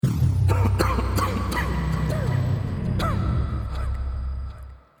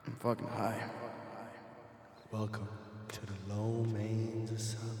fucking high. Welcome to the Low Main's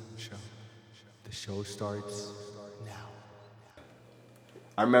Asylum Show. The show starts now.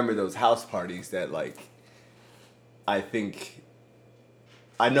 I remember those house parties that I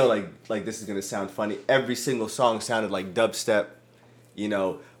know this is gonna sound funny. Every single song sounded like dubstep,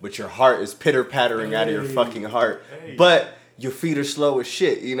 but your heart is pitter pattering out of your fucking heart. Hey. But your feet are slow as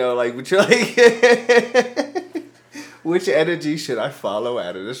shit, but you're like which energy should I follow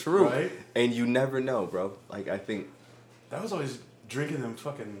out of this room? Right? And you never know, bro. I think that was always drinking them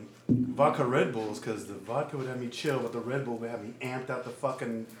fucking vodka Red Bulls, because the vodka would have me chill, but the Red Bull would have me amped out the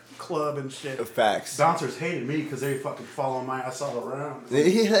fucking club and shit. Facts. Bouncers hated me because they fucking following my ass all around.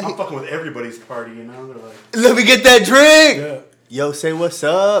 I'm fucking with everybody's party, They're like, let me get that drink. Yeah. Yo, say what's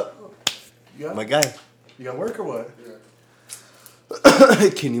up. My guy. You got work or what? Yeah.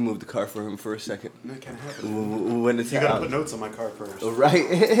 Can you move the car for him for a second? No, it can't happen. When it's you gotta put notes on my car first. Right.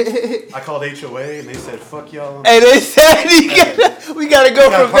 I called HOA and they said, fuck y'all. And they said, we gotta go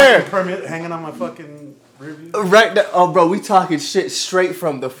from there. Permit hanging on my fucking review. Right now, oh, bro, we talking shit straight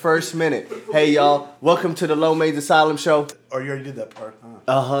from the first minute. Hey, y'all, welcome to the Low Main's Asylum Show. Oh, you already did that part, huh?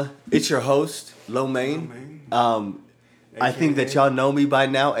 Uh-huh. It's your host, Low Main. I think that y'all know me by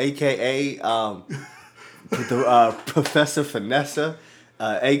now, a.k.a. Professor Finessa,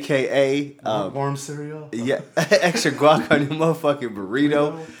 a.k.a. warm cereal? Yeah, extra guac on your motherfucking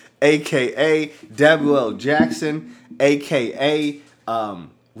burrito, a.k.a. Damuel Jackson, a.k.a.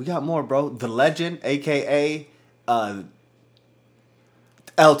 We got more, bro. The Legend, a.k.a. El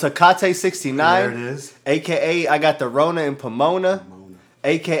Tecate 69. There it is. A.k.a. I got the Rona in Pomona.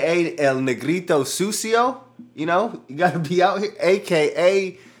 A.k.a. El Negrito Sucio. You gotta be out here.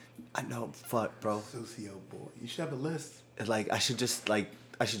 A.k.a. I know, fuck, bro. Sucio boy. You should have a list. I should just write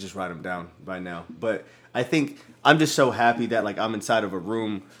them down by now. But I think I'm just so happy that I'm inside of a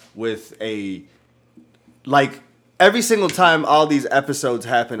room with every single time all these episodes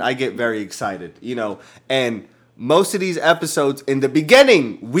happen, I get very excited, and most of these episodes, in the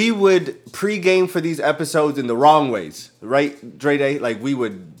beginning, we would pregame for these episodes in the wrong ways, right, Dre Day? We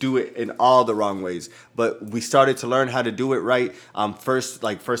would do it in all the wrong ways. But we started to learn how to do it right. First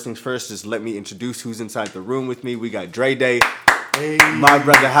things first, just let me introduce who's inside the room with me. We got Dre Day. Hey. My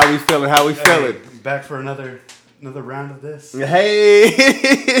brother, how we feeling? Back for another round of this.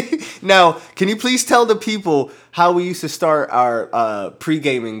 Hey. Now, can you please tell the people how we used to start our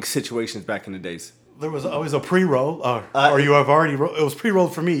pre-gaming situations back in the days? There was always a pre-roll, or you have already rolled. It was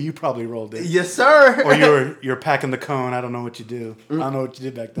pre-rolled for me. You probably rolled it. Yes, sir. Or you're packing the cone. I don't know what you do. I don't know what you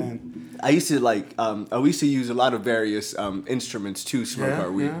did back then. I used to we used to use a lot of various instruments to smoke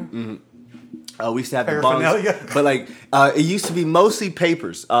our weed. Yeah. Mm-hmm. We used to have the bongs, but it used to be mostly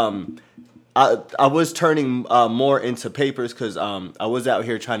papers. I was turning more into papers because I was out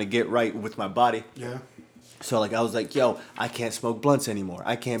here trying to get right with my body. Yeah. So I was like, yo, I can't smoke blunts anymore.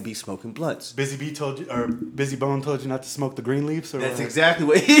 I can't be smoking blunts. Busy Bone told you not to smoke the green leaves? Or that's exactly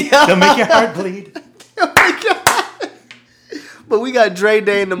what they'll make your heart bleed. But we got Dre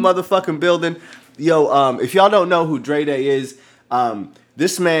Day in the motherfucking building. Yo, if y'all don't know who Dre Day is,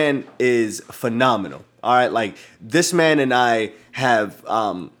 this man is phenomenal. All right, this man and I have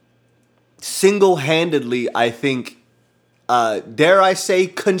single-handedly, I think, dare I say,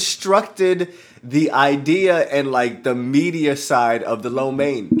 constructed the idea and the media side of the Low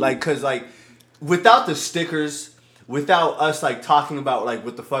Main. Cause without the stickers, without us talking about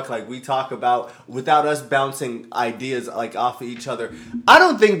what the fuck we talk about, without us bouncing ideas off of each other, I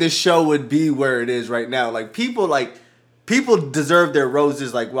don't think this show would be where it is right now. People deserve their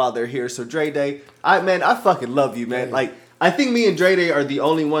roses while they're here. So Dre Day, I fucking love you, man. I think me and Dre Day are the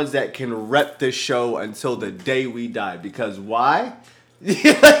only ones that can rep this show until the day we die. Because why? We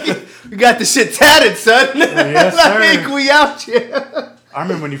got the shit tatted, son. Yes, sir. We out here. I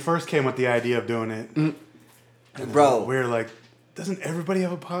remember when you first came with the idea of doing it. And bro. We were like, doesn't everybody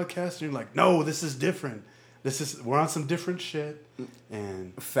have a podcast? And you're like, no, this is different. We're on some different shit.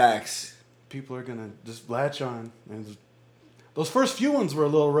 And facts. People are going to just latch on. And those first few ones were a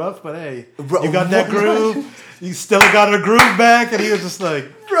little rough, but hey, bro, you got that groove. You still got a groove back, and he was just like,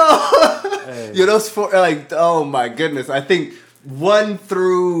 bro. Hey. Those four, oh my goodness. I think 1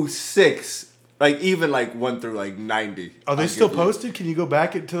 through 6, even 1 through 90. Are they still posted? Can you go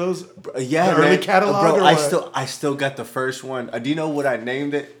back into those? Yeah, the early catalog. Bro, or I still got the first one. Do you know what I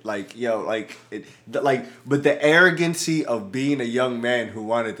named it? But the arrogancy of being a young man who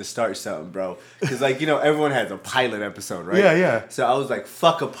wanted to start something, bro. Because everyone has a pilot episode, right? Yeah, yeah. So I was like,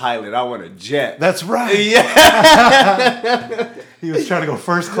 fuck a pilot, I want a jet. That's right. Yeah. He was trying to go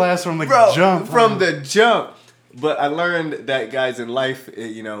first class from the jump. From the jump. But I learned that, guys, in life,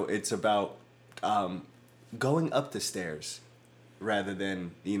 it's about going up the stairs rather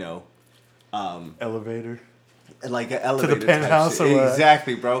than, Elevator. like an elevator To the penthouse type shit. or what?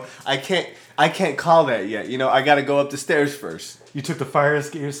 Exactly, bro. I can't call that yet. I got to go up the stairs first. You took the fire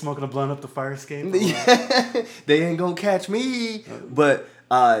escape. You're smoking a blunt up the fire escape. Yeah. They ain't gonna catch me. But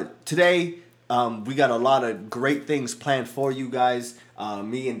today, we got a lot of great things planned for you guys.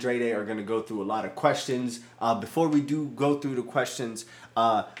 Me and Dre Day are gonna go through a lot of questions. Before we do go through the questions,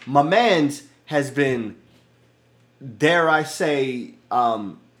 my man's has been, dare I say,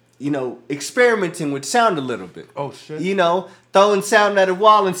 experimenting with sound a little bit. Oh shit. Throwing sound at a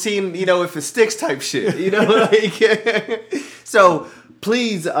wall and seeing, if it sticks type shit. So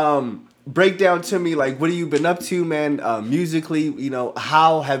please break down to me, like, what have you been up to, man? Musically,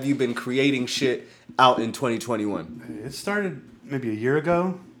 how have you been creating shit out in 2021? It started maybe a year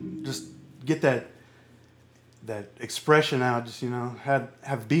ago. Just get that expression out. Just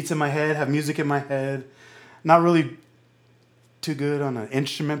have beats in my head, have music in my head. Not really too good on an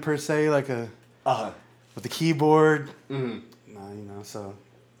instrument per se, like with the keyboard. Mm-hmm. No, so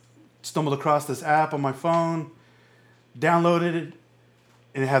stumbled across this app on my phone, downloaded it,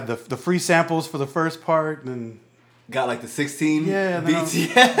 and it had the free samples for the first part, and got like the 16 beats.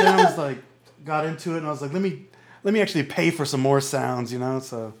 Then I was like, got into it, and I was like, let me actually pay for some more sounds,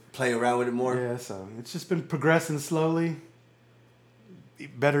 so play around with it more. Yeah, so it's just been progressing slowly,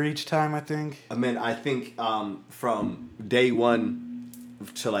 better each time, I think. I think from day one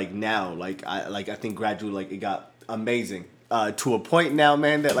to like now, I think gradually, like, it got amazing to a point now,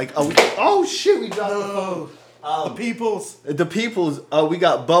 man, that like oh shit, we dropped the phone. The peoples. We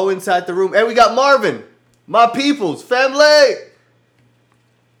got Bo inside the room, and we got Marvin, my peoples, family.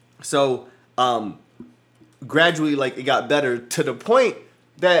 So gradually, like, it got better to the point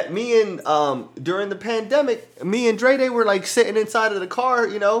that me and during the pandemic, me and Dre, they were like sitting inside of the car,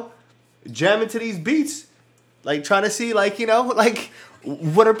 jamming to these beats, like trying to see, like, like,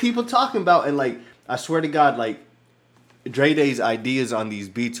 what are people talking about? And like, I swear to God, like, Dre Day's ideas on these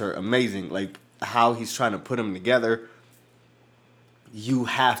beats are amazing. Like, how he's trying to put them together. You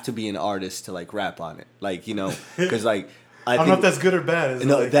have to be an artist to like rap on it, like, because like I don't know if that's good or bad.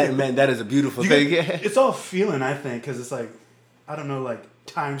 That is a beautiful thing. It's all feeling, I think, because it's like, I don't know, like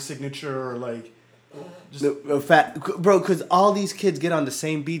time signature or like just bro, because all these kids get on the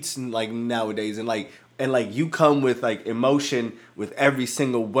same beats and like nowadays, and like you come with like emotion with every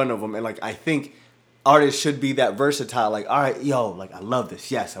single one of them, and like I think artists should be that versatile. Like, all right, like, I love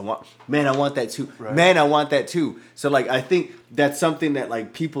this. Yes, I want that too. Right. Man, I want that too. So like, I think that's something that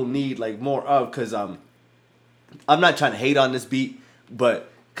like people need like more of, because I'm not trying to hate on this beat,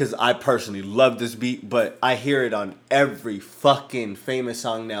 but because I personally love this beat, but I hear it on every fucking famous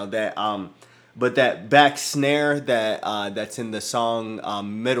song now. But that back snare that's in the song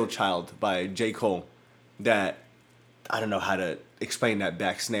 "Middle Child" by J. Cole, that I don't know how to explain that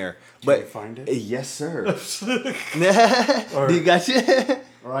back snare. Can you find it? Yes, sir. Or, Do you got you?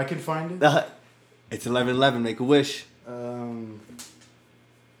 Or I can find it. It's 11:11. Make a wish. A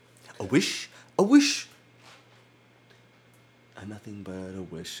wish. A wish. Nothing but a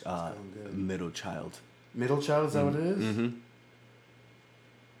wish. Middle Child. Middle Child, is that what it is? Mm-hmm.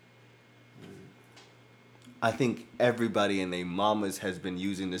 I think everybody and their mamas has been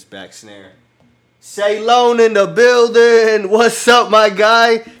using this back snare. Ceylon in the building. What's up, my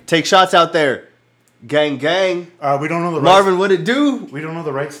guy? Take shots out there. Gang, gang. We don't know the rights. Marvin, what it do? We don't know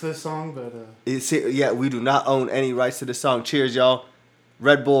the rights to this song, but we do not own any rights to this song. Cheers, y'all.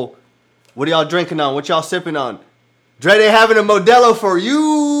 Red Bull. What are y'all drinking on? What y'all sipping on? Dre, they having a Modelo for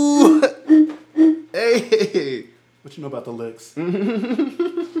you. Hey. What you know about the licks?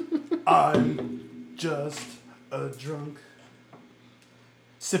 I'm just a drunk.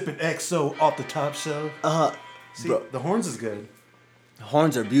 Sipping XO off the top shelf. See, bro, the horns is good. The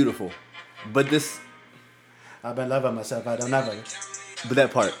horns are beautiful. But this... I've been loving myself. I don't ever. But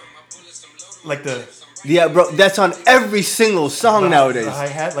that part. Like the... Yeah, bro, that's on every single song nowadays. The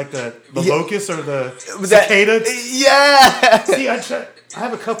hi-hat, like the locust or the cicada. Yeah! See, I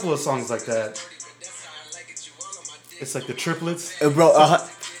have a couple of songs like that. It's like the triplets. Bro,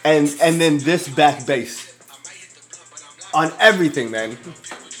 and then this back bass. On everything, man.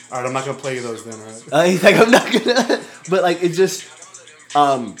 All right, I'm not going to play you those then, right? He's like, I'm not going to. But, like, it just...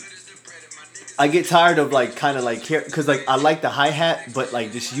 I get tired of, like, kind of, like... Because, like, I like the hi-hat, but,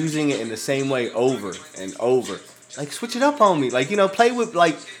 like, just using it in the same way over and over. Like, switch it up on me. Like, play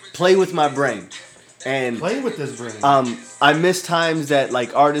with my brain. And play with this brain. I miss times that,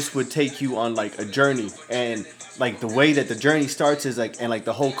 like, artists would take you on, like, a journey. And, like, the way that the journey starts is, like... And, like,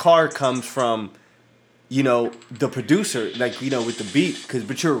 the whole car comes from... you know, the producer, like, you know, with the beat,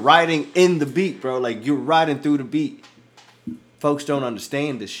 but you're riding in the beat, bro. Like, you're riding through the beat. Folks don't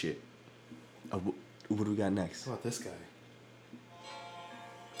understand this shit. What do we got next? What about this guy?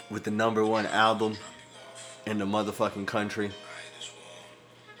 With the #1 album in the motherfucking country.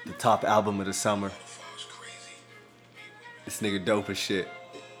 The top album of the summer. This nigga dope as shit.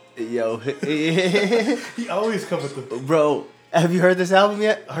 Yo. He always come with the... Bro, have you heard this album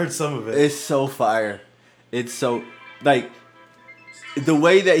yet? I heard some of it. It's so fire. It's so... Like, the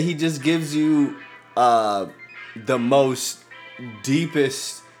way that he just gives you the most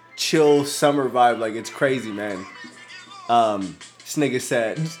deepest chill summer vibe, like, it's crazy, man. This nigga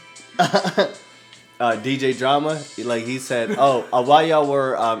said... DJ Drama, like he said, while y'all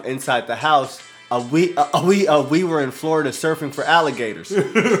were inside the house, we were in Florida surfing for alligators.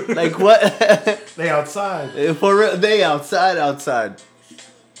 Like what? They outside. For real, they outside.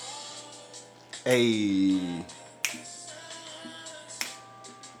 Hey,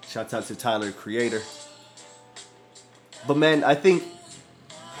 shouts out to Tyler, Creator. But man, I think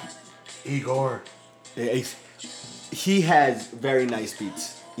Igor, he has very nice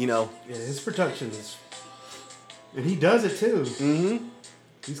beats. You know? Yeah, his production is... And he does it, too. Mm-hmm.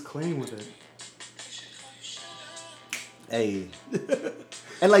 He's clean with it. Hey.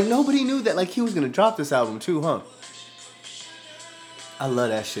 And, like, nobody knew that, like, he was going to drop this album, too, huh? I love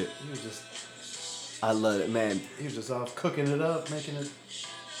that shit. I love it, man. He was just off cooking it up, making it...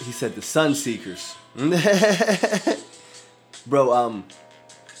 He said the Sun Seekers. Bro,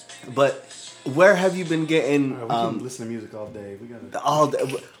 but... Where have you been getting? Right, we can listen to music all day. We gotta all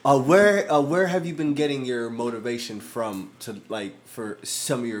day. Where have you been getting your motivation from to like for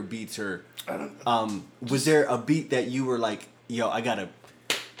some of your beats or was there a beat that you were like, yo, I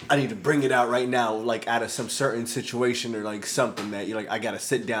need to bring it out right now, like out of some certain situation or like something that you're like, I gotta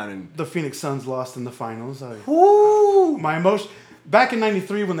sit down and... The Phoenix Suns lost in the finals. Woo! My emotion back in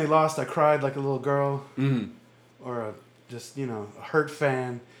 '93 when they lost, I cried like a little girl, or a hurt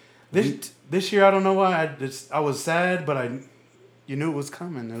fan. This year, I don't know why. I was sad, but you knew it was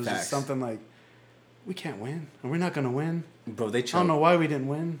coming. It was just something like, we can't win, and we're not gonna win. Bro, they choked. I don't know why we didn't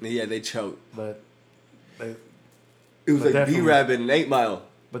win. Yeah, they choked. But it was like B-Rabbit and 8 Mile.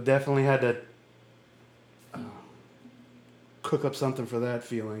 But definitely had to cook up something for that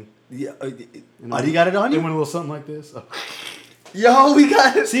feeling. Yeah, you got it on you? It went a little something like this. Oh. Yo, we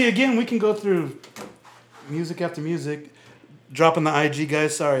got it. See, again, we can go through music after music. Dropping the IG,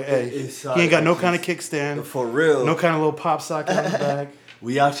 guys. Sorry, hey. He ain't got no kind of kickstand. For real. No kind of little pop socket on the back.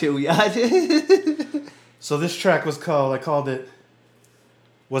 We out here. So this track was called, I called it,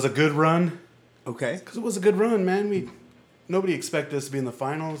 Was a Good Run. Okay. Because it was a good run, man. Nobody expected us to be in the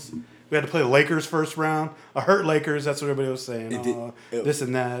finals. We had to play the Lakers first round. I hurt Lakers. That's what everybody was saying. This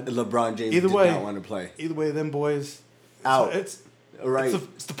and that. LeBron James did not want to play. Either way, them boys. Out. It's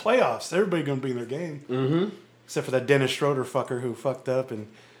the playoffs. Everybody going to be in their game. Mm-hmm. Except for that Dennis Schroeder fucker who fucked up and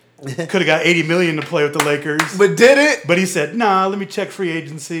could have got $80 million to play with the Lakers. But did it? But he said, nah, let me check free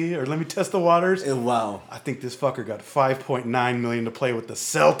agency or let me test the waters. Wow. I think this fucker got $5.9 million to play with the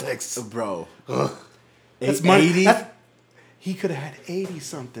Celtics. Bro. That's money. He could have had 80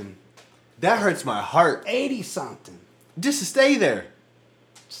 something. That hurts my heart. 80 something. Just to stay there.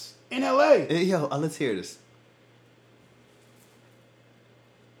 In LA. Yo, let's hear this.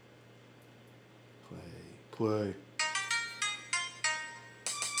 Play.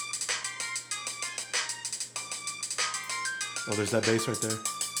 Oh, there's that bass right there.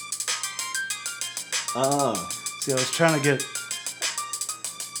 See, I was trying to get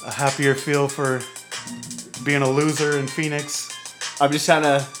a happier feel for being a loser in Phoenix. I'm just trying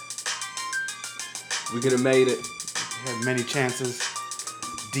to... We could have made it. We had many chances.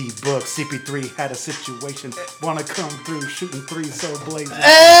 D-Book, CP3 had a situation. Wanna come through shooting threes so blazing.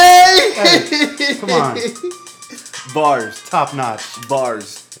 Hey, come on. Bars. Top notch.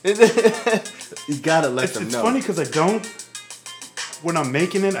 Bars. You gotta let them know. It's funny because when I'm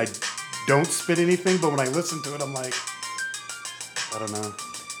making it, I don't spit anything, but when I listen to it, I'm like, I don't know.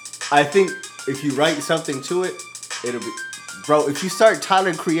 I think if you write something to it, it'll be... Bro, if you start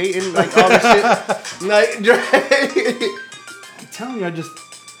Tyler creating like all the shit, like... I'm telling you, I just...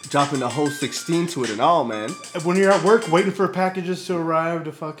 Dropping the whole 16 to it and all, man. When you're at work waiting for packages to arrive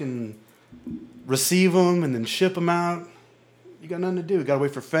to fucking receive them and then ship them out, you got nothing to do. Got to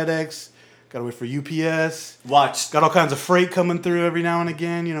wait for FedEx. Got to wait for UPS. Watch. Got all kinds of freight coming through every now and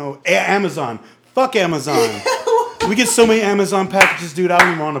again. You know, Amazon. Fuck Amazon. We get so many Amazon packages, dude. I don't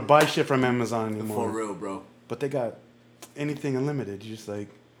even want to buy shit from Amazon anymore. For real, bro. But they got anything unlimited. You're just like,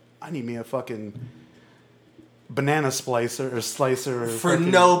 I need me a fucking banana splicer or slicer. Or For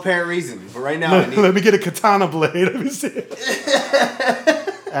fucking- no apparent reason. But right now, I need... Let me get a katana blade. Let me see it.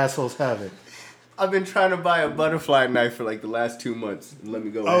 Assholes have it. I've been trying to buy a butterfly knife for like the last 2 months. Let me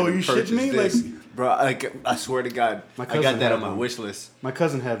go. Oh, ahead and you shitting purchase me? this. Like- bro, I swear to God, My I cousin got that had on my one. wish list. My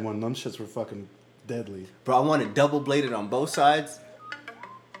cousin had one. Them shits were fucking deadly. Bro, I want it double bladed on both sides.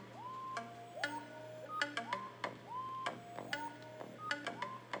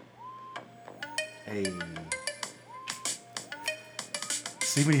 Hey.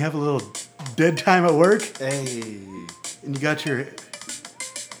 See, when you have a little dead time at work Hey. and you got your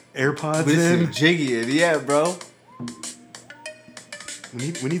AirPods This in. is jiggy. Yeah, bro.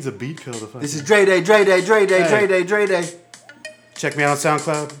 We needs a beat pill to fucking... This is Dre Day, Dre Day, Dre Day, Dre Hey. Day, Dre Day. Check me out on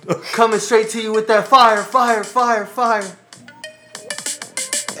SoundCloud. Coming straight to you with that fire, fire, fire, fire.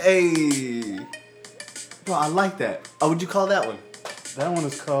 Hey. Bro, I like that. Oh, what'd you call that one? That one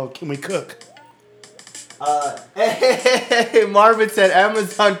is called Can We Cook? Hey, Marvin said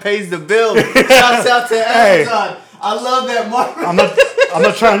Amazon pays the bill. Shouts out to Hey. Amazon. I love that, Marvin. I'm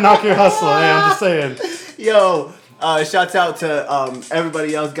not trying to knock your hustle. Hey, I'm just saying. Yo, shouts out to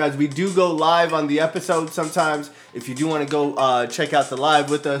everybody else, guys. We do go live on the episode sometimes. If you do want to go check out the live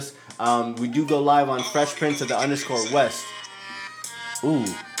with us, we do go live on Fresh Prince of the _West. Ooh.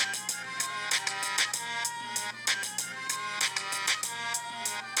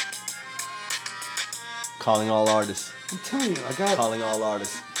 Calling all artists. I'm telling you, I got Calling all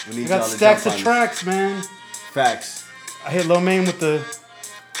artists. We need I got y'all to stacks jump of on tracks, man. this. Facts. I hit Lo Mein with the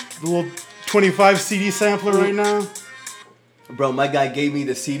little 25 CD sampler right now. Bro, my guy gave me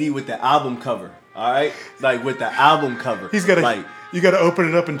the CD with the album cover. All right, like with the album cover. He's got to. like. You got to open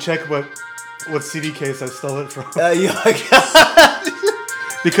it up and check what CD case I stole it from. Yo,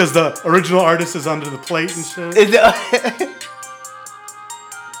 Because the original artist is under the plate and shit.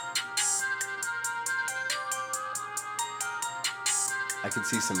 I can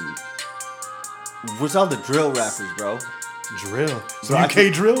see some. What's all the drill rappers, bro? Drill. Bro, I UK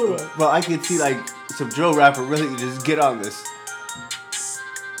can- drill or what? Bro, I can see like some drill rapper really just get on this.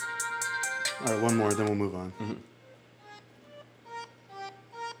 All right, one more, then we'll move on.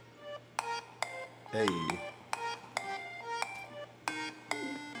 Hey.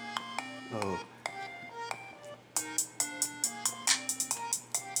 Oh.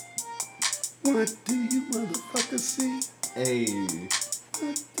 What do you motherfuckers see? Hey.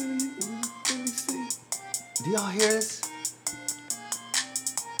 What do you motherfuckers see? Do y'all hear this?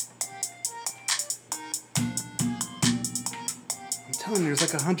 I'm telling you, there's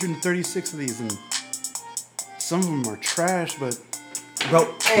like 136 of these, and some of them are trash, but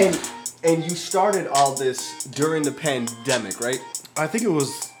Bro, and you started all this during the pandemic, right? I think it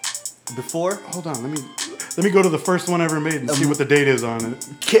was. Before? Hold on, let me go to the first one I ever made and see what the date is on it.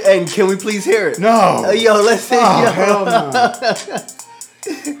 And can we please hear it? No. Yo, let's see. Oh, yo. hell no.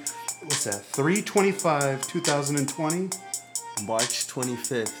 What's that? 3/25/2020. March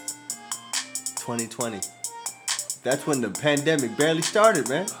 25th, 2020. That's when the pandemic barely started,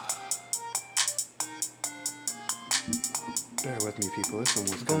 man. Bear with me, people. This one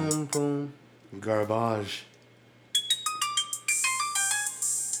was kind Boom, boom. of garbage.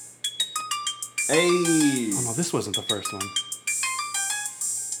 Hey. Oh no, this wasn't the first one.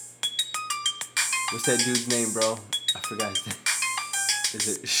 What's that dude's name, bro? I forgot his name. Is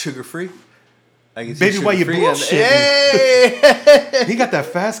it Sugar Free? I can see Baby, why you Sugar Free on the- bullshitting? Hey! He got that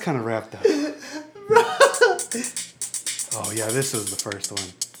fast kind of wrapped up. Oh yeah, this was the first one.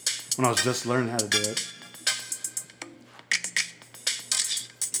 When I was just learning how to do it.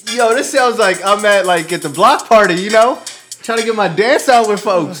 Yo, this sounds like I'm at the block party, you know? Trying to get my dance out with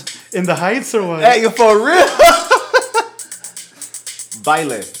folks. In the Heights or what? Hey, for real?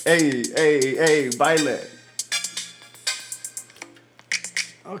 Baile. Hey, baile.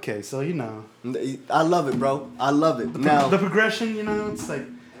 Okay, so you know. I love it, bro. I love it. The Now, progression, you know, it's like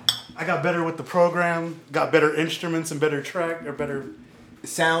I got better with the program, got better instruments and better track or better.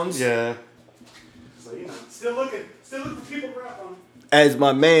 sounds. Yeah. So you know, still looking for people to rap on. As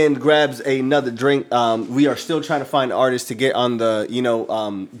my man grabs another drink, we are still trying to find artists to get on the,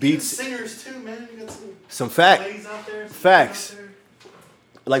 beats. Singers too, man. You got Some fact. ladies out there. some Facts. out there.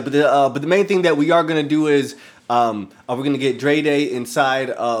 Like, but the main thing that we are gonna do is, we're gonna get Dre Day inside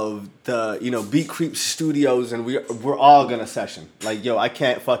of the, Beat Creep Studios, and we're all gonna session. Like, yo, I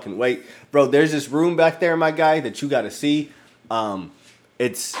can't fucking wait, bro. There's this room back there, my guy, that you gotta see.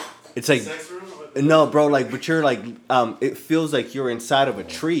 It's like, Sex room? no, bro, like, but you're like, it feels like you're inside of a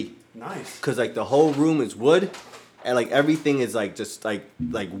tree, Nice. cause like the whole room is wood, and like everything is like just like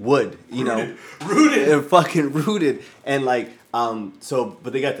wood, Rooted. They're fucking rooted, and like,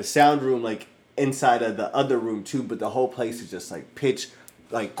 but they got the sound room like inside of the other room too, but the whole place is just like pitch,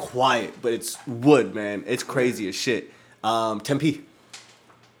 like quiet, but it's wood, man. It's crazy as shit. Tempe.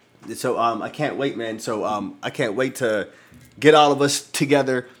 So I can't wait, man. So I can't wait to get all of us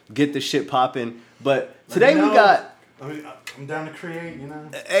together, get the shit popping. But today we got. I mean, I'm down to create, you know.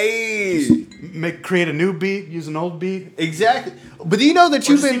 Hey. Create a new beat, use an old beat. Exactly. But do you know that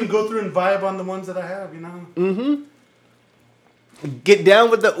you've been even go through and vibe on the ones that I have, you know? Mm-hmm. Get down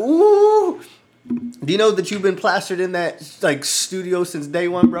with the ooh. Do you know that you've been plastered in that like studio since day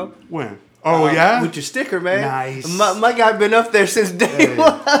one, bro? When? Oh yeah, with your sticker, man. Nice. My guy been up there since day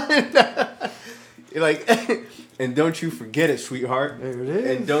one. You're like, and don't you forget it, sweetheart. There it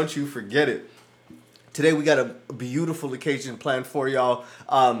is. And don't you forget it. Today we got a beautiful occasion planned for y'all.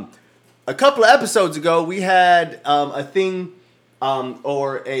 A couple of episodes ago, we had a thing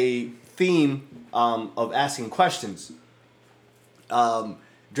or a theme of asking questions.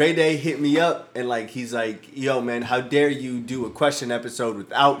 Dre Day hit me up and like he's like, yo man, how dare you do a question episode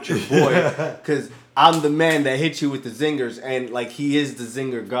without your boy? Because I'm the man that hit you with the zingers, and like he is the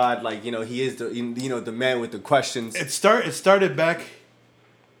zinger god. Like he is the the man with the questions. It started back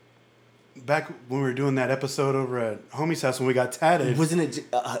when we were doing that episode over at Homie's house when we got tatted. Wasn't it?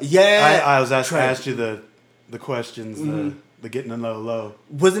 Yeah. I was asked you the questions, the getting to know low.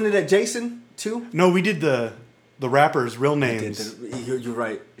 Wasn't it at Jason too? No, we did the rappers' real names. You're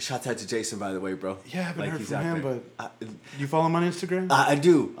right. Shout out to Jason, by the way, bro. Yeah, I haven't heard from him, but do you follow him on Instagram? I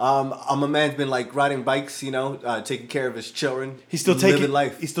do. I'm a man's been like riding bikes, taking care of his children. He's still living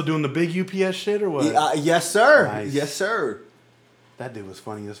life. He's still doing the big UPS shit or what? Yes, sir. Nice. Yes, sir. That dude was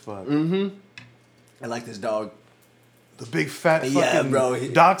funny as fuck. Mm-hmm. I like this dog. The big fat fucking bro.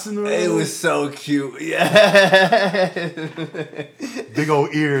 dachshund. It was so cute. Yeah. Big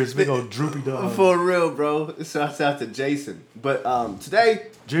old ears, big old droopy dog. For real, bro. Shouts out to Jason. But today,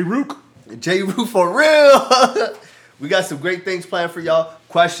 J. Rook for real. We got some great things planned for y'all.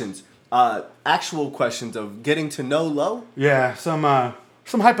 Questions. Actual questions of getting to know Low. Yeah, some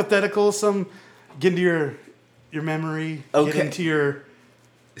hypotheticals, some get into your memory, okay. Get into your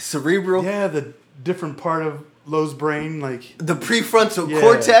cerebral. Yeah, the different part of Lowe's brain, like the prefrontal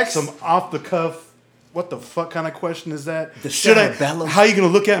cortex. Some off the cuff. What the fuck kind of question is that? The cerebellum. How are you gonna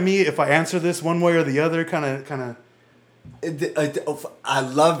look at me if I answer this one way or the other? Kind of. I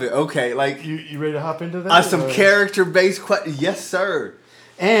love it. Okay, like you ready to hop into that? Some character based questions. Yes, sir.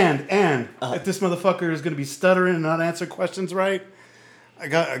 And if this motherfucker is gonna be stuttering and not answer questions right, I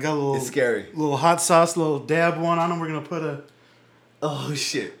got a little. It's scary. Little hot sauce, little dab one on him. We're gonna put a. Oh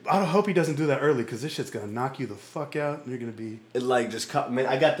shit! I hope he doesn't do that early because this shit's gonna knock you the fuck out. And you're gonna be. It like just man.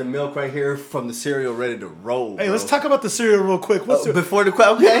 I got the milk right here from the cereal ready to roll. Hey, let's talk about the cereal real quick. Before the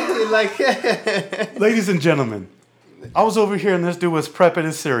okay, like. Ladies and gentlemen, I was over here and this dude was prepping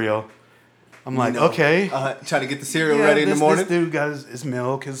his cereal. I'm like, okay. Trying to get the cereal ready in the morning. This dude got his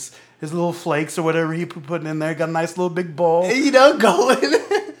milk, his little flakes or whatever he putting in there. Got a nice little big bowl. Going.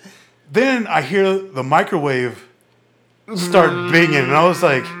 Then I hear the microwave start binging, and I was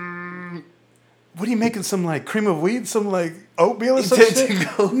like, "What are you making? Some like cream of wheat? Some like oatmeal or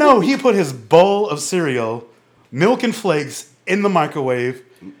something?" No, he put his bowl of cereal, milk and flakes in the microwave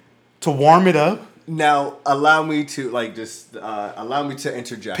to warm it up. Now, allow me to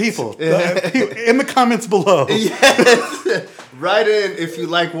interject. People, in the comments below. Yes. Write in if you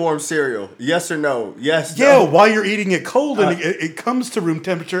like warm cereal. Yes or no. Yes. Yeah, no. while you're eating it cold and it comes to room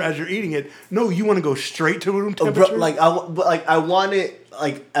temperature as you're eating it. No, you want to go straight to room temperature? Bro, I want it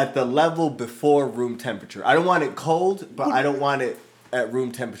like at the level before room temperature. I don't want it cold, but I don't want it at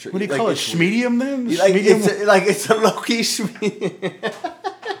room temperature. What do you call it? Schmedium then? It's a low-key schmedium.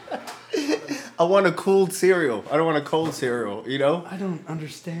 I want a cooled cereal. I don't want a cold cereal, I don't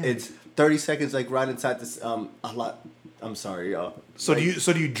understand. It's 30 seconds like right inside this a lot. I'm sorry, y'all. So do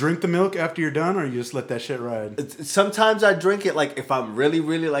you drink the milk after you're done, or you just let that shit ride? Sometimes I drink it like if I'm really,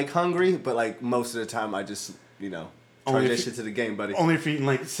 really like hungry, but like most of the time I just, charge that shit to the game, buddy. Only if you're eating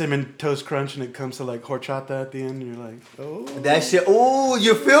like cinnamon toast crunch and it comes to like horchata at the end, you're like, oh. That shit, oh,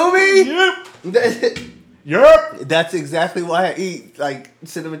 you feel me? Yep. Yep. That's exactly why I eat like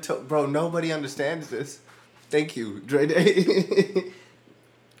cinnamon toast. Bro, nobody understands this. Thank you, Dre Day.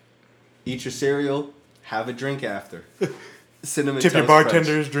 Eat your cereal, have a drink after. Cinnamon Tip Toast your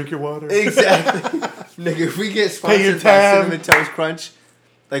bartenders, Crunch. Drink your water. Exactly. Nigga, if we get sponsored by Cinnamon Toast Crunch,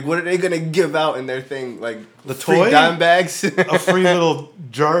 like what are they gonna give out in their thing? Like the free toy? dime bags? A free little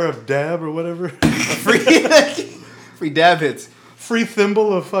jar of dab or whatever. Free dab hits. Free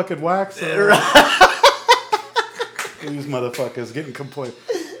thimble of fucking wax. These motherfuckers getting complaint.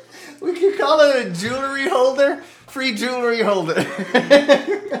 We could call it a jewelry holder. Free jewelry holder.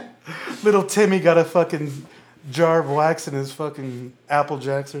 Little Timmy got a fucking jar of wax in his fucking Apple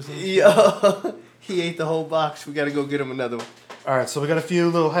Jacks or something. Yo, he ate the whole box. We gotta go get him another one. All right, so we got a few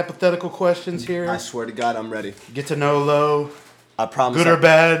little hypothetical questions here. I swear to God, I'm ready. Get to know Lo. I promise. Good or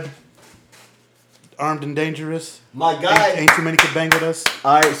bad? Armed and dangerous? My guy. Ain't too many could bang with us.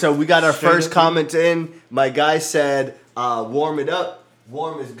 All right, so we got our Straight first up. comment in. My guy said, warm it up.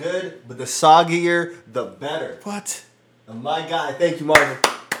 Warm is good, but the soggier, the better. What? And my guy, thank you, Marvin.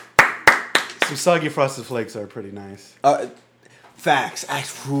 Some soggy frosted flakes are pretty nice. Facts.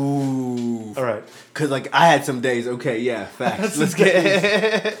 Ooh. All right. Because, like, I had some days. Okay, yeah, facts. Let's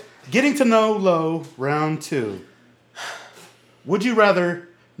get Getting to know Lo, round 2. Would you rather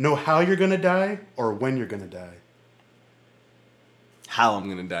know how you're going to die or when you're going to die? how I'm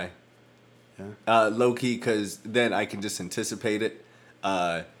going to die. Yeah. Low-key, because then I can just anticipate it.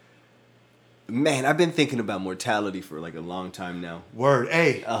 Man, I've been thinking about mortality for, like, a long time now. Word.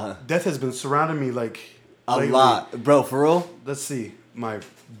 Hey, Uh-huh. death has been surrounding me, like, A lately. lot. Bro, for real? Let's see. My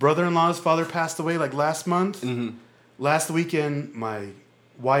brother-in-law's father passed away, like, last month. Mm-hmm. Last weekend, my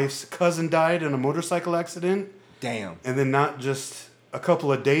wife's cousin died in a motorcycle accident. Damn. And then not just a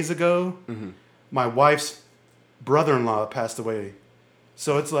couple of days ago, Mm-hmm. my wife's brother-in-law passed away.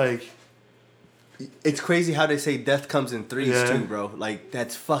 So it's like... It's crazy how they say death comes in threes, Yeah. too, bro. Like,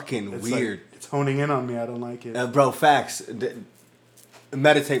 that's fucking It's weird. Like, it's honing in on me. I don't like it. Bro, facts.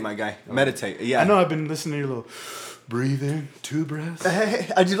 Meditate, my guy. Meditate. Yeah. I know I've been listening to your little breathe in, 2 breaths. Hey,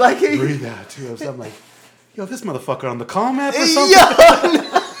 how'd you like it? Breathe out, 2 breaths. I'm like, yo, this motherfucker on the Calm app or something? Yo!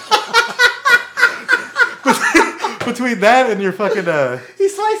 Between that and your fucking,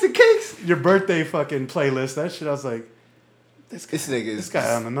 He's slicing cakes. your birthday fucking playlist, that shit, I was like, This nigga is... this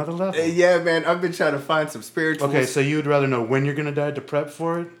guy on another level. Yeah, man. I've been trying to find some spirituals. Okay, so you'd rather know when you're gonna die to prep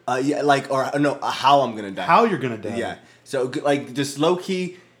for it? Yeah, like, or no, how I'm gonna die. How you're gonna die? Yeah. So, like, just low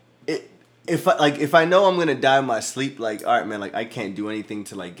key, if I know I'm gonna die in my sleep, like, all right, man, like, I can't do anything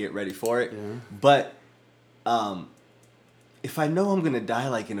to, like, get ready for it. Yeah. But, if I know I'm gonna die,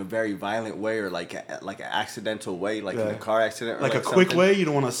 like, in a very violent way or like an accidental way, like in a car accident, or Like a something, quick way, you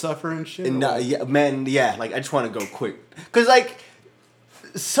don't want to suffer and shit. No, yeah, man, yeah. Like, I just want to go quick, cause like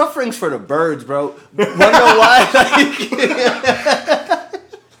suffering's for the birds, bro. Wanna know why? Like,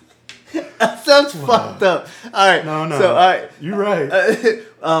 that sounds fucked up. All right, No. So, all right, You're right.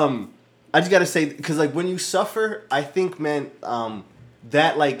 I just gotta say, cause like when you suffer, I think, man,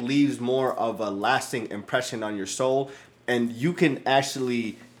 that like leaves more of a lasting impression on your soul, and you can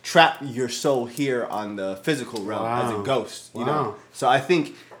actually trap your soul here on the physical realm as a Wow. ghost. You know, Wow. so I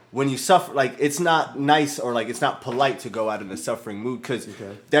think when you suffer, like, it's not nice or like it's not polite to go out in a suffering mood, because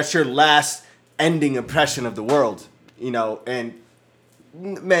Okay. that's your last ending impression of the world. You know, and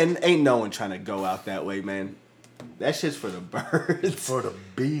man, ain't no one trying to go out that way, man. That shit's for the birds. For the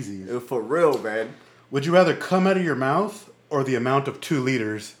beesies. For real, man. Would you rather come out of your mouth or the amount of 2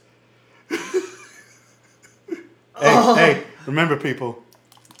 liters? Hey, remember, people.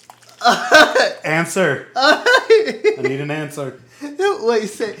 Answer. I need an answer. Wait,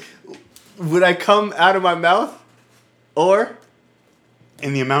 say, would I come out of my mouth? Or?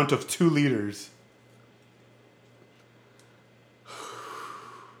 In the amount of 2 liters.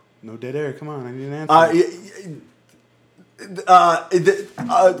 No dead air. Come on, I need an answer.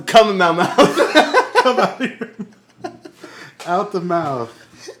 Come in my mouth. Come out of your out the mouth.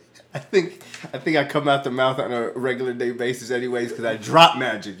 I think I come out the mouth on a regular day basis anyways, because I drop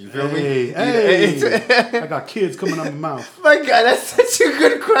magic. You feel me? Hey, I got kids coming out my mouth. My God, that's such a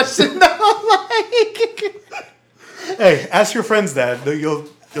good question. Hey, ask your friends that. You'll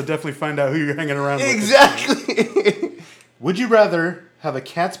definitely find out who you're hanging around with. Exactly. Would you rather have a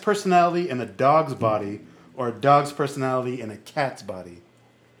cat's personality in a dog's body or a dog's personality in a cat's body?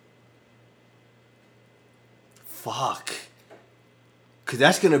 Fuck. Cause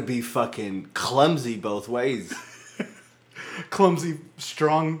that's gonna be fucking clumsy both ways. Clumsy,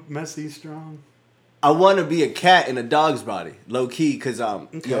 strong, messy, strong. I want to be a cat in a dog's body, low key, cause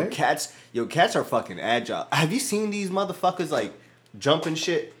Okay. cats are fucking agile. Have you seen these motherfuckers like jumping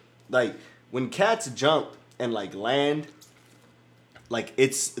shit? Like when cats jump and like land, like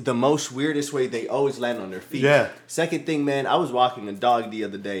it's the most weirdest way. They always land on their feet. Yeah. Second thing, man, I was walking a dog the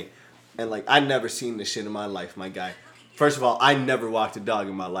other day, and like I'd never seen this shit in my life, my guy. First of all, I never walked a dog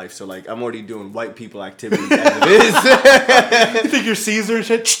in my life, so like I'm already doing white people activities as it is. You think you're Caesar and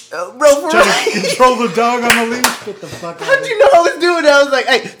shit? Bro, for Trying real. to control the dog on the leash? Get the fuck out How'd of you know I was doing that? I was like,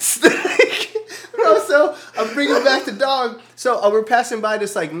 hey, bro, so I'm bringing back the dog. So we're passing by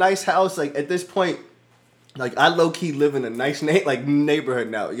this like nice house. Like at this point, Like, I low-key live in a nice neighborhood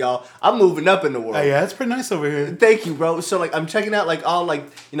now, y'all. I'm moving up in the world. Hey, yeah, it's pretty nice over here. Thank you, bro. So, like, I'm checking out, like, all, like,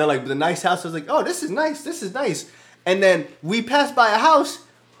 you know, like, the nice house. I was like, oh, this is nice. This is nice. And then we passed by a house.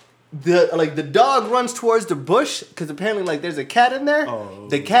 The dog runs towards the bush because apparently, like, there's a cat in there. Oh.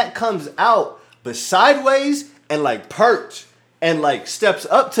 The cat comes out, but sideways and, like, perch. And, like, steps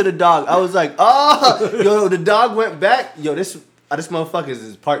up to the dog. I was like, oh. Yo, the dog went back. Yo, this motherfucker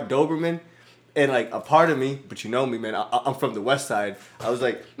is part Doberman. And, like, a part of me, but you know me, man, I'm from the west side. I was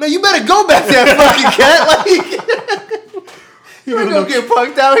like, man, you better go back there, fucking cat. Like, you better go get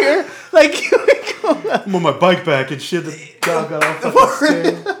punked out here. Like, I'm on my bike back and shit. The dog got all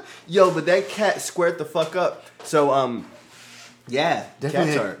fucking scared. Yo, but that cat squared the fuck up. So, yeah.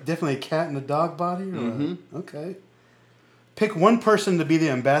 Definitely a cat in a dog body? Okay. Pick one person to be the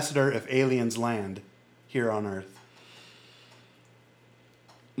ambassador if aliens land here on Earth.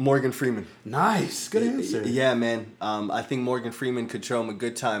 Morgan Freeman. Nice. Good answer. Yeah, man. I think Morgan Freeman could show him a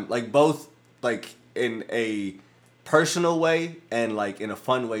good time. Like, both, like, in a personal way and, like, in a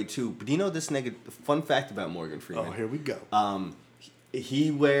fun way, too. But do you know this nigga... Fun fact about Morgan Freeman. Oh, here we go.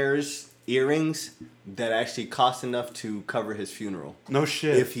 He wears earrings that actually cost enough to cover his funeral. No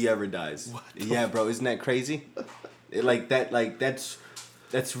shit. If he ever dies. Yeah, bro. Isn't that crazy? That's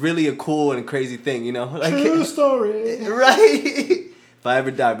really a cool and crazy thing, you know? Like, true story. Right? If I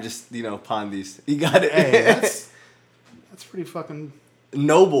ever die, just, you know, pawn these. You got it. Hey, that's pretty fucking...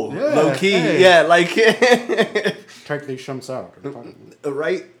 noble. Yeah, low key. hey. Yeah, like... Take these shumps out.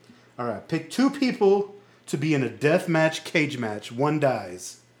 Right? All right. Pick two people to be in a death match, cage match. One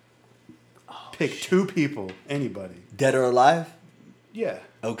dies. Pick two people. Anybody. Dead or alive? Yeah.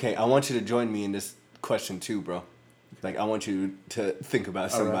 Okay, I want you to join me in this question too, bro. Like, I want you to think about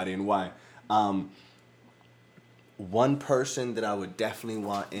somebody and why. One person that I would definitely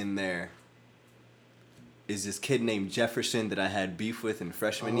want in there is this kid named Jefferson that I had beef with in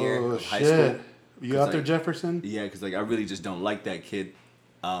freshman year of high school. You out there, Jefferson? Yeah, because, like, I really just don't like that kid.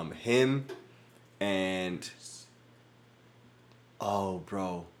 Him and... Oh,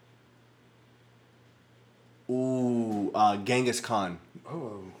 bro. Ooh, Genghis Khan.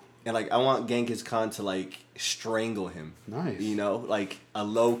 Oh. And, like, I want Genghis Khan to, like, strangle him. Nice. You know? Like, a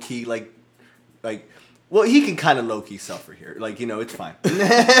low-key, like... Well, he can kind of low-key suffer here. Like, you know, it's fine.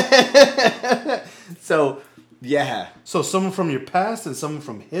 So, yeah. So, someone from your past and someone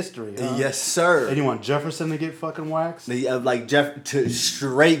from history, huh? Yes, sir. And you want Jefferson to get fucking waxed? Like, Jeff to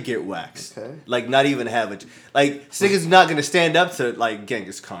straight get waxed. Okay. Like, not even have it. Like, Stigga's not going to stand up to, like,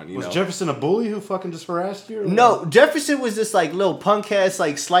 Genghis Khan, you know? Was Jefferson a bully who fucking just harassed you? No, Jefferson was this, like, little punk-ass,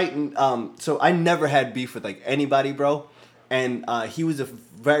 like, slighting... So, I never had beef with, like, anybody, bro. And he was the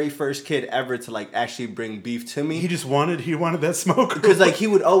very first kid ever to, like, actually bring beef to me. He wanted that smoke. Because, like, he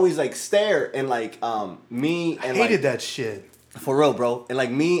would always, like, stare and, like, me and, I hated like, that shit. For real, bro. And,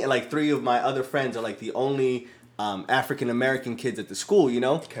 like, me and, like, three of my other friends are, like, the only African-American kids at the school, you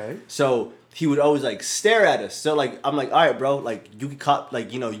know? Okay. So, he would always, like, stare at us. So, like, I'm like, all right, bro, like, you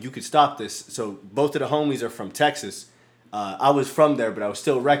could stop this. So, both of the homies are from Texas. I was from there, but I was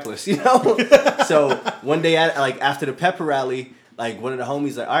still reckless, you know? So, one day, after the pepper rally, like, one of the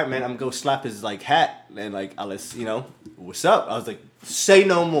homies like, all right, man, I'm going to go slap his, like, hat. And, like, let's, you know, what's up? I was like, say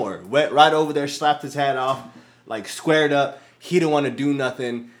no more. Went right over there, slapped his hat off, like, squared up. He didn't want to do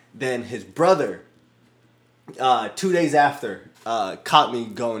nothing. Then his brother, 2 days after, caught me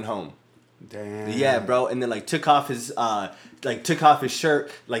going home. Damn. Yeah, bro. And then, like, took off his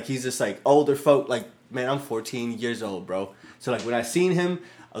shirt. Like, he's just, like, older folk. Like, man, I'm 14 years old, bro. So, like, when I seen him,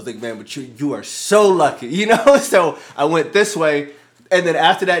 I was like, man, but you are so lucky, you know? So, I went this way. And then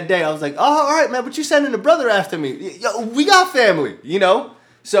after that day, I was like, oh, all right, man, but you sending a brother after me. Yo, we got family, you know?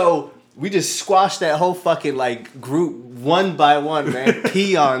 So, we just squashed that whole fucking, like, group one by one, man.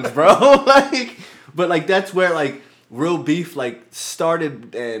 Peons, bro. Like, but, like, that's where, like, real beef, like,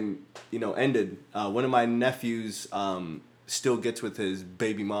 started and, you know, ended. One of my nephews still gets with his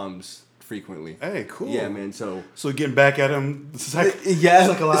baby moms frequently. Hey, cool. Yeah, man. So getting back at him,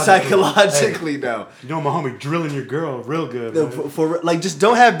 psychologically, no. You know, my homie drilling your girl real good. For like, just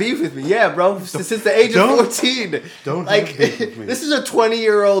don't have beef with me. Yeah, bro. Since the age of 14. Don't like, have beef with me. This is a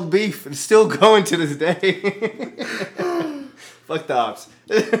 20-year-old beef and still going to this day. Fuck the ops.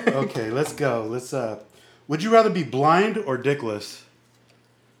 Okay, let's go. Would you rather be blind or dickless?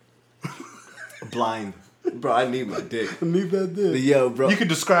 Blind. Bro, I need my dick. I need that dick. Yo, bro. You can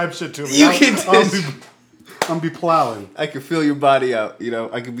describe shit to me. I'm be plowing. I can feel your body out, you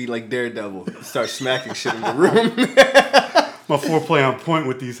know. I could be like Daredevil. Start smacking shit in the room. My foreplay on point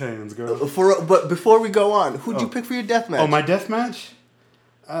with these hands, girl. But before we go on, who'd you pick for your death match? Oh, my death match?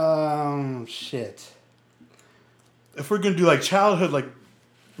 Shit. if we're gonna do like childhood like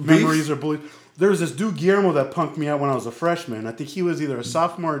memories or bullies, there was this dude Guillermo that punked me out when I was a freshman. I think he was either a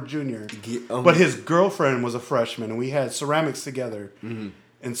sophomore or junior, but his girlfriend was a freshman, and we had ceramics together. Mm-hmm.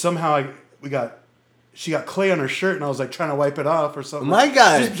 And somehow she got clay on her shirt, and I was like trying to wipe it off or something. My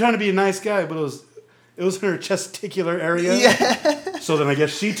guy, just trying to be a nice guy, but it was in her testicular area. Yeah. So then I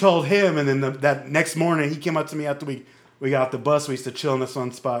guess she told him, and then that next morning he came up to me after we got off the bus. We used to chill in this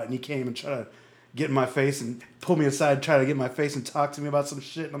one spot, and he came and tried to get in my face and pull me aside, try to get in my face and talk to me about some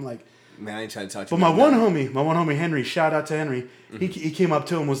shit. And I'm like, man, I ain't trying to talk to you. But my one homie Henry, shout out to Henry. Mm-hmm. He came up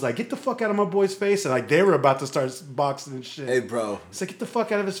to him and was like, get the fuck out of my boy's face. And like they were about to start boxing and shit. Hey, bro. It's like, get the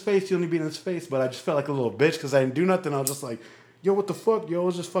fuck out of his face. You only be in his face. But I just felt like a little bitch because I didn't do nothing. I was just like, yo, what the fuck? Yo, I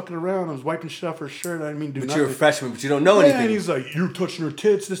was just fucking around. I was wiping shit off her shirt. I didn't mean to do nothing. But you're a freshman, but you don't know anything. And he's like, you're touching her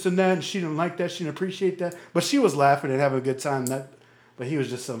tits, this and that. And she didn't like that. She didn't appreciate that. But she was laughing and having a good time. But he was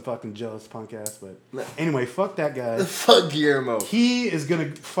just some fucking jealous punk ass. But anyway, fuck that guy. Fuck Guillermo. He is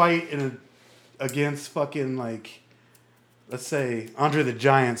going to fight against fucking, like, let's say, Andre the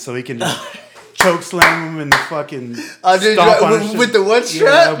Giant so he can just choke slam him and fucking stomp on his with the one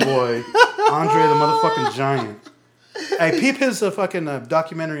strap? Yeah, boy. Andre the motherfucking Giant. Hey, peep his fucking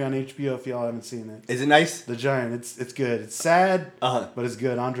documentary on HBO if y'all haven't seen it. Is it nice? The Giant. It's good. It's sad, but it's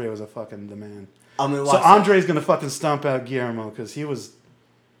good. Andre was the man. So Andre's going to fucking stomp out Guillermo because he was...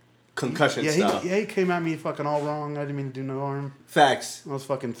 Concussion style. He came at me fucking all wrong. I didn't mean to do no harm. Facts. I was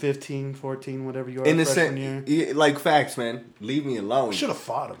fucking 15, 14, whatever you are. Innocent. Yeah, like, facts, man. Leave me alone. Should have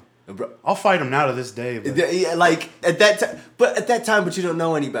fought him. Bro. I'll fight him now to this day. But. Yeah, like, at that time, but you don't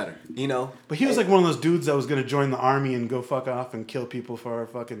know any better, you know? But he was like one of those dudes that was going to join the army and go fuck off and kill people for our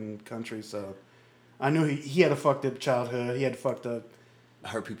fucking country, so... I knew he had a fucked up childhood. He had fucked up...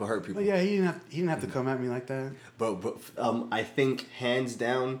 Hurt people. But yeah, he didn't have to come at me like that. But I think hands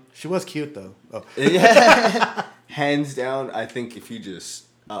down... She was cute, though. Oh. Yeah. Hands down, I think if you just...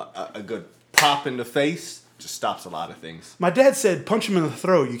 a good pop in the face just stops a lot of things. My dad said, punch him in the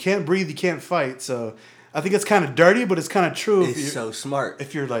throat. You can't breathe, you can't fight. So I think it's kind of dirty, but it's kind of true. It's so smart.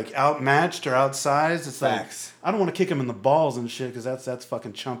 If you're like outmatched or outsized, it's facts. Like... I don't want to kick him in the balls and shit because that's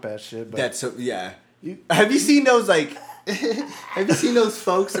fucking chump-ass shit. But that's... yeah. Have you seen those, like... Have you seen those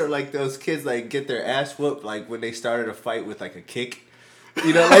folks or like those kids like get their ass whooped like when they started a fight with like a kick?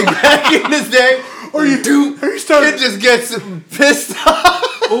 You know, like back in this day? Or you it just gets pissed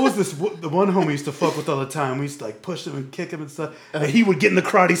off. What was this? The one homie used to fuck with all the time. We used to like push him and kick him and stuff. And he would get in the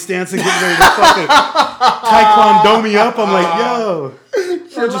karate stance and get ready to fucking taekwondo me up. I'm like, yo,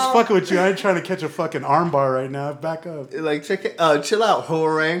 I'm just fucking with you. I ain't trying to catch a fucking armbar right now. Back up. Like, chill out,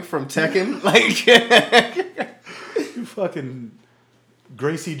 Horang from Tekken. Like... You fucking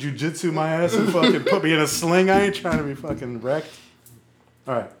Gracie Jiu-Jitsu my ass and fucking put me in a sling. I ain't trying to be fucking wrecked.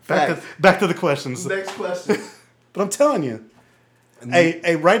 All right, back to the questions. Next question. But I'm telling you,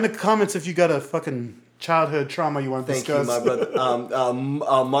 hey, write in the comments if you got a fucking childhood trauma you want to discuss. Thank you, my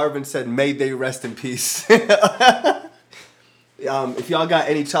brother. Marvin said, "May they rest in peace." If y'all got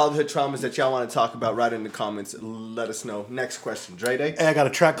any childhood traumas that y'all want to talk about, write in the comments. Let us know. Next question, Dre Day. Hey, I got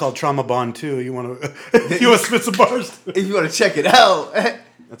a track called Trauma Bond too. You want to? You want to spit some bars? If you want to check it out.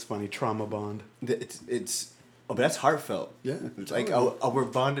 That's funny. Trauma Bond. It's but that's heartfelt. Yeah. It's like we're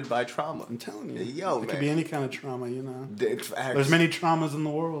bonded by trauma. I'm telling you. Yo, man. It could be any kind of trauma, you know. There's many traumas in the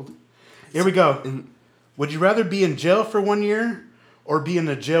world. Here we go. Would you rather be in jail for 1 year or be in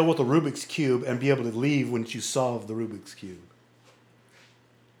a jail with a Rubik's Cube and be able to leave once you solve the Rubik's Cube?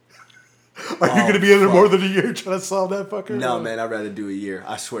 Are you going to be in there more than a year trying to solve that fucker? No, man, I'd rather do a year.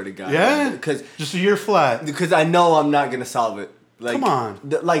 I swear to God. Yeah? Because just a year flat. Because I know I'm not going to solve it. Like, come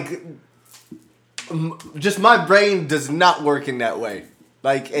on. Just my brain does not work in that way.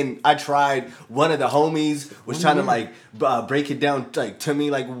 Like, and I tried. One of the homies was trying to like break it down like to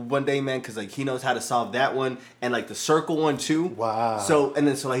me like one day, man, because like he knows how to solve that one and like the circle one too. Wow. So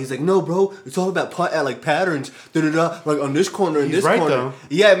like he's like, no, bro, it's all about like patterns. Like on this corner and he's this right, corner. Though.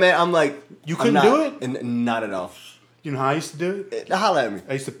 Yeah, man. I'm like, you couldn't do it. And not at all. You know how I used to do it? Holla at me.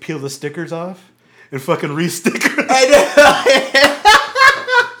 I used to peel the stickers off and fucking re-sticker.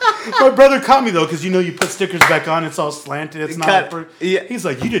 My brother caught me though, because you put stickers back on, it's all slanted. It's not. Yeah. He's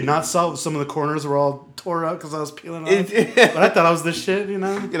like, you did not solve. Some of the corners were all tore up because I was peeling off. But I thought I was this shit,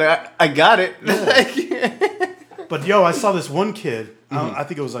 I got it. Yeah. But yo, I saw this one kid. I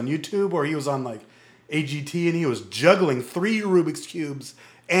think it was on YouTube or he was on like AGT, and he was juggling 3 Rubik's cubes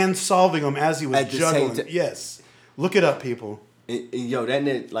and solving them as he was juggling. Yes, look it up, people. Yo,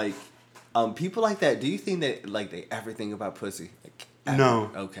 that like, people like that. Do you think that like they ever think about pussy? Like,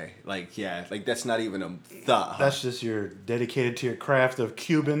 No. Okay. Like, yeah. Like, that's not even a thought. Huh? That's just you're dedicated to your craft of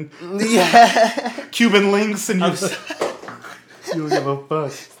Cuban links, and you don't give a fuck.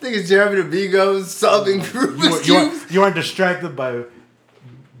 This thing is Jeremy DeVigo solving Rubik's cubes. You aren't distracted by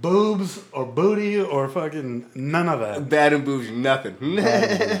boobs or booty or fucking none of that. Bad and bougie, nothing.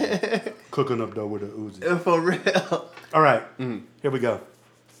 Cooking up dough with a Uzi. For real. All right, Here we go.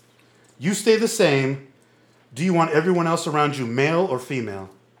 You stay the same. Do you want everyone else around you male or female?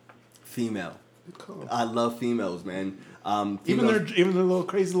 Female. Cool. I love females, man. Even their little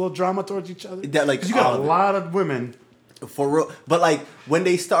crazy little drama towards each other. That, like, 'cause you got a lot of women. For real. But like when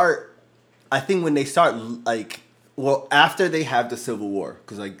they start, I think when they start like, well, after they have the Civil War,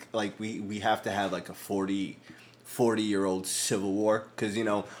 because like we have to have like a 40-year-old Civil War, because you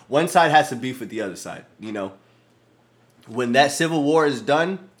know one side has to beef with the other side. You know, when that Civil War is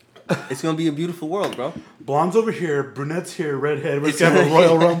done, it's gonna be a beautiful world, bro. Blondes over here, brunettes here, redhead. We're gonna have a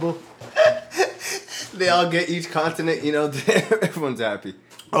Royal Rumble. They all get each continent. You know, everyone's happy.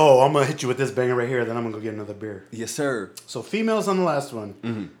 Oh, I'm gonna hit you with this banger right here. Then I'm gonna go get another beer. Yes, sir. So females on the last one.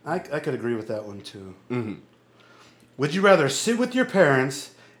 Mm-hmm. I could agree with that one too. Mm-hmm. Would you rather sit with your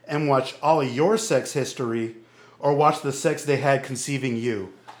parents and watch all of your sex history, or watch the sex they had conceiving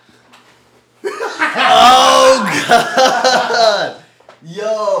you? Oh God!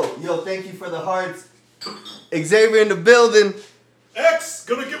 Yo, thank you for the hearts. Xavier in the building. X,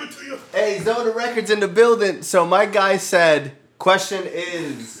 gonna give it to you. Hey, Zona Records in the building. So my guy said, question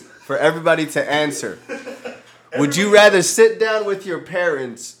is for everybody to answer. Would you rather sit down with your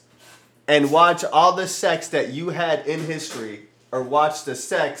parents and watch all the sex that you had in history, or watch the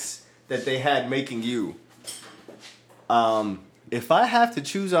sex that they had making you? If I have to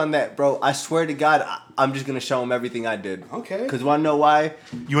choose on that, bro, I swear to God, I'm just going to show them everything I did. Okay. Because want to know why?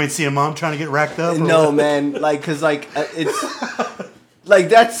 You ain't seeing mom trying to get racked up? No, what? man. Like, because, like, it's... Like,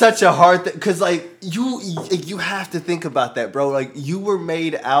 that's such a hard thing. Because, like, you have to think about that, bro. Like, you were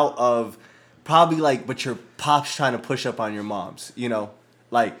made out of probably, like, but your pop's trying to push up on your mom's, you know?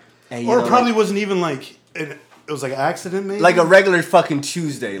 Like... And, or it probably wasn't even, like... It was like an accident, maybe? Like a regular fucking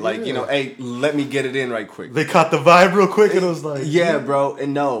Tuesday. Like, you know, hey, let me get it in right quick. They caught the vibe real quick and it was like... Yeah, bro.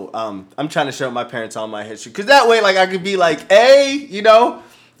 And no, I'm trying to show my parents all my history. Because that way, like, I could be like, hey, you know,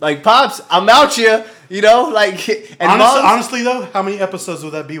 like, Pops, I'm out here, you know? Like, and honestly, though, how many episodes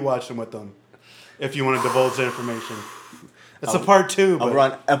would that be watching with them? If you want to divulge the information. It's a part 2. I'll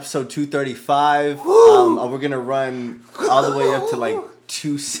run episode 235. We're going to run all the way up to, like,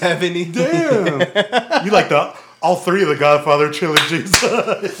 270. Damn. You like all 3 of the Godfather trilogies.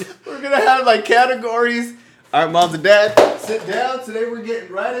 We're going to have like categories. All right, moms and dad, sit down. Today we're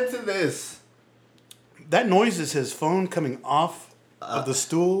getting right into this. That noise is his phone coming off of the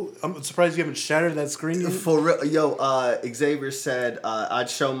stool. I'm surprised you haven't shattered that screen yet. For real. Yo, Xavier said I'd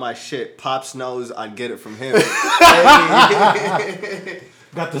show my shit. Pops knows I'd get it from him.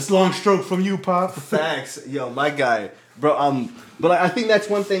 Got this long stroke from you, Pop. Facts. Yo, my guy. Bro, but I think that's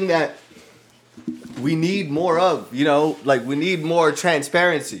one thing that we need more of, you know? Like, we need more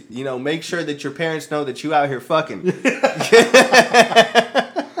transparency. You know, make sure that your parents know that you out here fucking. You're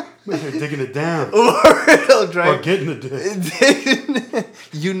digging it down. Or getting it down.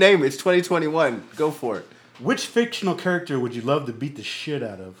 You name it. It's 2021. Go for it. Which fictional character would you love to beat the shit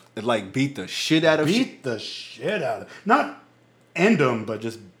out of? Like, beat the shit out of the shit out of. Not end them, but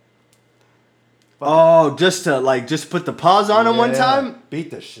just... Oh, just put the pause on him one time? Beat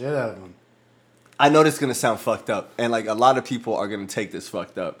the shit out of him. I know this is going to sound fucked up. And, like, a lot of people are going to take this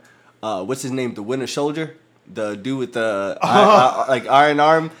fucked up. What's his name? The Winter Soldier? The dude with the, iron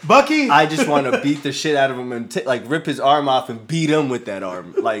arm? Bucky? I just want to beat the shit out of him and, rip his arm off and beat him with that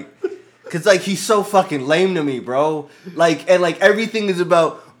arm. Like, because, like, he's so fucking lame to me, bro. Like, and, like, everything is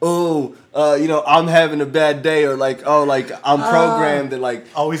about... you know, I'm having a bad day, or like, I'm programmed, and like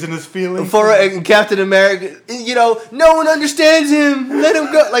always in his feelings. For Captain America, you know, no one understands him. Let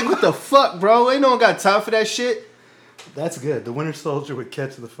him go. Like, what the fuck, bro? Ain't no one got time for that shit. That's good. The Winter Soldier would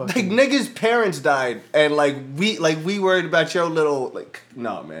catch the fucking... Like, niggas' parents died, and we worried about your little,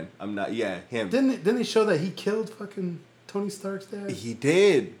 no, man, I'm not. Yeah, him. Didn't they show that he killed fucking Tony Stark's dad? He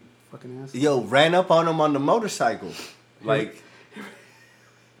did. Fucking asshole. Yo, ran up on him on the motorcycle, like.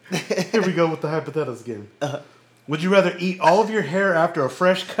 Here we go with the hypotheticals again. Would you rather eat all of your hair after a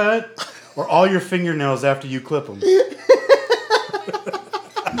fresh cut, or all your fingernails after you clip them?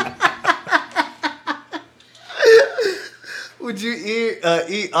 Would you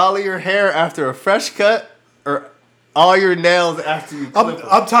eat all of your hair after a fresh cut, or all your nails after you clip them?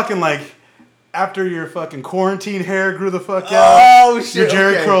 I'm talking like after your fucking quarantine hair grew the fuck out. Oh shit! Your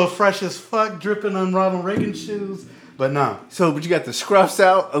Jerry curl fresh as fuck, dripping on Ronald Reagan shoes. But no. But you got the scruffs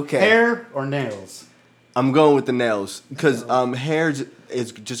out. Okay. Hair or nails? I'm going with the nails because hair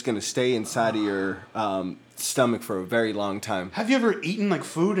is just gonna stay inside of your stomach for a very long time. Have you ever eaten like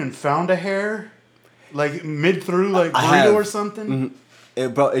food and found a hair, like mid through, like I burrito have. or something?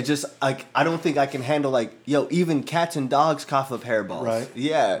 Mm-hmm. Bro, it just like I don't think I can handle like even cats and dogs cough up hairballs. Right.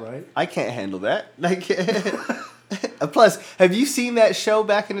 Yeah. Right. I can't handle that. Like. Plus, have you seen that show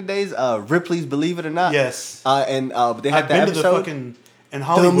back in the days, Ripley's Believe It or Not? Yes. And they had I've that been episode. to the fucking in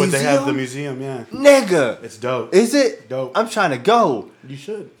Hollywood. They have the museum? museum. Yeah. Nigga. It's dope. Is it? Dope. I'm trying to go. You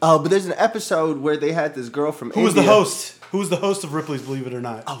should. But there's an episode where they had this girl from Who was the host? Who was the host of Ripley's Believe It or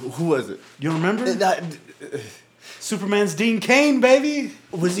Not? Oh, who was it? You don't remember? That- Superman's Dean Cain, baby.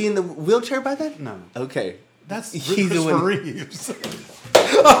 was he in the wheelchair by then? No. Okay. That's He's the Christopher one- Reeves.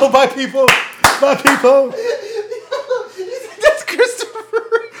 Oh, bye, people. Bye, people. That's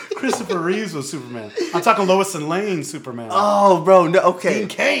Christopher. Christopher Reeves was Superman. I'm talking Lois and Lane Superman. Oh, bro. No. Okay. Dean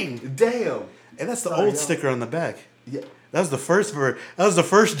Cain. Damn. And that's the old sticker on the back. Yeah. That was the first That was the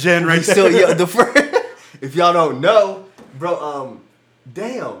first gen right there. So the first. If y'all don't know, bro.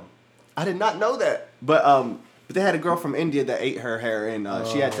 Damn. I did not know that. But they had a girl from India that ate her hair and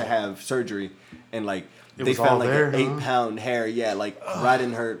she had to have surgery and like. It They was all found like there, an 8-pound hair, like right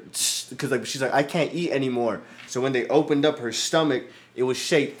in her, because like she's like I can't eat anymore. So when they opened up her stomach, it was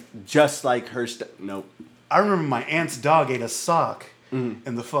shaped just like her. Nope. I remember my aunt's dog ate a sock, and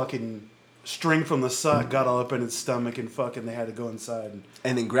the fucking string from the sock got all up in its stomach, and fucking they had to go inside.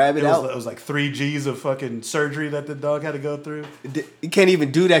 And then grab it It out. was like 3 G's of fucking surgery that the dog had to go through. You can't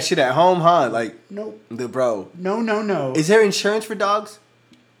even do that shit at home, huh? Like Nope. bro. No. Is there insurance for dogs?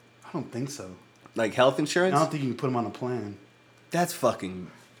 I don't think so. Like health I insurance? don't think you can put them on a plan. That's fucking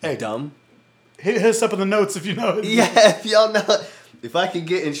Hey. dumb. Hit us up in the notes if you know it. Yeah, if y'all know. If I can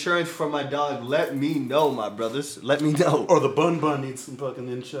get insurance for my dog, let me know, my brothers. Let me know. Or the bun needs some fucking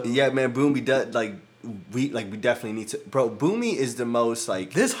insurance. Yeah, man, Boomy does we definitely need to. Bro, Boomy is the most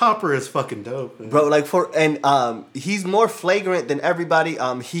like. This Hopper is fucking dope, man. Bro, he's more flagrant than everybody.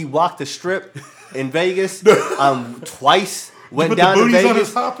 He walked the strip in Vegas twice. Went put down the to booties Vegas. on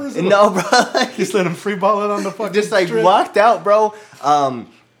his hoppers? No, bro. Just let him free ball it on the fucking Just like strip. walked out, bro.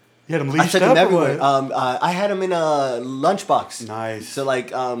 You had him I leashed took up him or everywhere. what? I had him in a lunchbox. Nice. So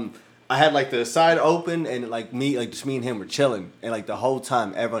like I had like the side open and like just me and him were chilling and like the whole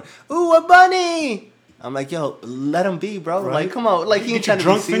time everyone, ooh, a bunny. I'm like, yo, let him be, bro. Right. Like, come on. Like he ain't Get your trying to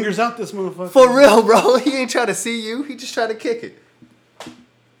drunk be seen. fingers out this motherfucker. For real, bro. He ain't trying to see you. He just trying to kick it.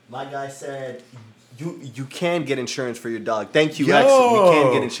 My guy said, you can get insurance for your dog. Thank you, X. We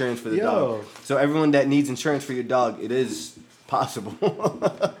can get insurance for the dog. So everyone that needs insurance for your dog, it is possible.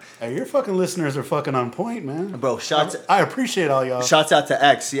 Hey, your fucking listeners are fucking on point, man. Bro, I appreciate all y'all. Shouts out to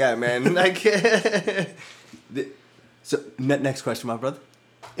X, yeah, man. Like, so next question, my brother.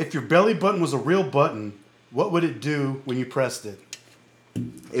 If your belly button was a real button, what would it do when you pressed it?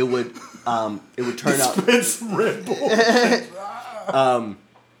 It would turn out. Spit some Red Bull.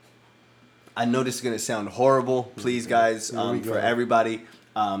 I know this is gonna sound horrible. Please, guys, Here we go. for everybody,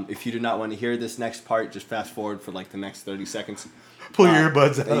 if you do not want to hear this next part, just fast forward for like the next 30 seconds. Pull your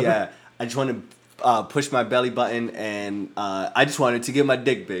earbuds out. Yeah, I just want to push my belly button, and I just wanted to get my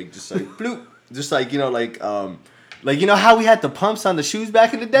dick big, just like bloop, just like like you know how we had the pumps on the shoes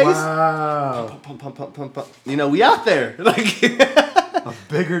back in the days. Wow. Pump. You know, we out there. Like A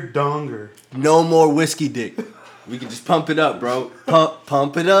bigger donger. no more whiskey dick. We can just pump it up, bro.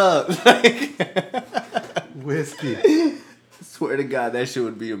 Pump it up. Whiskey. Swear to God, that shit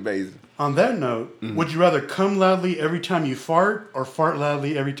would be amazing. On that note, would you rather come loudly every time you fart or fart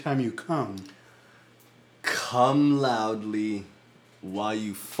loudly every time you come? Come loudly while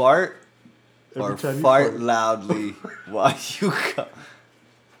you fart, Every or time you fart loudly while you come.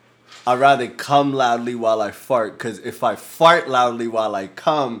 I'd rather come loudly while I fart, because if I fart loudly while I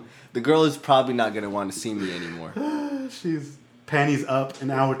come, the girl is probably not going to want to see me anymore. She's panties up and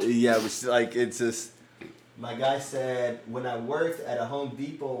out. Yeah, but like, it's just... My guy said, when I worked at a Home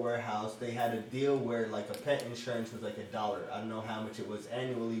Depot warehouse, they had a deal where like a pet insurance was like $1. I don't know how much it was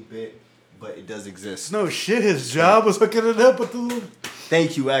annually, but it does exist. No shit, his job was hooking it up with the little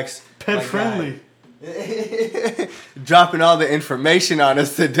Thank you, X. pet My friendly. guy. Dropping all the information on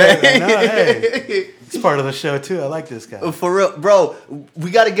us today. I know, hey. It's part of the show too. I like this guy. For real, bro. We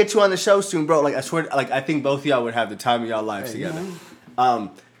got to get you on the show soon, bro. Like I swear, like I think both of y'all would have the time of y'all lives Hey, together.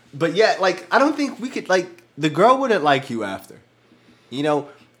 man. But yeah, like I don't think we could like the girl wouldn't like you after, you know,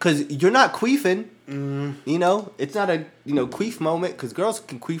 because you're not queefing. You know, it's not a queef moment because girls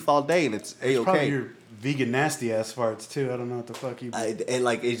can queef all day and it's Probably a-okay. your vegan nasty ass farts too. I don't know what the fuck you. And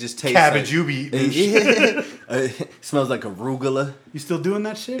like it just tastes Cabbage like, you be eating and shit. Smells like arugula. You still doing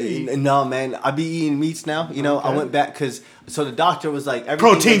that shit? No, man. I be eating meats now. You know, Okay. I went back so the doctor was like, everything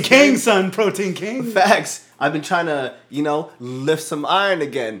Protein looks king, good. son. Protein king. Facts. I've been trying to, lift some iron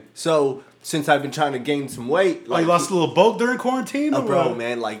again. So since I've been trying to gain some weight, Like, you lost a little bulk during quarantine? Or bro, what?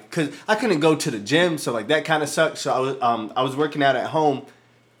 man, like, cause I couldn't go to the gym, so like that kind of sucked. So I was working out at home.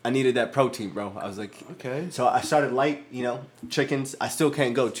 I needed that protein, bro. I was like, Okay. So I started light, chickens. I still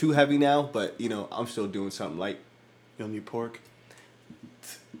can't go too heavy now, but I'm still doing something light. You don't need pork.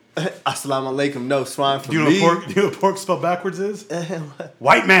 Assalamu alaikum, no swine for Do you know me. what pork? Do you know what pork spelled backwards is?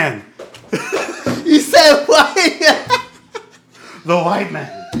 White man. You said white. The white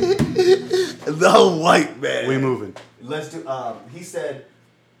man. The white man. We moving. Let's do. He said,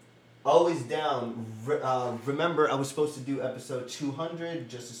 always down. Remember, I was supposed to do episode 200.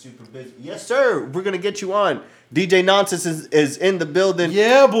 Just a super busy. Yes, sir. We're gonna get you on. DJ Nonsense is in the building.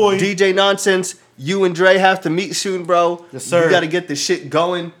 Yeah, boy. DJ Nonsense, you and Dre have to meet soon, bro. Yes, sir. You got to get this shit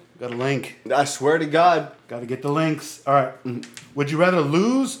going. Got a link. I swear to God. Got to get the links. All right. Would you rather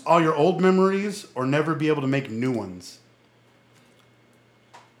lose all your old memories or never be able to make new ones?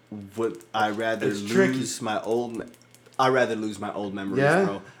 Would I rather It's tricky. lose my old? I rather lose my old memories,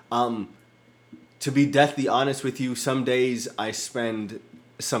 Yeah? bro. To be deathly honest with you, some days I spend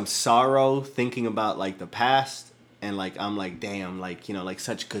some sorrow thinking about like the past, and like I'm like, damn, like like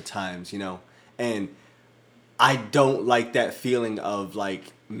such good times, and I don't like that feeling of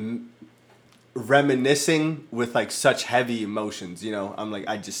like reminiscing with like such heavy emotions. I'm like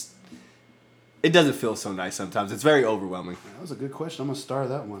it doesn't feel so nice sometimes. It's very overwhelming. That was a good question. I'm gonna star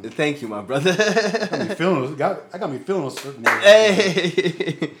that one. Thank you, my brother. Got me feeling. I got me feeling a certain way.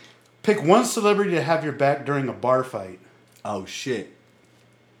 Hey. Pick one celebrity to have your back during a bar fight. Oh shit.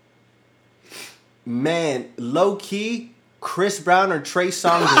 Man, low key, Chris Brown or Trey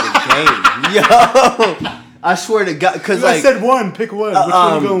Songz in the game. Yo, I swear to God, because I like said one. Pick one. Which one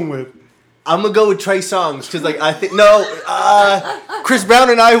are you going with? I'm gonna go with Trey Songz because like I think Chris Brown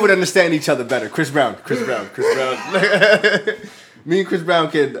and I would understand each other better. Chris Brown. Me and Chris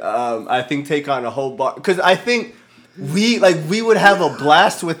Brown could I think take on a whole bar because I think we would have a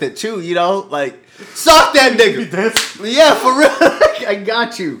blast with it too. Like suck that nigga. Yeah, for real. I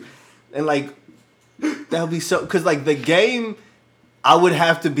got you. And like that would be so because like the game, I would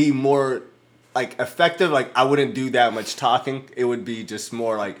have to be more like effective. Like I wouldn't do that much talking. It would be just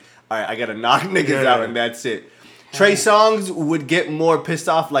more like, all right, I gotta knock niggas out and that's it. Trey Songz would get more pissed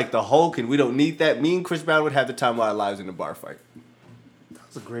off like the Hulk, and we don't need that. Me and Chris Brown would have the time of our lives in a bar fight.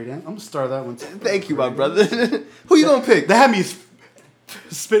 That's a great answer. I'm gonna star that one too. Thank you, my brother. Who you gonna pick? That had me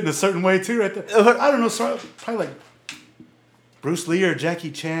spitting a certain way too, right there. I don't know, probably like Bruce Lee or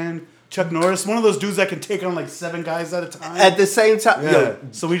Jackie Chan, Chuck Norris, one of those dudes that can take on like 7 guys at a time. At the same time, Yeah. yo,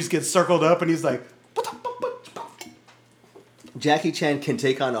 So we just get circled up, and he's like, Jackie Chan can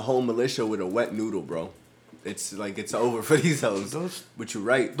take on a whole militia with a wet noodle, bro. It's like it's over for these hoes. But you're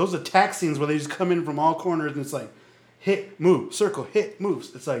right. those attack scenes where they just come in from all corners, and it's like, hit, move, circle, hit,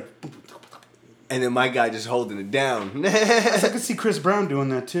 moves. It's like, And then my guy just holding it down. I can see Chris Brown doing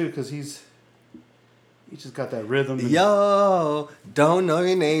that too, because he just got that rhythm. And Yo, don't know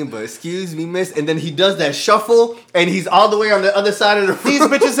your name, but excuse me, miss. And then he does that shuffle, and he's all the way on the other side of the room. these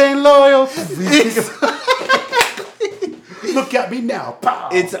bitches ain't loyal. Look at me now. Pow.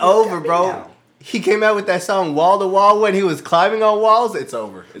 It's over, bro. He came out with that song Wall to Wall when he was climbing on walls. It's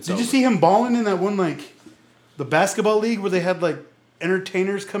over. Did you see him balling in that one, like, the basketball league where they had, like,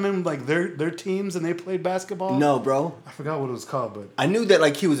 entertainers come in with, like, their teams and they played basketball? No, bro. I forgot what it was called, but I knew that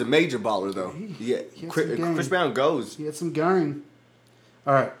like he was a major baller though. He had some Chris game. Brown goes. he had some game.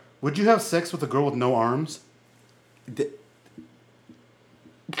 All right. Would you have sex with a girl with no arms?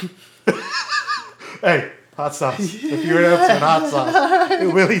 Hey, hot sauce. If you're an episode, hot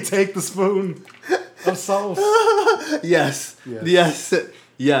sauce. Will he take the spoon of sauce? Yes.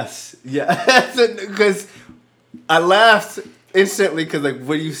 Because I laughed instantly because like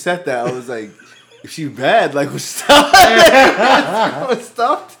when you said that, I was like, if she's bad, like stop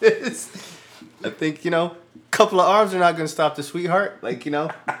this. I think a couple of arms are not gonna stop the sweetheart. Like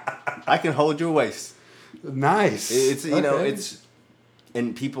I can hold your waist. Nice. It's Okay. it's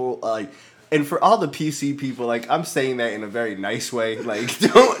and people like. And for all the PC people, like I'm saying that in a very nice way. Like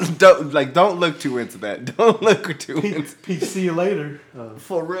don't look too into that. Don't look too into. See you later.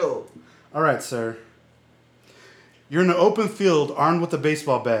 For real. All right, sir. You're in an open field armed with a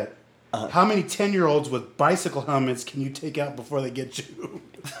baseball bat. How many 10-year-olds with bicycle helmets can you take out before they get you?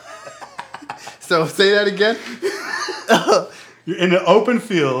 So say that again. You're in an open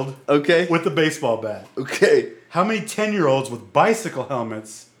field Okay. with a baseball bat. Okay. How many 10-year-olds with bicycle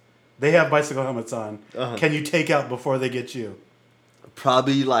helmets They have bicycle helmets on. Uh-huh. Can you take out before they get you?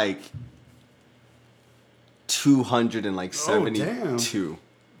 Probably like 272.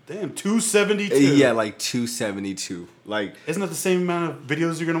 Damn, 272. Yeah, like 272. Like, isn't that the same amount of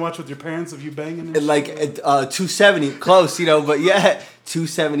videos you're gonna watch with your parents of you banging? And like 270, close, you know, but yeah,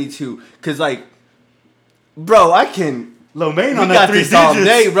 272. Cause like, bro, I can. Lo Mein We on got that 3 this digits. all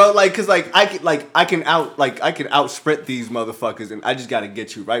day, bro. Like, cause like I can out sprint these motherfuckers, and I just gotta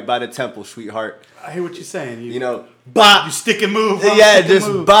get you right by the temple, sweetheart. I hear what you're saying. You know, bop. You stick and move. Huh? Yeah, Stick and just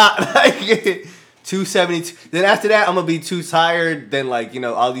move. bop. Like 272. Then after that, I'm gonna be too tired. Then like, you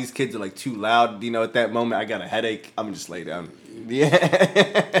know, all these kids are like too loud. You know, at that moment, I got a headache. I'm gonna just lay down. Yeah.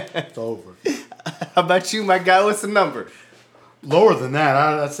 It's over. How about you, my guy? What's the number? Lower than that,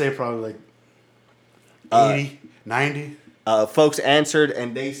 I'd say probably like 80, 90. Folks answered,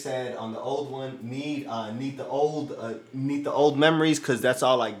 and they said on the old one, need the old memories, cause that's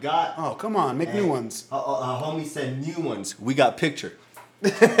all I got. Oh, come on, make new ones. Homie said new ones. We got picture.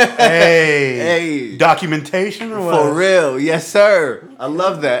 Hey, documentation or what? For real, yes sir. I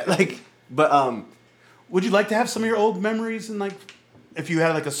love that. Like, but would you like to have some of your old memories and like, if you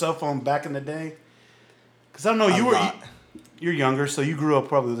had like a cell phone back in the day? Because I don't know, you're younger, so you grew up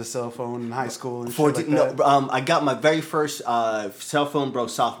probably with a cell phone in high school and 14, shit like that. I got my very first cell phone, bro,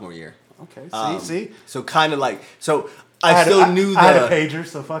 sophomore year. Okay, see. So kind of like, so I still knew I had a pager,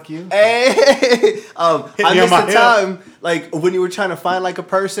 so fuck you. Hey, I me on missed my the hip. time, like when you were trying to find like a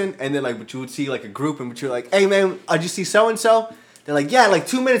person, and then like, but you would see like a group, and but you're like, hey man, did you see so and so? They're like, yeah, like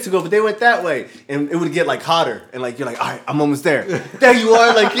 2 minutes ago, but they went that way, and it would get like hotter, and like you're like, all right, I'm almost there. There you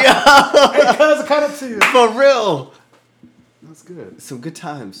are, like yeah, Hey, cuz, I cut it to you. for real. That's good. Some good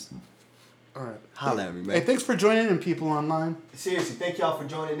times. All right. Holla at me, man. Hey, thanks for joining in, people online. Seriously, thank y'all for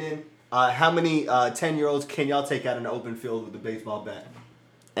joining in. How many 10-year-olds can y'all take out in an open field with a baseball bat?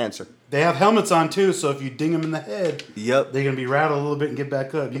 Answer. They have helmets on too, so if you ding them in the head, Yep. they're gonna be rattled a little bit and get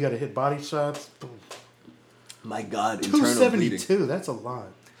back up. You got to hit body shots. Boom. My God, internal bleeding. 272. That's a lot.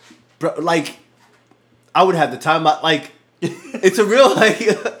 Bro, like, I would have the time. Like, it's a real like,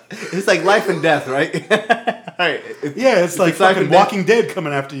 it's like life and death, right? Right. Yeah, it's like life fucking and death. Walking Dead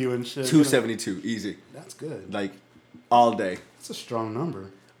coming after you and shit. 272, easy. That's good. Like, all day, That's a strong number.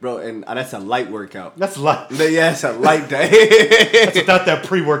 bro, and that's a light workout. That's light. Yeah, it's a light day. That's without that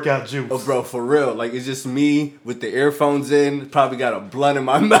pre-workout juice. Oh, bro, for real. Like, it's just me with the earphones in. Probably got a blunt in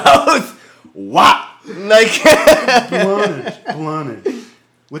my mouth. Wop. Like, Blunnage.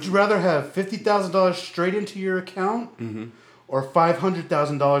 Would you rather have $50,000 straight into your account or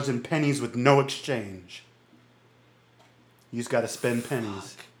 $500,000 in pennies with no exchange? You just got to spend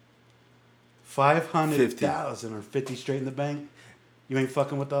pennies. 500,000 or 50 straight in the bank? You ain't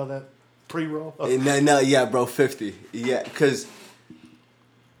fucking with all that pre-roll? Oh. no, yeah, bro, 50. Yeah, because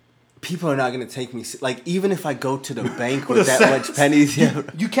people are not going to take me. Like, even if I go to the bank with that much pennies, yeah.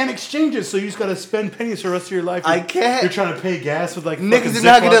 You can't exchange it, so you just got to spend pennies for the rest of your life. I can't. You're trying to pay gas with like Niggas are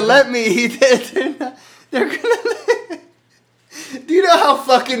not going to let me. They're going to let. Do you know how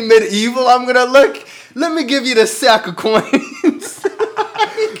fucking medieval I'm going to look? Let me give you the sack of coins.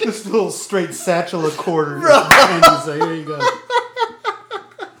 This little straight satchel of quarters. Pennies. So here you go.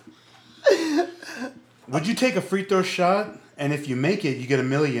 Would you take a free throw shot, and if you make it, you get $1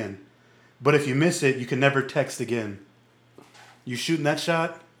 million? But if you miss it, you can never text again. You shooting that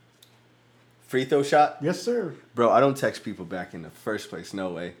shot? Free throw shot? Yes, sir. Bro, I don't text people back in the first place. No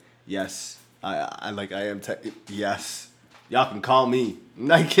way. Yes. I am. Yes. Y'all can call me.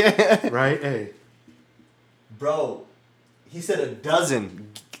 Like, Right? Hey. bro, he said a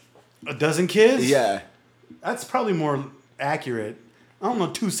dozen. A dozen kids? Yeah. That's probably more accurate. I don't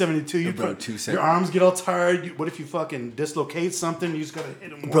know, 272. You Bro, put, 270. your arms get all tired. What if you fucking dislocate something? You just gotta hit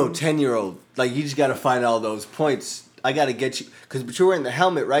them. Bro, 10-year-old. Like, you just got to find all those points. I got to get you. But you're wearing the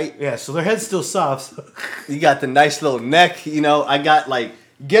helmet, right? Yeah, so their head's still soft. So. You got the nice little neck. You know, I got, like,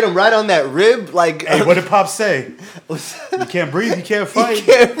 get him right on that rib. Like, Hey, what did Pop say? You can't breathe, you can't fight. You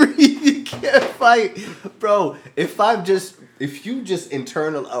can't breathe. You can't fight. Bro, if you just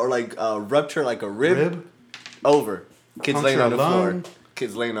internal or, like, rupture, like, a rib? Over. Kids Puncture laying on a the floor. lung.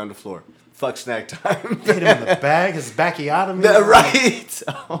 Kids laying on the floor. Fuck snack time. Hit him in the back, his backiotomy. Right.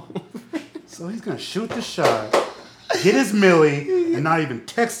 So he's gonna shoot the shot, get his millie, and not even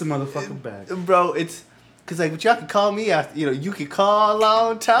text the motherfucker back. Bro, it's because like, but y'all can call me after. You know, you can call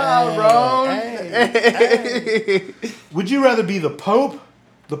on time, bro. Hey. Would you rather be the Pope,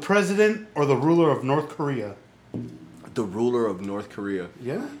 the President, or the ruler of North Korea? The ruler of North Korea.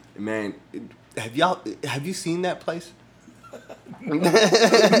 Yeah. Man, have you seen that place? How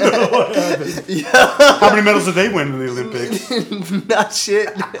many medals did they win in the Olympics? Not shit.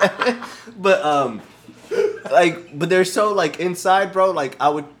 But but they're so like inside, bro. Like I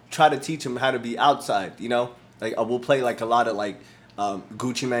would try to teach them how to be outside. You know, like I will play like a lot of like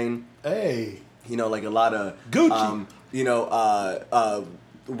Gucci Mane. Hey, You know, like a lot of Gucci. You know,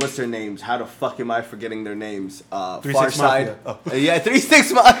 what's their names? How the fuck am I forgetting their names? 3 Far 6 Side. Mafia. Oh. Yeah, 3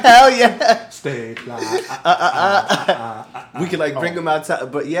 6 Mafia. Hell yeah. Stay fly. We could like bring them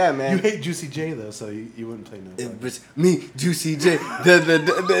outside, but yeah, man. You hate Juicy J though, so you wouldn't play no. It was me, Juicy J.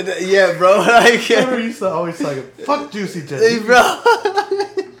 Yeah, bro. Like, Remember you used to always like, fuck Juicy J. hey, bro.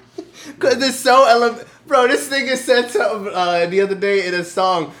 Cause it's so bro. This nigga said something the other day in a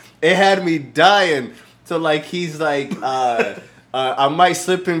song. It had me dying. So like he's like, I might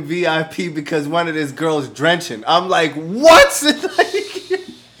slip in VIP because one of this girl's drenching. I'm like, what? Like,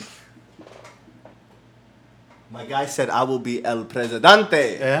 my guy said I will be El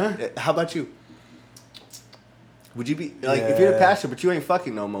Presidente. Yeah? How about you? Would you be like if you're the pastor, but you ain't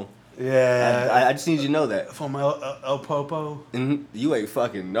fucking no more? Yeah. I just need you to know that. From El Popo. You ain't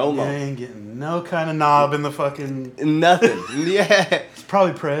fucking no You more. ain't getting no kind of knob in the fucking. Nothing. Yeah. It's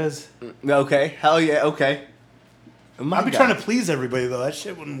probably Prez. Okay. Hell yeah. Okay. I'd be trying to please everybody though. That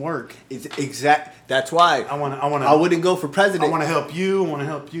shit wouldn't work. It's That's why I wouldn't go for president. I want to help you. I want to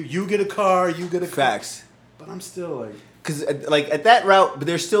help you. You get a car. You get a car. Facts. But I'm still like. Because like at that route, but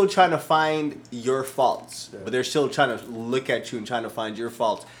they're still trying to find your faults. Yeah. But they're still trying to look at you and trying to find your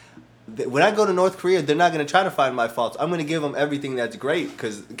faults. When I go to North Korea, they're not going to try to find my faults. I'm going to give them everything that's great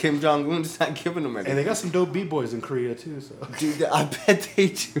because Kim Jong-un's not giving them anything. Hey, they got some dope B-boys in Korea too. So. Dude, I bet they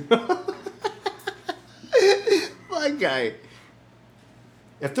do. My guy.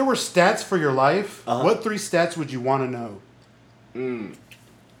 If there were stats for your life, Uh-huh. what 3 stats would you want to know?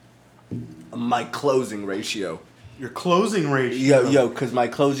 My closing ratio. Your closing ratio. Yo, because my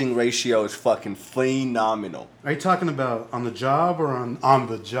closing ratio is fucking phenomenal. Are you talking about on the job or on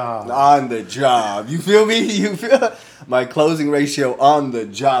the job? On the job. You feel me? You feel my closing ratio on the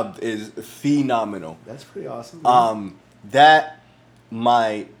job is phenomenal. That's pretty awesome. That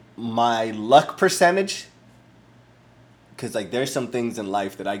my luck percentage, because like there's some things in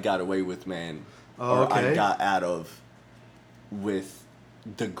life that I got away with, man. Oh, or I okay. got out of with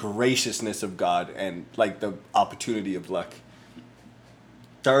the graciousness of God and like the opportunity of luck.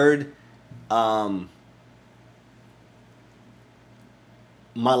 Third, my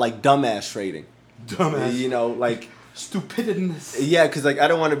like dumbass rating. Dumbass. You know, like Stupidness. yeah, because like I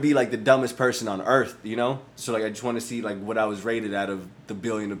don't want to be like the dumbest person on earth, you know. So like I just want to see like what I was rated out of the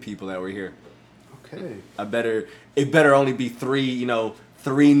billion of people that were here. Okay. It better only be 3, you know,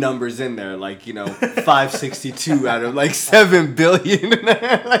 3 numbers in there, like, you know, 562 out of like 7 billion.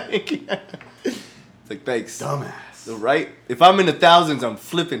 Like, it's like thanks. Dumbass. Right? If I'm in the thousands, I'm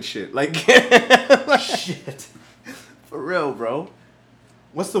flipping shit. Like Shit. for real, bro.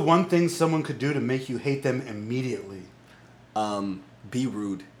 What's the one thing someone could do to make you hate them immediately? Be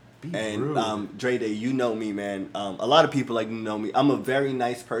rude. Be And rude. Dre Day, you know me, man. A lot of people like know me. I'm a very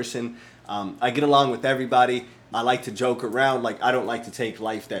nice person. I get along with everybody. I like to joke around. Like I don't like to take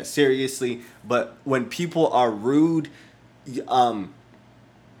life that seriously. But when people are rude,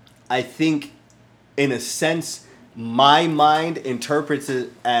 I think, in a sense, my mind interprets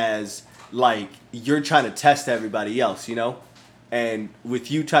it as like you're trying to test everybody else, you know. And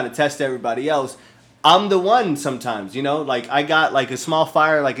with you trying to test everybody else, I'm the one sometimes, you know? Like, I got, like, a small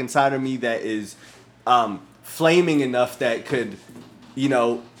fire, like, inside of me that is flaming enough that could, you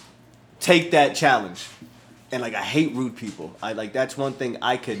know, take that challenge. And, like, I hate rude people. That's one thing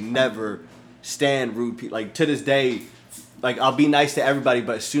I could never stand rude people. Like, to this day, like, I'll be nice to everybody,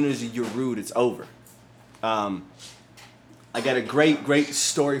 but as soon as you're rude, it's over. I got a great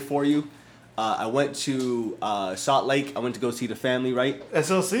story for you. I went to Salt Lake. I went to go see the family, right?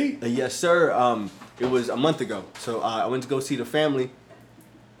 SLC? Yes, sir. It was a month ago. So I went to go see the family.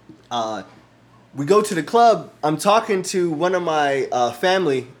 We go to the club. I'm talking to one of my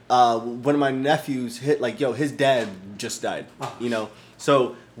family. One of my nephews his dad just died. You know,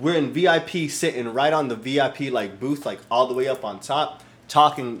 so we're in VIP, sitting right on the VIP like booth, like all the way up on top,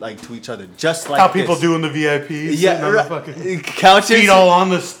 talking like to each other, just like How people this. do in the VIP. Yeah, on right. the fucking Couches. feet all on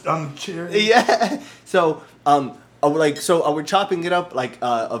the chair. Yeah. So we're chopping it up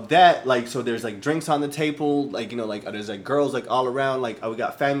of that, like, so there's like drinks on the table, like, you know, like there's like girls like all around, like we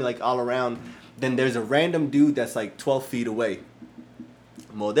got family like all around. Then there's a random dude that's like 12 feet away.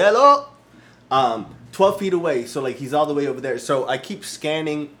 Modelo. 12 feet away. So like he's all the way over there. So I keep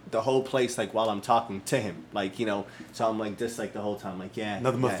scanning the whole place like while I'm talking to him. Like, you know, so I'm like this like the whole time. Like, yeah.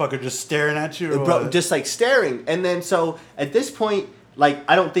 Another yeah. motherfucker just staring at you? Bro, just like staring. And then so at this point, like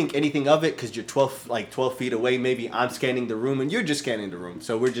I don't think anything of it because you're 12 feet away. Maybe I'm scanning the room and you're just scanning the room.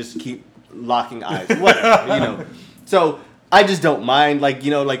 So we're just keep locking eyes. Whatever, you know. So I just don't mind, like,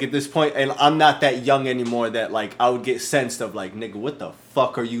 you know, like at this point, and I'm not that young anymore that like I would get sensed of like, nigga, what the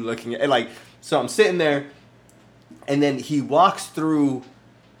fuck are you looking at? And like, so I'm sitting there, and then he walks through,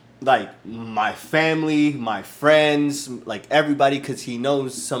 like my family, my friends, like everybody, because he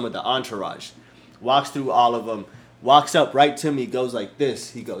knows some of the entourage. Walks through all of them, walks up right to me, goes like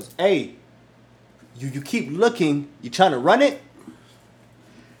this. He goes, "Hey, you keep looking. You trying to run it?"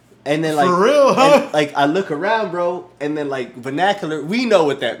 And then like for real, huh? And, like I look around, bro, and then like vernacular, we know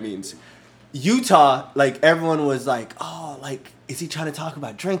what that means. Utah, like everyone was like, "Oh, like is he trying to talk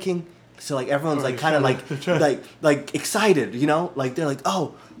about drinking?" So like everyone's like kind of like excited, you know? Like they're like,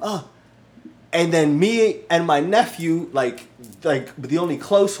 "Oh." And then me and my nephew, like the only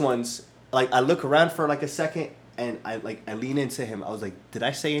close ones, like I look around for like a second and I lean into him. I was like, "Did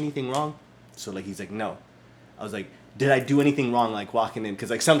I say anything wrong?" So like he's like, "No." I was like, "Did I do anything wrong, like walking in?"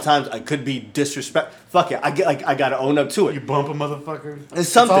 Because like sometimes I could be disrespect. Fuck it, I gotta own up to it. You bump a motherfucker. It's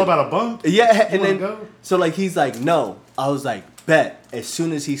something. It's all about a bump. Yeah, and then go? So like he's like, "No." I was like, "Bet." As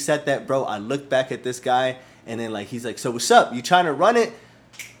soon as he said that, bro, I looked back at this guy, and then like he's like, "So what's up? You trying to run it?"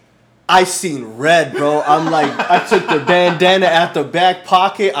 I seen red, bro. I'm like, I took the bandana out the back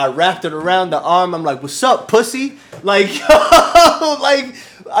pocket, I wrapped it around the arm. I'm like, "What's up, pussy?" Like, like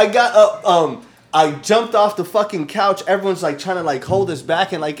I got I jumped off the fucking couch. Everyone's like trying to like hold us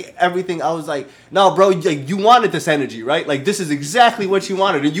back and like everything. I was like, "No, bro, like, you wanted this energy, right? Like this is exactly what you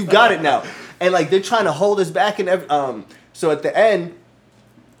wanted, and you got it now." And like they're trying to hold us back and so at the end,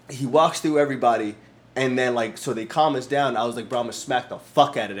 he walks through everybody, and then like so they calm us down. I was like, "Bro, I'm gonna smack the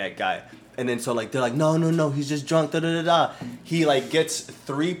fuck out of that guy." And then so like they're like, no, he's just drunk. Da da da da. He like gets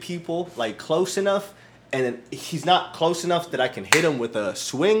 3 people like close enough. And then he's not close enough that I can hit him with a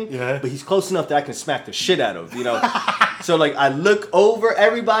swing, but he's close enough that I can smack the shit out of, you know? So, like, I look over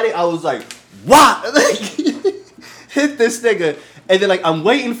everybody. I was like, "What?" Like, hit this nigga. And then, like, I'm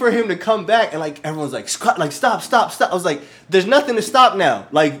waiting for him to come back. And, like, everyone's like, stop. I was like, there's nothing to stop now.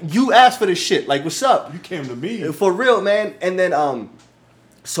 Like, you asked for this shit. Like, what's up? You came to me. For real, man. And then,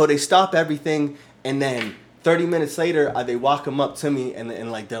 so they stop everything. And then 30 minutes later, they walk him up to me,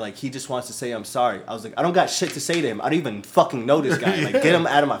 and like they're like, "He just wants to say I'm sorry." I was like, "I don't got shit to say to him. I don't even fucking know this guy. Like, get him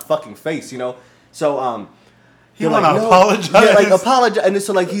out of my fucking face, you know." So you want to apologize? Yeah, like apologize. And then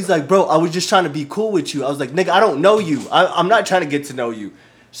so like he's like, "Bro, I was just trying to be cool with you." I was like, "Nigga, I don't know you. I'm not trying to get to know you."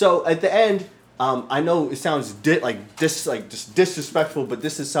 So at the end, I know it sounds just disrespectful, but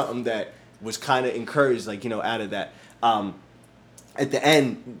this is something that was kind of encouraged, like, you know, out of that. At the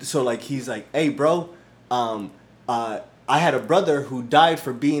end, so like he's like, "Hey, bro. I had a brother who died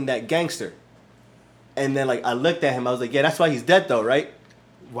for being that gangster." And then like I looked at him, I was like, "Yeah, that's why he's dead though, right?"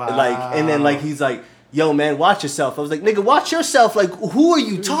 Wow. Like, and then like he's like, "Yo, man, watch yourself." I was like, "Nigga, watch yourself. Like, who are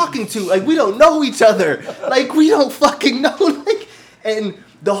you talking to? Like, we don't know each other. Like, we don't fucking know." Like, and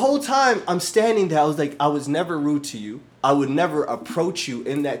the whole time I'm standing there, I was like, I was never rude to you. I would never approach you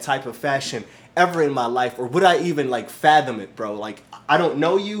in that type of fashion ever in my life, or would I even like fathom it, bro? Like, I don't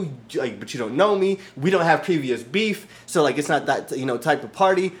know you, like, but you don't know me. We don't have previous beef, so like it's not that, you know, type of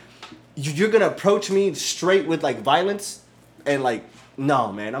party. You're gonna approach me straight with like violence, and like,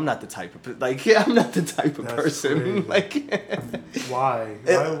 no, man, I'm not the type of like, yeah, I'm not the type of person. Like, why?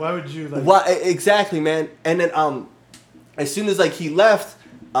 Why would you like? Why exactly, man? And then as soon as like he left,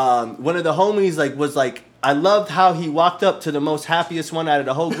 one of the homies like was like, I loved how he walked up to the most happiest one out of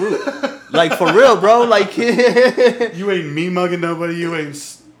the whole group. Like, for real, bro. Like, you ain't me mugging nobody. You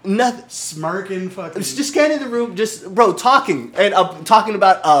ain't nothing. Smirking, fucking. Just scanning the room, just, bro, talking. And talking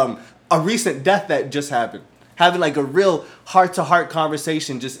about a recent death that just happened. Having like a real heart-to-heart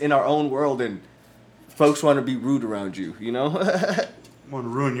conversation just in our own world. And folks want to be rude around you, you know? Want to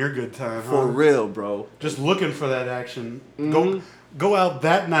ruin your good time, huh? For real, bro. Just looking for that action. Mm-hmm. Go out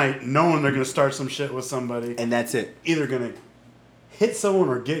that night knowing they're going to start some shit with somebody. And that's it. Either going to hit someone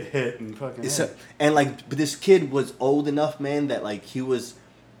or get hit and fucking and like, but this kid was old enough, man, that like he was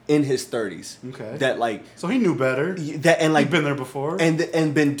in his 30s. Okay. That like, so he knew better. That, and like, he'd been there before. And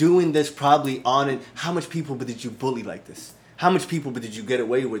been doing this probably on and how much people did you bully like this? How much people did you get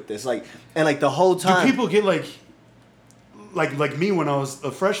away with this? Like, and like the whole time. Do people get like me when I was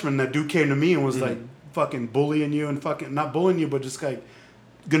a freshman? That dude came to me and was like fucking bullying you and fucking not bullying you, but just like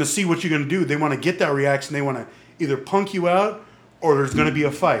gonna see what you're gonna do. They want to get that reaction. They want to either punk you out or there's gonna be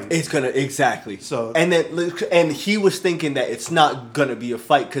a fight. It's gonna exactly. So and he was thinking that it's not gonna be a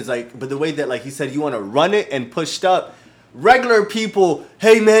fight because like, but the way that like he said you want to run it and pushed up, regular people,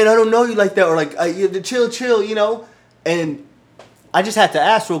 hey man, I don't know you like that, or like chill, you know, and I just had to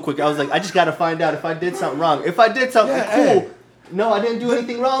ask real quick. I was like, I just gotta find out if I did something wrong. If I did something cool. Hey. No, I didn't do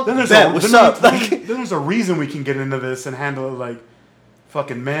anything wrong. Then What's up? Then there's a reason we can get into this and handle it like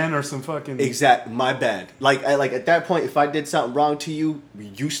fucking man or some fucking... My bad. Like at that point, if I did something wrong to you,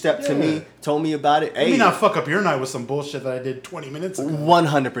 you stepped to me, told me about it. Let me not fuck up your night with some bullshit that I did 20 minutes ago.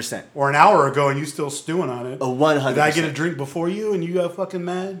 100%. Or an hour ago and you still stewing on it. 100%. Did I get a drink before you and you got fucking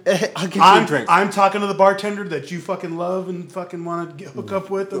mad? I'll get you a drink. I'm talking to the bartender that you fucking love and fucking want to hook up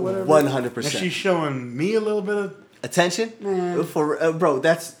with or whatever. 100%. And she's showing me a little bit of... attention? Nah. For bro,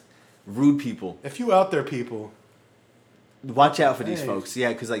 that's rude people. If you out there, people... watch out for these folks.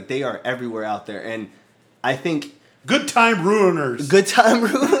 Yeah, because like they are everywhere out there. And I think... good time ruiners. Good time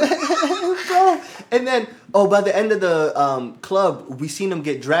ruiners. Bro. And then, by the end of the club, we seen him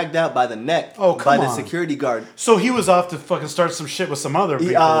get dragged out by the neck by the security guard. So he was off to fucking start some shit with some other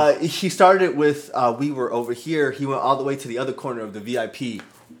people. He started with, we were over here. He went all the way to the other corner of the VIP.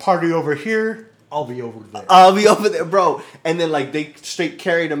 Party over here. I'll be over there. I'll be over there, bro. And then, like, they straight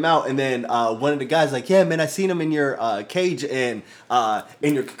carried him out. And then one of the guys, like, yeah, man, I seen him in your cage and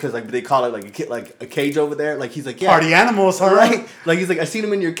in your, because, like, they call it, like, a cage over there. Like, he's like, yeah. Party animals, huh? Right? Like, he's like, I seen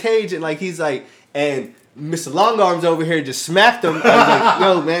him in your cage. And, like, he's like, and Mr. Longarms over here just smacked him. I was like,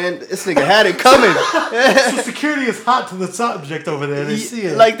 yo, man, this nigga had it coming. So security is hot to the subject over there. They see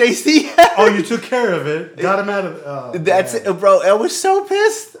it. Like, they see it. Oh, you took care of it. Got him out of... That's it, bro. I was so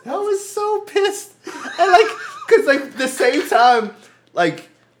pissed. And, like, because, like, the same time, like,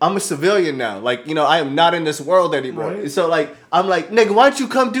 I'm a civilian now. Like, you know, I am not in this world anymore. Right. So, like, I'm like, nigga, why don't you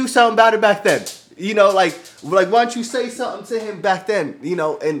come do something about it back then? You know, like why don't you say something to him back then? You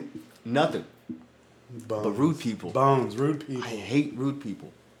know, and nothing. Bones. But rude people. Rude people. I hate rude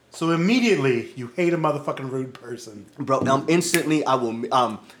people. So immediately, you hate a motherfucking rude person. Bro, instantly, I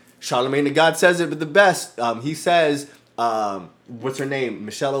will, Charlemagne the God says it the best. He says, what's her name?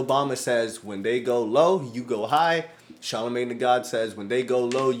 Michelle Obama says, when they go low, you go high. Charlemagne the God says, when they go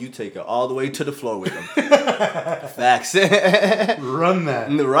low, you take it all the way to the floor with them. Facts. Run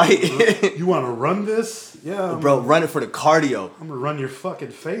that. Right. You want to run this? Yeah. Bro, run it for the cardio. I'm going to run your fucking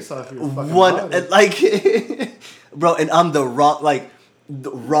face off your fucking body. Like, bro, and I'm the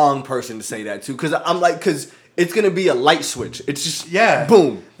wrong person to say that to. Because it's going to be a light switch. It's just,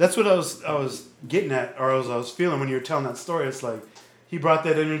 boom. That's what I was getting at, or I was feeling when you were telling that story. It's like, he brought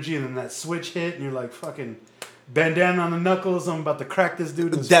that energy and then that switch hit and you're like, fucking bandana on the knuckles. I'm about to crack this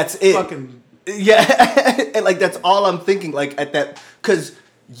dude. That's it. Fucking... yeah. And like, that's all I'm thinking. Like at that, because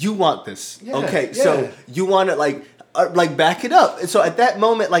you want this. Yeah, okay. Yeah. So you want to like back it up. And so at that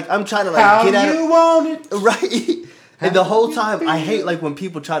moment, like I'm trying to like how get at it. you want it. Right. And the whole time, I hate like when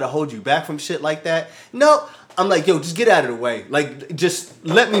people try to hold you back from shit like that. No, I'm like, yo, just get out of the way. Like, just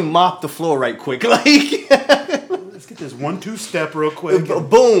let me mop the floor right quick. Like, let's get this 1-2 step real quick.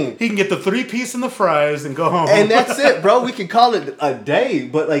 Boom. He can get the 3-piece and the fries and go home. And that's it, bro. We can call it a day.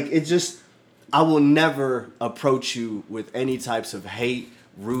 But like, it just, I will never approach you with any types of hate,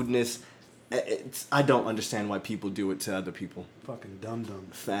 rudeness. I don't understand why people do it to other people. Fucking dumb.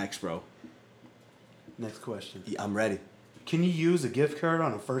 Facts, bro. Next question. Yeah, I'm ready. Can you use a gift card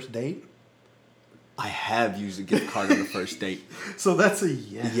on a first date? I have used a gift card on a first date. So that's a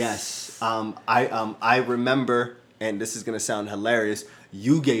yes. Yes. I remember, and this is gonna sound hilarious.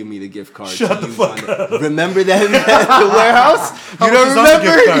 You gave me the gift card. Shut the fuck up. Remember that at the warehouse? You don't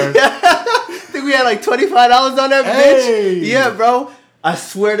remember? I think we had like $25 on that bitch. Yeah, bro. I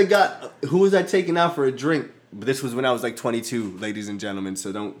swear to God, who was I taking out for a drink? But this was when I was like 22, ladies and gentlemen.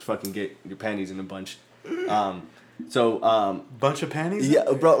 So don't fucking get your panties in a bunch. Bunch of panties? Yeah,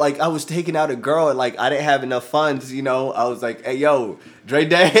 bro, like I was taking out a girl and like I didn't have enough funds, you know. I was like, hey, yo, Dre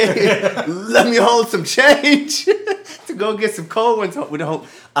Day, let me hold some change to go get some cold ones with hope.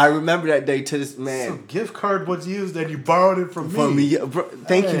 I remember that day to this man. So gift card was used and you borrowed it from me. From me, yeah, bro,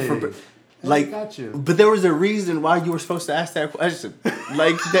 thank you for like. I got you. But there was a reason why you were supposed to ask that question.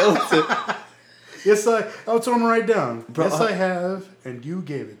 Like there was a. Yes, I told him right down. Bro, yes, I have, and you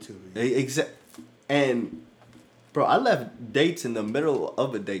gave it to me. Exactly. And, bro, I left dates in the middle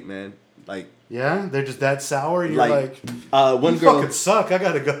of a date, man. Like, yeah, they're just that sour. And you're like one you girl fucking suck. I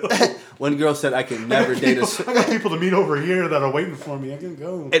gotta go. One girl said I can never date I got people to meet over here that are waiting for me. I can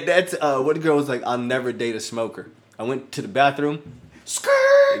go. And that's one girl was like, I'll never date a smoker. I went to the bathroom.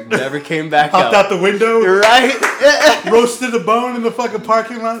 Skirt. Never came back Hopped out the window. Right. Roasted a bone in the fucking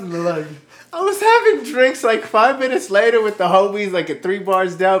parking lot, and they're like. I was having drinks like 5 minutes later with the homies, like at 3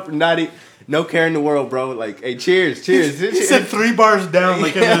 bars down. No care in the world, bro. Like, hey, cheers. He said 3 bars down,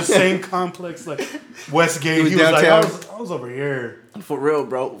 like in the same complex, like Westgate. He was downtown. like, I was over here. For real,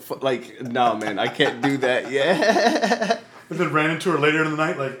 bro. Like, no, man, I can't do that. Yeah. And then ran into her later in the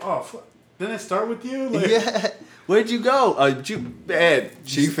night, like, oh, fuck. Didn't I start with you? Like, Yeah. Where'd you go? Man,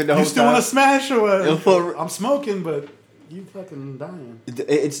 chief in the whole you still time. want to smash or what? For- I'm smoking, but you fucking dying.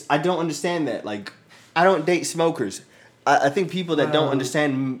 I don't understand that. Like, I don't date smokers. I think people that don't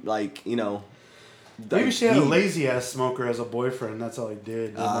understand, like, you know. Maybe like, she had a lazy ass smoker as a boyfriend. That's all he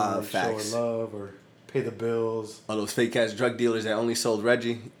did. Didn't like facts. show her love or pay the bills. All those fake ass drug dealers that only sold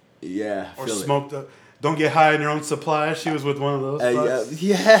Reggie. Yeah. Or feel smoked up. Don't get high on your own supply. She was with one of those. Fucks.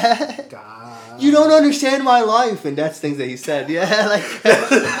 Yeah. God. You don't understand my life, and that's things that he said. Yeah, like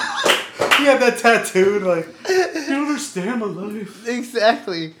He had that tattooed. Like, you don't understand my life.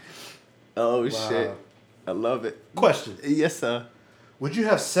 exactly. Oh Wow. shit, I love it. Question: Yes, sir. Would you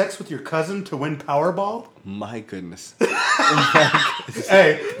have sex with your cousin to win Powerball? My goodness.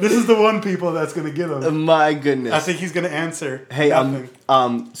 Hey, this is the one people that's gonna get him. My goodness. I think he's gonna answer. Hey,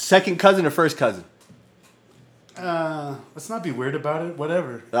 nothing. Second cousin or first cousin? Let's not be weird about it.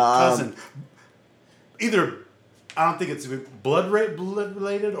 Whatever. Cousin. Either, I don't think it's blood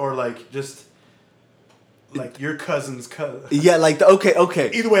related or like just like your cousin's cousin. Yeah, like okay.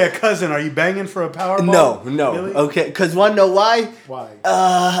 Either way, a cousin. Are you banging for a Powerball? No. Really? Okay, because wanna know why? Why?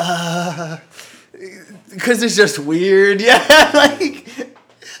 Because it's just weird. Yeah, like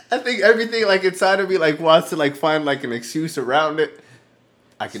I think everything like inside of me like wants to like find like an excuse around it.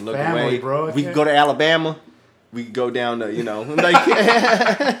 I can look Family, away. bro. We can go to Alabama. We can go down to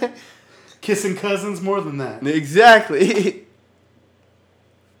like Kissing cousins more than that. exactly.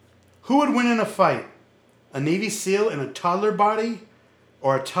 Who would win in a fight? A Navy SEAL in a toddler body,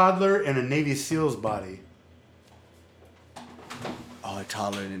 or a toddler in a Navy SEAL's body? Oh, a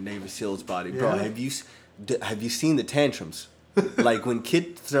toddler in a Navy SEAL's body, bro. Yeah. Have you seen the tantrums? Like when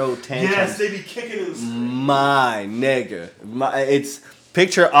kids throw tantrums. Yes, they be kicking and My nigga, it's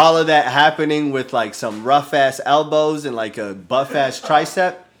picture all of that happening with like some rough ass elbows and like a buff ass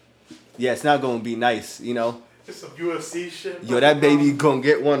tricep. Yeah, it's not gonna be nice, you know. some UFC shit. Yo, that baby gonna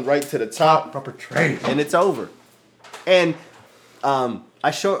get one right to the top, Proper training. and it's over. And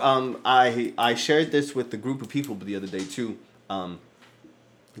I shared this with the group of people the other day too.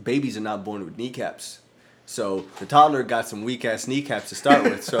 Babies are not born with kneecaps. So the toddler got some weak ass kneecaps to start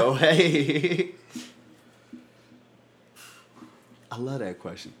with. So hey, I love that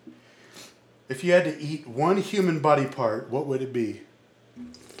question. If you had to eat one human body part, what would it be?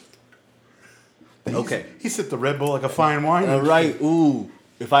 Okay. He sipped the Red Bull like a fine wine. All right. Ooh,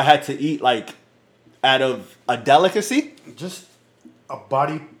 if I had to eat like out of a delicacy, Just a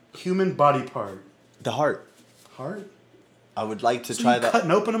human body part. the heart. Heart? I would like to So try you that.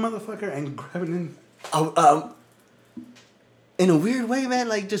 cutting open a motherfucker and grabbing in. In a weird way, man.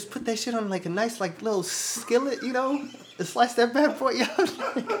 Like just put that shit on like a nice like little skillet, you know, and slice that bad boy out.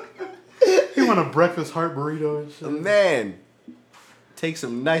 You want a breakfast heart burrito and shit. Man, take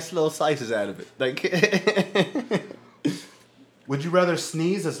some nice little slices out of it. Like, Would you rather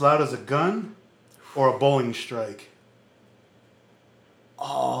sneeze as loud as a gun or a bowling strike?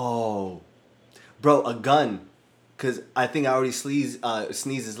 oh, bro, a gun. Cause I think I already sneeze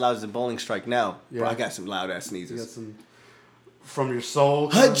as loud as a bowling strike now. Bro, Yeah. I got some loud ass You got sneezes. some from your soul.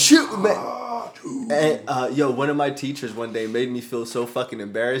 Achoo, man. And, yo, one of my teachers one day made me feel so fucking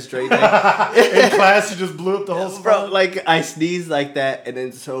embarrassed right now. In class, you just blew up the whole spot. Bro, like I sneezed like that, and then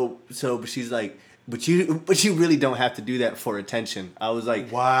but she's like, but you really don't have to do that for attention. I was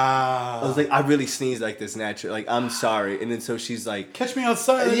like, Wow. I was like, I really sneeze like this naturally. Like, I'm sorry. And then so she's like, Catch me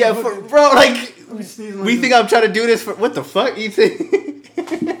outside. yeah, bro, like, me sneeze like we this. think I'm trying to do this for what the fuck? You think?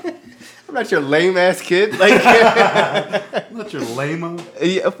 I'm not your lame ass kid. Like, Not your lame.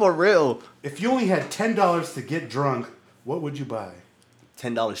 yeah, for real. If you only had $10 to get drunk, what would you buy?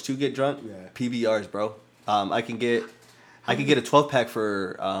 $10 to get drunk? Yeah. PBRs, bro. I can get a 12-pack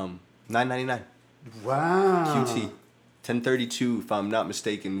for $9.99. Wow. QT. 1032 if I'm not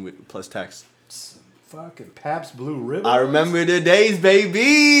mistaken with plus tax. Fucking Pabst Blue Ribbon. I remember the days,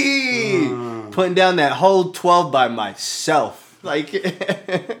 baby. Putting down that whole 12 by myself. Like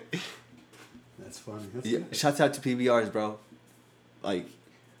That's funny. That's yeah, good. shouts out to PBRs, bro. Like,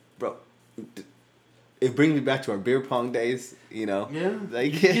 bro, it brings me back to our beer pong days, you know. Yeah.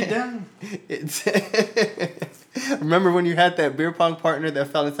 Like Get down. It's remember when you had that beer pong partner that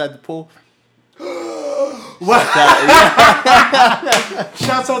fell inside the pool?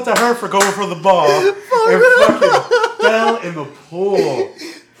 Shouts out to her for going for the ball and fucking fell in the pool.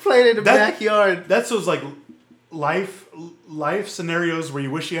 Playing in the backyard. That's those like life scenarios where you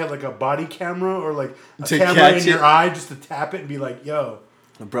wish you had like a body camera or like a camera in your eye just to tap it and be like, yo.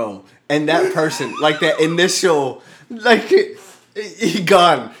 Bro, and that person, like that initial, like, he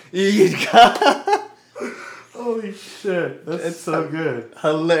gone. He gone. Holy shit. That's so good.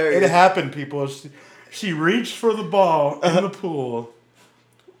 Hilarious. It happened, people. She reached for the ball in the pool.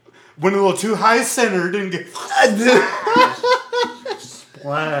 Went a little too high center, didn't get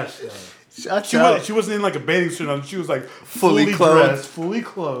splashed. She wasn't in like a bathing suit on. She was like fully dressed, fully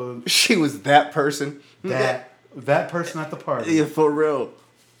clothed. She was that person. That person at the party. Yeah, for real.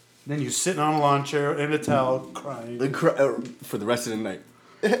 Then you sitting on a lawn chair in a towel crying. For the rest of the night.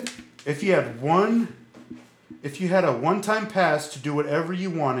 If you had a one-time pass to do whatever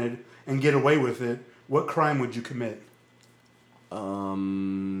you wanted and get away with it, what crime would you commit?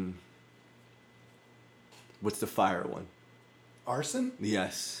 What's the fire one? Arson?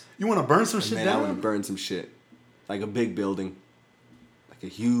 Yes. You want to burn some shit down? I want to burn some shit. Like a big building. Like a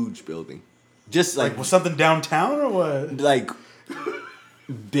huge building. Just like was something downtown or what? Like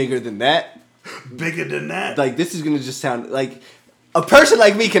bigger than that. Bigger than that? Like this is going to just sound like... A person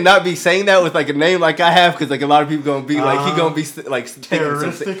like me cannot be saying that with like a name like I have because like a lot of people gonna be like he gonna be like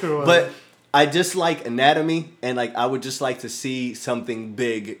terroristic or what? But I just like anatomy and like I would just like to see something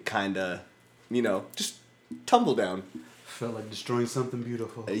big kind of, just tumble down. Felt like destroying something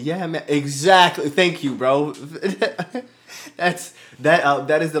beautiful. Yeah, man. Exactly. Thank you, bro. That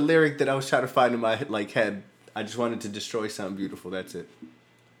is the lyric that I was trying to find in my head. I just wanted to destroy something beautiful. That's it.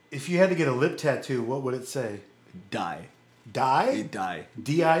 If you had to get a lip tattoo, what would it say? Die. Die? Die.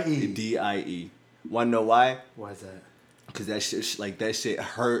 D-I-E. D-I-E. Want to know why? Why is that? Because that shit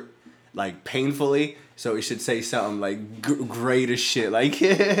hurt like painfully. So it should say something like great as shit. Like,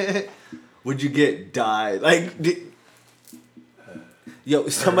 would you get die? Like, yo,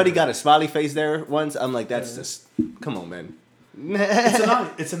 somebody got a smiley face there once. I'm like, that's just, come on, man. It's a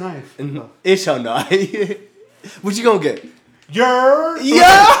knife. It's a knife. What you gonna get? Yer.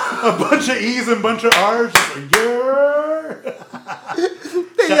 Yeah. A bunch of E's and a bunch of R's. Just like, yer.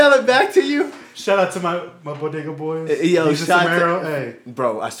 They yell it back to you. Shout out to my Bodega boys. Yo, shout out. Hey,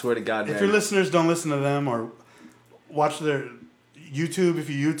 bro, I swear to God, if man. your listeners don't listen to them or watch their YouTube, if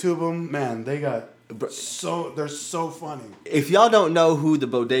you YouTube them, man, they're so funny. If y'all don't know who the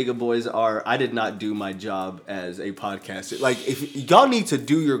Bodega Boys are, I did not do my job as a podcaster. Like, if y'all need to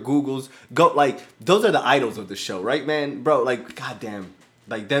do your Googles, go, like, those are the idols of the show, right, man? Bro, like, goddamn.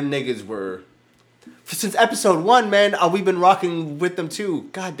 Like, them niggas were... Since episode 1, man, we've been rocking with them, too.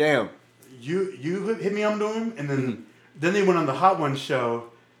 Goddamn. You hit me on them, and then they went on the Hot Ones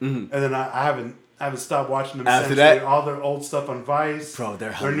show, and then I haven't stopped watching them after since. that. All their old stuff on Vice. Bro,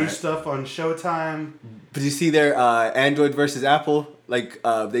 they're their new stuff on Showtime. But you see their Android versus Apple? Like,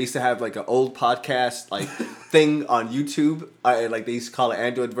 they used to have, like, an old podcast, like, thing on YouTube. Like, they used to call it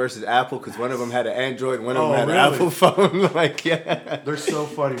Android versus Apple because one of them had an Android and one of them had an Apple phone. Like, yeah. They're so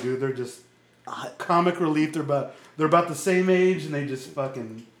funny, dude. They're just comic relief. They're about the same age, and they're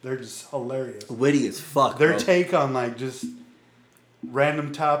just hilarious. Witty as fuck, Their take on, like, just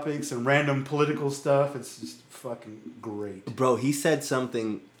random topics and random political stuff, it's just fucking great. Bro, he said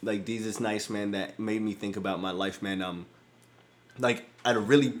something, like, Jesus Nice, man, that made me think about my life, man. Like, at a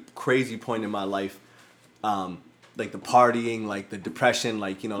really crazy point in my life, like, the partying, like, the depression,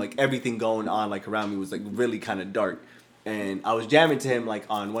 like, like, everything going on, like, around me was, like, really kind of dark. And I was jamming to him, like,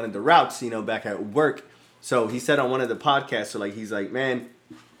 on one of the routes, back at work. So he said on one of the podcasts, so, like, he's like, man,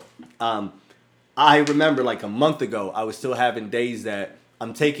 I remember, like, a month ago, I was still having days that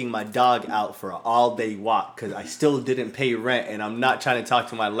I'm taking my dog out for an all-day walk because I still didn't pay rent, and I'm not trying to talk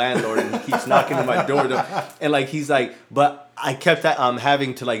to my landlord, and he keeps knocking on my door. And, like, he's like, but I kept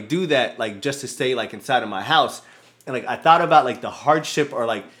having to, like, do that, like, just to stay, like, inside of my house. And, like, I thought about, like, the hardship or,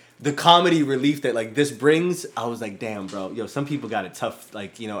 like, the comedy relief that, like, this brings. I was like, damn, bro. Yo, some people got it tough,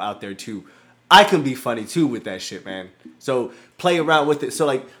 like, out there, too. I can be funny, too, with that shit, man. So, play around with it. So,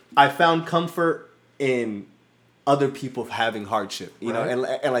 like, I found comfort in other people having hardship, you know,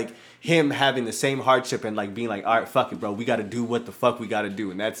 and like him having the same hardship and like being like, all right, fuck it, bro, we got to do what the fuck we got to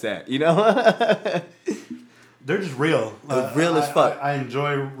do, and that's that, They're just real, real as fuck. I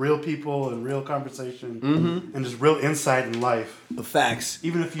enjoy real people and real conversation and just real insight in life. The facts,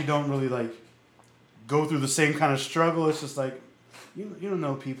 even if you don't really like go through the same kind of struggle, it's just like you don't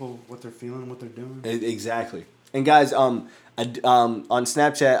know people, what they're feeling, what they're doing. Exactly. And guys, on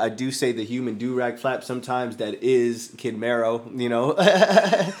Snapchat, I do say the human do-rag flap sometimes. That is Kid Mero,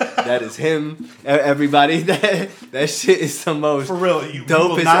 that is him. Everybody, that shit is the most for real.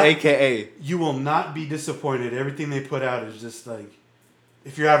 Dopest, AKA. You will not be disappointed. Everything they put out is just like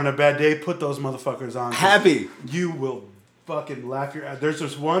If you're having a bad day, put those motherfuckers on. Happy. You will fucking laugh your ass. There's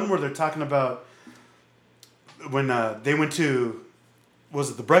this one where they're talking about when they went to, was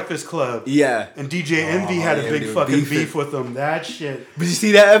it the Breakfast Club? Yeah. And DJ Envy had a big they were fucking beefing. beef with them. That shit. Did you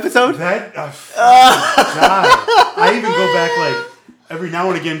see that episode? That God. I even go back like every now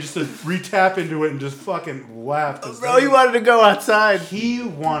and again just to re-tap into it and just fucking laugh. Bro, he wanted to go outside. He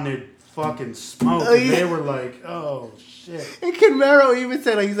wanted fucking smoke. Oh, And yeah. they were like, oh shit. And Camaro even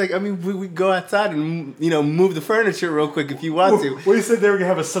said, like, he's like, I mean, we go outside and, you know, move the furniture real quick if you want to. Well, he said they were gonna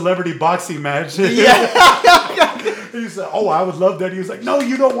have a celebrity boxing match. Yeah. He said, "Oh, I would love that." He was like, "No,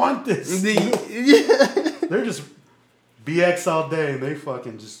 you don't want this." They're just BX all day, and they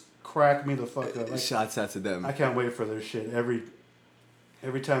fucking just crack me the fuck up. Like, Shots out to them. I can't wait for their shit. Every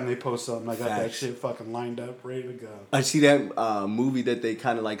time they post something, I got that Facts. shit fucking lined up, ready to go. I see that movie that they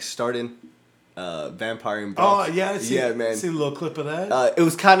kind of like started, Vampire in Oh Bronx. yeah, Yeah, man. See a little clip of that. It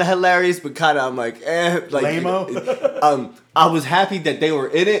was kind of hilarious, but kind of I'm like, like Lame-o? I was happy that they were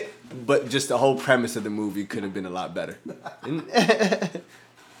in it, but just the whole premise of the movie could have been a lot better. I'm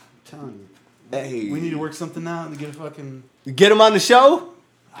telling you, Hey, we need to work something out and get a fucking get them on the show,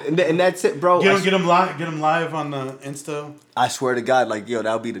 and that's it, bro. get them live on the Insta. I swear to God, like, yo,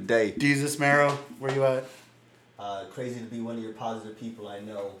 that'll be the day. Jesus Marrow, where you at? Crazy to be one of your positive people I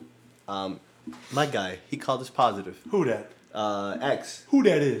know. My guy, he called us positive. Who that? X. Who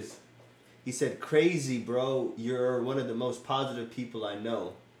that is? He said, crazy, bro. You're one of the most positive people I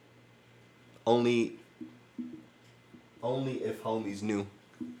know. Only if homies knew.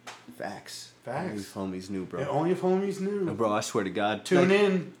 Facts. Only if homies knew, bro. Yeah, only if homies knew. Bro, I swear to God. Tune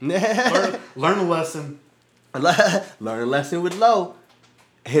in. in. Learn a lesson. Learn a lesson with Low.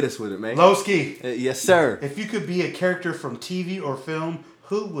 Hit us with it, man. Lowski, Yes, sir. if you could be a character from TV or film,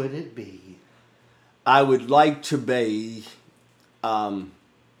 who would it be? I would like to be... both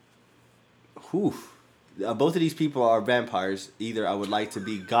of these people are vampires. Either I would like to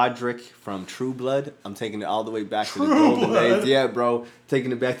be Godric from True Blood. I'm taking it all the way back to the golden days. Yeah, bro.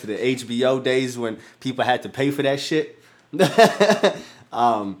 Taking it back to the HBO days when people had to pay for that shit.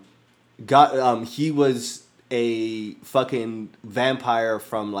 He was a fucking vampire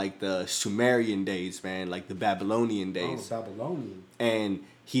from like the Sumerian days, man, like the Babylonian days. Oh, Babylonian. And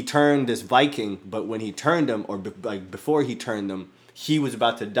he turned this Viking, but when he turned him, or before he turned him, he was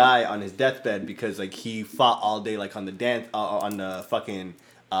about to die on his deathbed because like he fought all day like on the fucking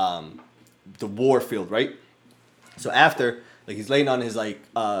the war field, right? So after like he's laying on his like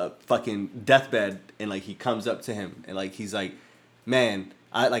fucking deathbed and like he comes up to him and like he's like, man,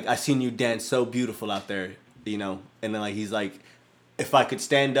 I seen you dance so beautiful out there, you know, and then like he's like, if I could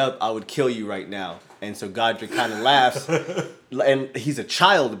stand up, I would kill you right now. And so Godric kind of laughs, and he's a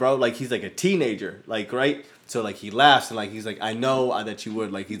child, bro. Like he's like a teenager, like right. So like he laughs and like he's like, I know that you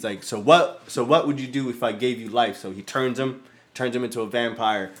would. Like he's like, so what would you do if I gave you life? So he turns him into a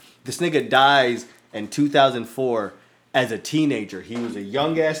vampire. This nigga dies in 2004 as a teenager. He was a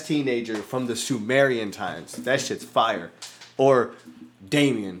young ass teenager from the Sumerian times. That shit's fire. Or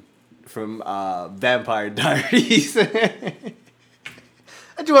Damien from Vampire Diaries. I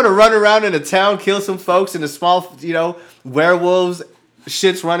just want to run around in a town, kill some folks in a small, you know, werewolves,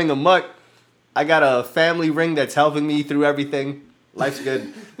 shit's running amok. I got a family ring that's helping me through everything. Life's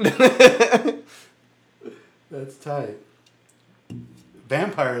good. That's tight.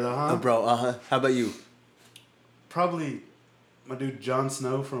 Vampire though, huh? Bro, How about you? Probably my dude Jon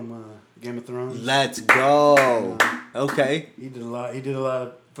Snow from Game of Thrones. Let's go. Okay. He did a lot. He did a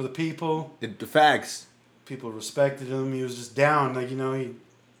lot for the people. The facts. People respected him. He was just down, like, you know, he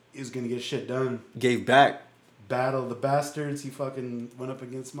was gonna get shit done. Gave back. Battle of the Bastards. He fucking went up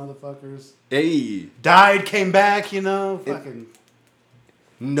against motherfuckers. Hey. Died, came back. You know, fucking.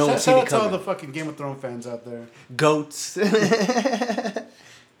 No one see Shout it out to all coming. the fucking Game of Thrones fans out there. Goats.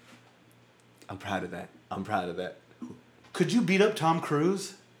 I'm proud of that. Could you beat up Tom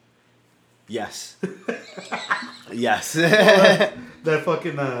Cruise? Yes. Yes. That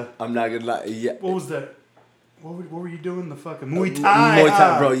fucking. I'm not gonna lie. Yeah. What was that? What were you doing? The fucking Muay Thai. Muay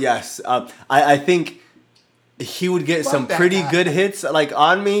Thai, bro. Yes. I think he would get Fuck some that pretty guy. good hits like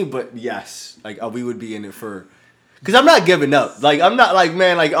on me, but yes, like we would be in it for. Cause I'm not giving up. Like I'm not like,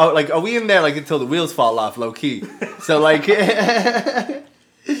 man, like are we in there like until the wheels fall off, low key? So like. Look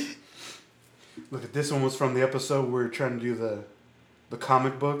at this one was from the episode where we were trying to do the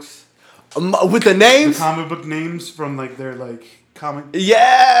comic books. With the names. The comic book names from like their like comic.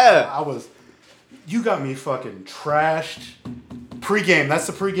 Yeah. You got me fucking trashed. Pre-game. That's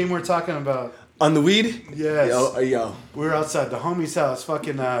the pre-game we're talking about. On the weed. Yes. Yo. We were outside the homie's house.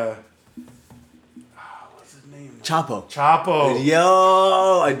 Fucking what's his name? Chapo. Chapo.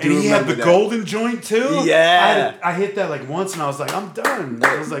 Yo, I do. And he had the that. golden joint too. Yeah. I hit that like once, and I was like, I'm done.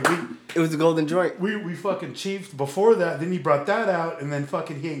 I was like, It was the golden joint. we fucking chiefed before that. Then he brought that out, and then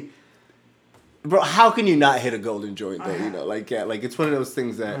fucking he. Bro, how can you not hit a golden joint though? You know, like like it's one of those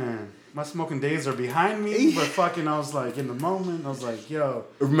things that. Man, my smoking days are behind me, but fucking, I was like in the moment. I was like, yo.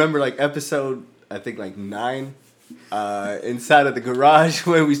 Remember, like episode, I think like 9. Inside of the garage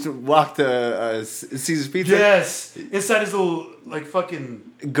when we walked to Caesar's Pizza. Yes, inside his little like fucking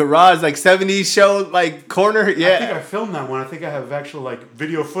garage, like 70s show, like corner. Yeah, I think I filmed that one. I think I have actual like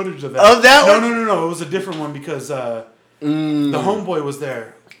video footage of that. Of that one? No. It was a different one because the homeboy was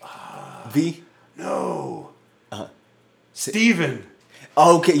there. V. No. Steven.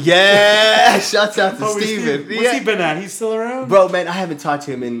 Okay, yeah. Shouts out to Steven. What's he been at? He's still around? Bro, man, I haven't talked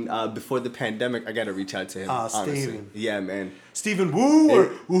to him in before the pandemic. I gotta reach out to him. Honestly. Steven. Yeah, man. Steven Woo or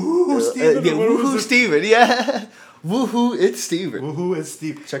Woohoo Steven? Yeah, woohoo Steven. Yeah. Woohoo, it's Steven. Woohoo, it's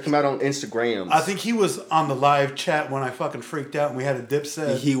Steven. Check him out on Instagram. I think he was on the live chat when I fucking freaked out and we had a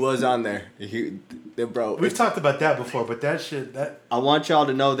Dipset. He was on there. Bro. We've talked about that before, but that shit, that... I want y'all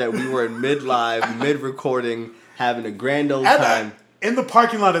to know that we were in mid-live, mid-recording, having a grand old time. In the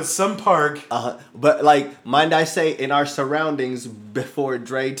parking lot at some park. But like, mind I say, in our surroundings, before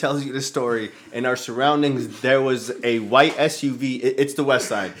Dre tells you the story, in our surroundings there was a white SUV. It's the West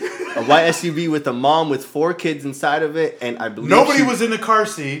Side, a white SUV with a mom with 4 kids inside of it, and I believe nobody was in the car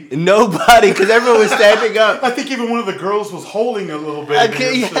seat. Nobody, because everyone was standing up. I think even one of the girls was holding a little bit.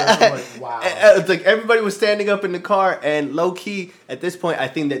 Okay, yeah. I'm like, wow. It's like everybody was standing up in the car, and low key at this point, I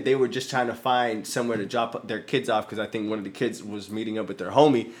think that they were just trying to find somewhere to drop their kids off because I think one of the kids was meeting up with their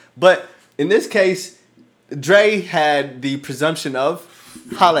homie. But in this case, Dre had the presumption of,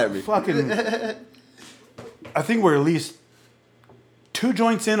 holla at me. Fucking, I think we're at least 2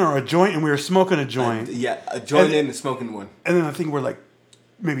 joints in or a joint, and we were smoking a joint. A joint in and smoking one. And then I think we're like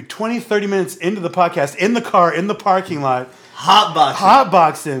maybe 20, 30 minutes into the podcast, in the car, in the parking lot.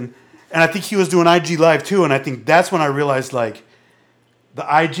 Hotboxing. And I think he was doing IG Live too, and I think that's when I realized like the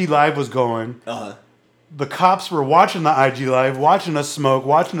IG Live was going. The cops were watching the IG Live, watching us smoke,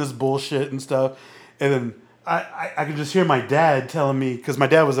 watching us bullshit and stuff. And then I could just hear my dad telling me, because my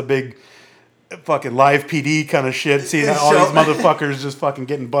dad was a big fucking live PD kind of shit, seeing all these motherfuckers just fucking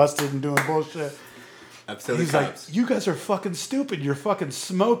getting busted and doing bullshit. He's like, you guys are fucking stupid. You're fucking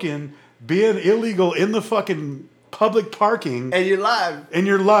smoking, being illegal in the fucking public parking. And you're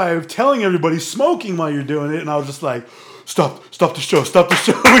live. Telling everybody smoking while you're doing it. And I was just like, stop the show.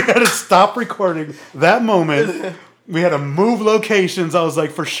 We had to stop recording that moment. We had to move locations. I was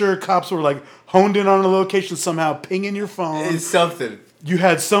like, for sure, cops were like honed in on a location somehow, pinging your phone. It's something. You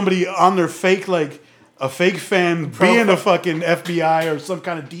had somebody on their fake, like a fake fan being a fucking FBI or some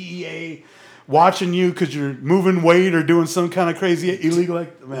kind of DEA watching you because you're moving weight or doing some kind of crazy illegal.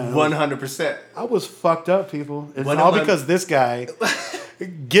 Like, man, 100%. I was fucked up, people. It's all because this guy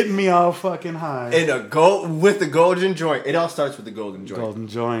getting me all fucking high. With the golden joint. It all starts with the golden joint. Golden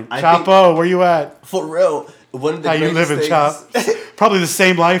joint. Chapo, where you at? For real. One of the How you living, things, Chop? Probably the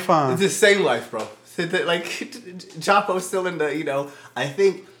same life, huh? It's the same life, bro. Like, Chapo's still in the, I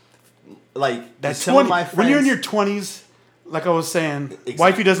think, like, that's some of my friends. When you're in your 20s, like I was saying, exactly.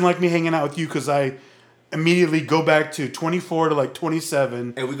 Wifey doesn't like me hanging out with you because I immediately go back to 24 to like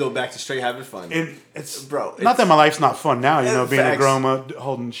 27. And we go back to straight having fun. And it's, bro, not that my life's not fun now, being facts. a grown up,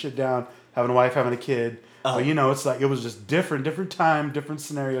 holding shit down, having a wife, having a kid. But, it's like, it was just different time, different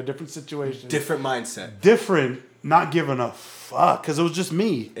scenario, different situation. Different mindset. Different, not giving a fuck, because it was just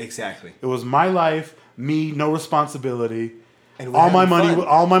me. Exactly. It was my life, me, no responsibility. And all my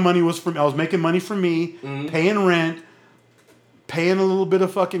money was from, I was making money for me, paying rent, paying a little bit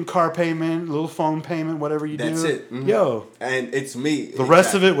of fucking car payment, a little phone payment, whatever you do. That's it. Mm-hmm. Yo. And it's me. The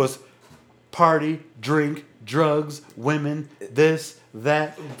rest of it was party, drink, drugs, women, this,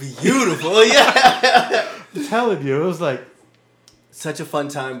 that. Beautiful, yeah. I'm telling you, it was like such a fun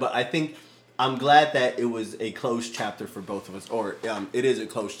time, but I think I'm glad that it was a closed chapter for both of us, or it is a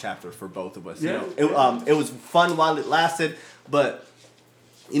closed chapter for both of us. Yeah. It was fun while it lasted, but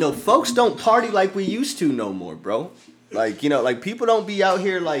folks don't party like we used to no more, bro. Like like people don't be out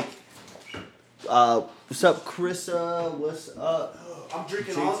here like, what's up, Carissa? What's up? I'm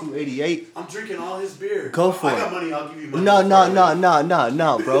drinking J288. I'm drinking all his beer. Go for it. I got money. I'll give you money.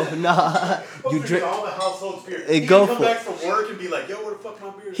 No, bro. No. You drink all the household beer. Hey, he go come for back it. from work and be like, "Yo, where the fuck my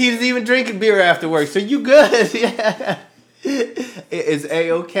beer?" He's even drinking beer after work, so you good. Yeah. It is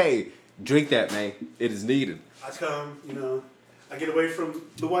A-okay. Drink that, man. It is needed. I come, I get away from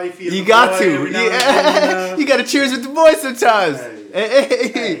the wifey. You got to. Yeah. You got to cheers with the boys sometimes.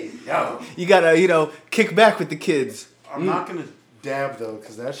 Hey. Yo. You gotta, kick back with the kids. I'm not gonna dab though,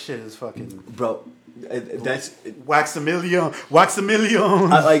 because that shit is fucking. Bro, that's... Wax a million.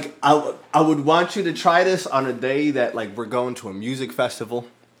 I would want you to try this on a day that, like, we're going to a music festival.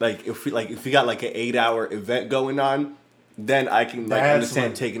 Like, if we got, like, an 8-hour event going on, then I can, like,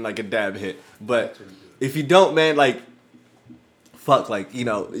 understand taking, like, a dab hit. But if you don't, man, like... Fuck, like,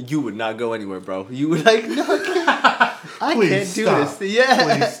 you would not go anywhere, bro. You would like, no, I can't do this.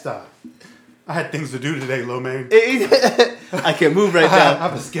 Yeah. Please stop. I had things to do today, Lomain. I can't move right now. I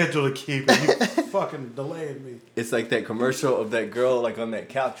have a schedule to keep, and you fucking delaying me. It's like that commercial of that girl, like, on that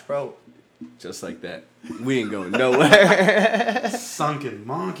couch, bro. Just like that. We ain't going nowhere. Sunken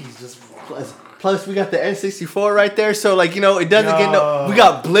monkeys just... Plus, we got the N64 right there, so, like, it doesn't get no... We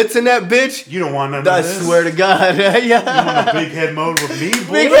got Blitz in that bitch. You don't want none of this. I swear to God. Yeah. You want a big head mode with me,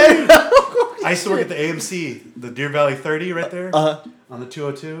 boy? Big head mode. I used to work at the AMC, the Deer Valley 30 right there, on the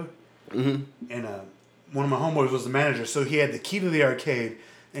 202. Mm-hmm. And one of my homeboys was the manager, so he had the key to the arcade,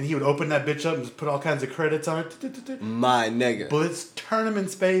 and he would open that bitch up and just put all kinds of credits on it. My nigga. Blitz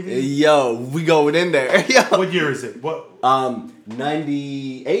tournaments, baby. Yo, we going in there. Yo. What year is it?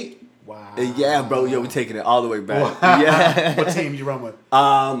 98. Wow. Yeah, bro. Yo, we taking it all the way back. Wow. Yeah. What team you run with?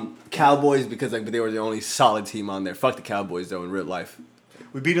 Cowboys, because like they were the only solid team on there. Fuck the Cowboys though in real life.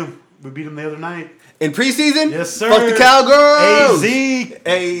 We beat them. We beat them the other night. In preseason? Yes, sir. Fuck the Cowgirls. AZ.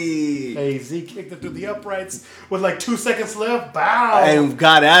 Hey. AZ kicked it through the uprights with like 2 seconds left. Bow. And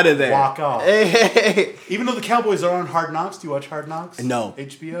got out of there. Walk off. Hey. Even though the Cowboys are on Hard Knocks, do you watch Hard Knocks? No.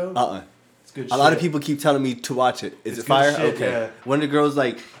 HBO? It's good shit. A lot of people keep telling me to watch it. Is It's it fire? good shit, Okay. yeah. One of the girls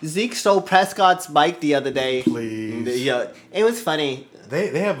like, Zeke stole Prescott's bike the other day. Please. Yeah, it was funny.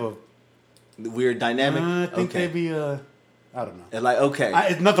 They have a Weird dynamic. I think okay. they be I don't know. And like okay.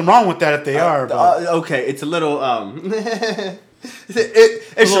 It's nothing wrong with that if they are. But Okay, it's a little it's a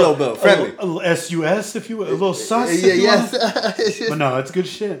little bit friendly. A little SUS, if you will, a little sus. Yeah, if you yes. want. But no, it's good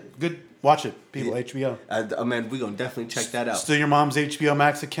shit. Good, watch it, people. HBO. Man, we gonna definitely check that out. Steal your mom's HBO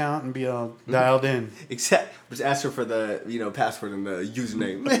Max account and be dialed in. Except just ask her for the password and the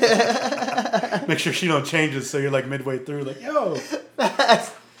username. Make sure she don't change it so you're like midway through, like yo.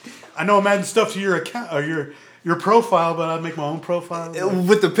 I know I'm adding stuff to your account or your profile, but I make my own profile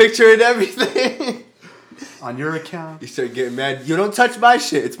with the picture and everything. On your account. You start getting mad. You don't touch my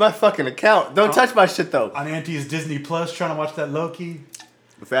shit. It's my fucking account. Don't touch my shit though. On Auntie's Disney Plus, trying to watch that Loki.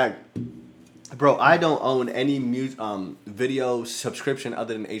 In fact, bro, I don't own any video subscription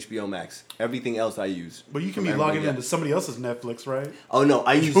other than HBO Max. Everything else I use. But you can be logging into somebody else's Netflix, right? Oh no,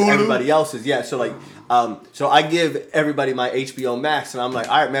 I use Hulu? everybody else's. Yeah, so like, so I give everybody my HBO Max, and I'm like,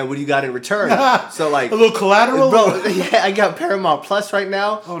 all right, man, what do you got in return? So like, a little collateral, bro. Yeah, I got Paramount Plus right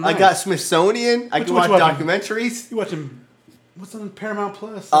now. Oh, nice. I got Smithsonian. I can watch documentaries. You watching? What's on Paramount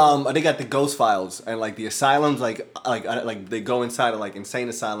Plus? They got the Ghost Files and like the asylums, like they go inside of like insane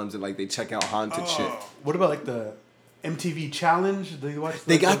asylums and like they check out haunted shit. What about like the MTV Challenge? Do you watch?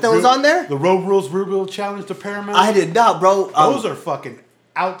 They got those on there? The Road Rules Rule Challenge to Paramount. I did not, bro. Those are fucking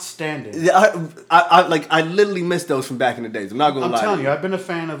outstanding. I literally missed those from back in the days. I'm not gonna lie. I'm telling you, I've been a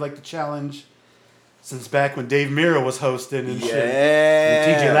fan of like the challenge since back when Dave Mirra was hosting and shit. Yeah.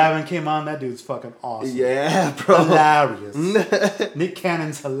 When TJ Lavin came on, that dude's fucking awesome. Yeah, bro. Hilarious. Nick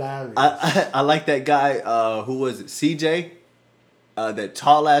Cannon's hilarious. I like that guy. Who was it? CJ. That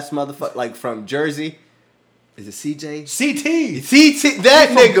tall ass motherfucker, like from Jersey. Is it CJ? CT. That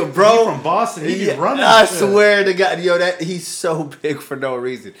nigga, bro. He from Boston. He be running. I shit. swear to God, yo, he's so big for no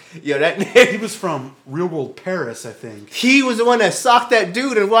reason. Yo, that nigga. He was from Real World Paris, I think. He was the one that socked that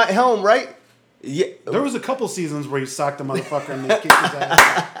dude in White Helm, right? Yeah. There was a couple seasons where he socked the motherfucker and they kicked his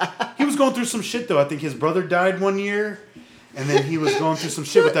ass. He was going through some shit though. I think his brother died one year, and then he was going through some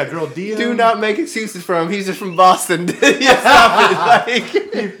shit with that girl Dia. Do not make excuses for him. He's just from Boston. Stop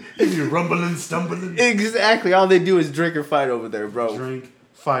it. Like, You're rumbling, stumbling. Exactly. All they do is drink and fight over there, bro. Drink,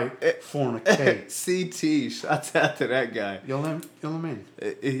 fight, fornicate. CT. Shouts out to that guy. Y'all in?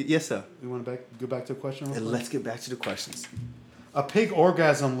 Yes, sir. We want to go back to a question real quick? Let's get back to the questions. A pig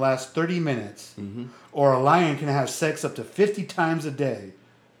orgasm lasts 30 minutes, or a lion can have sex up to 50 times a day.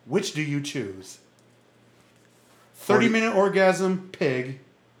 Which do you choose? 30-minute orgasm, pig.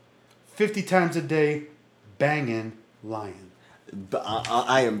 50 times a day, banging, lion. But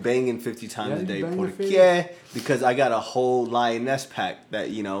I am banging 50 times a day. Yeah, because I got a whole lioness pack that,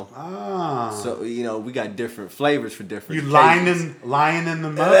 So, we got different flavors for different You occasions. lining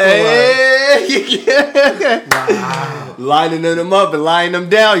them up? Wow. Lining them up and lining them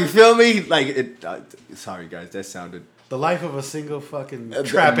down. You feel me? Like, sorry, guys. That sounded The life of a single fucking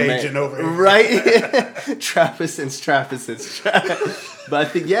trap agent over here. Right? Trappist. But I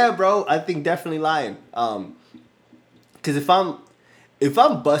think, yeah, bro, I think definitely lying. Because if I'm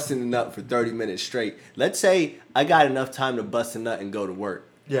busting a nut for 30 minutes straight, let's say I got enough time to bust a nut and go to work.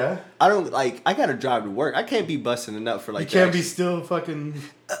 Yeah. I gotta drive to work. I can't be busting a nut for like. You can't be still fucking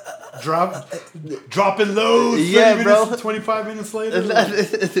dropping loads. Yeah, bro. 25 minutes later.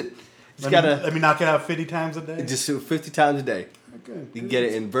 Let me knock it out 50 times a day. Just 50 times a day. Okay. You can get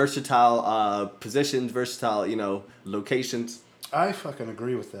it in versatile positions, versatile, locations. I fucking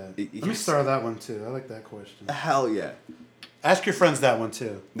agree with that. Let me start that one too. I like that question. Hell yeah. Ask your friends that one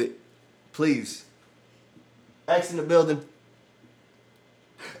too. Please. X in the building.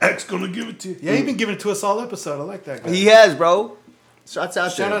 X gonna give it to you. Yeah, he's been giving it to us all episode. I like that guy. He has, bro. Shots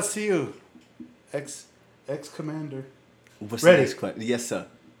out there. Shout outs to you. X Commander. What's Ready? the next question? Yes, sir.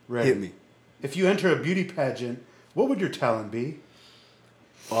 Ready. Hit me. If you enter a beauty pageant, what would your talent be?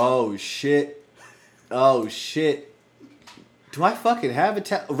 Oh, shit. Do I fucking have a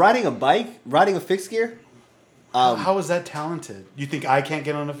talent? Riding a bike? Riding a fixed gear? How is that talented? You think I can't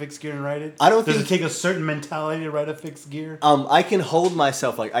get on a fixed gear and ride it? I don't Does think... it take a certain mentality to ride a fixed gear? I can hold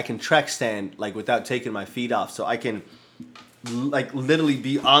myself, I can track stand, without taking my feet off. So I can, literally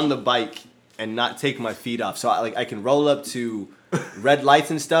be on the bike and not take my feet off. So I can roll up to red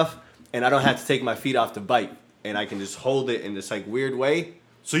lights and stuff, and I don't have to take my feet off the bike. And I can just hold it in this, weird way.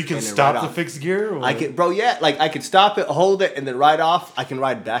 So you can stop the fixed gear? Or? I can, bro, yeah. I can stop it, hold it, and then ride off. I can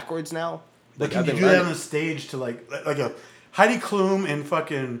ride backwards now. Can you do that on the stage to like a Heidi Klum and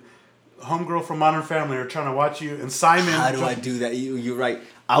fucking homegirl from Modern Family are trying to watch you and Simon? How do I do that? You're right.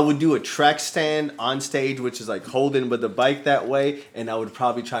 I would do a track stand on stage, which is holding with the bike that way, and I would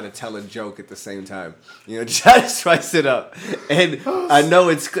probably try to tell a joke at the same time. Try to spice it up. And I know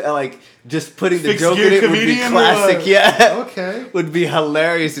it's just putting the joke in it would be classic. Yeah. Okay. Would be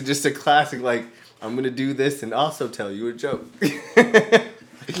hilarious and just a classic. I'm gonna do this and also tell you a joke.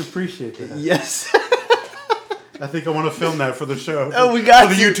 I appreciate that. Yes. I think I want to film that for the show. Oh, we got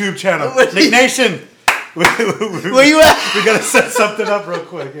for the YouTube channel. Nick Nation. Where you at? We gotta set something up real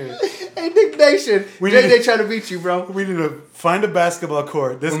quick here. Hey, Nick Nation. They trying to beat you, bro. We need to find a basketball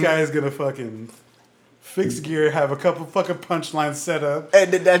court. This guy is gonna fucking fix gear, have a couple fucking punchlines set up,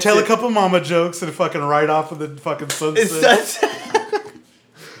 and then tell a couple mama jokes, and fucking ride off of the fucking sunset.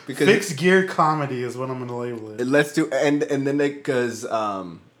 Because fixed gear comedy is what I'm gonna label it. Let's do and then because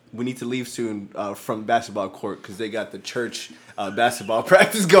we need to leave soon from basketball court because they got the church basketball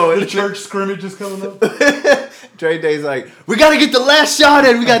practice going. The church scrimmage is coming up. Dre Day's we gotta get the last shot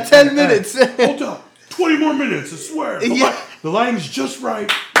in. We got 10 minutes. Hold up, 20 more minutes. I swear. The line's just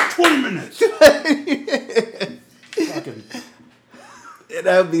right. 20 minutes. Fucking.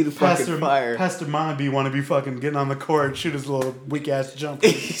 That would be the fucking fire. Pastor Monby want to be fucking getting on the court and shoot his little weak ass jump.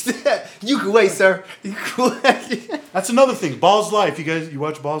 You can wait, sir. You can wait. That's another thing. Balls Life. You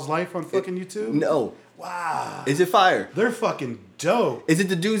watch Balls Life on fucking YouTube? No. Wow. Is it fire? They're fucking dope. Is it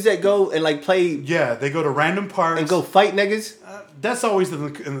the dudes that go and play? Yeah, they go to random parks and go fight niggas. That's always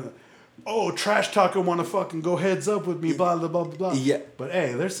trash talker want to fucking go heads up with me, blah blah blah blah. Yeah. But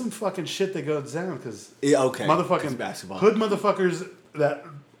hey, there's some fucking shit that goes down because motherfucking basketball hood motherfuckers that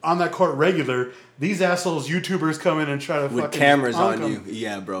on that court regular. These assholes YouTubers come in and try to with fucking cameras on you.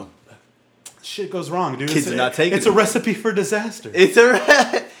 Yeah, bro. Shit goes wrong, dude. Kids are not taking It's a recipe for disaster.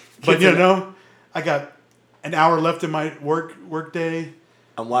 But I got an hour left in my work day.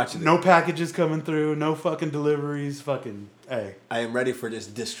 I'm watching. No packages coming through. No fucking deliveries. Fucking hey. I am ready for this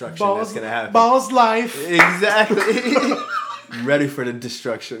destruction that's gonna happen. Balls Life. Exactly. Ready for the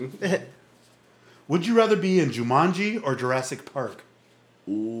destruction. Would you rather be in Jumanji or Jurassic Park?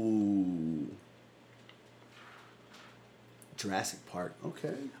 Ooh. Jurassic Park.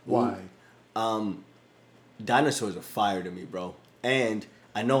 Okay. Why? Dinosaurs are fire to me, bro. And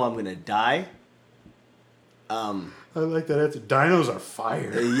I know I'm gonna die. I like that answer. Dinos are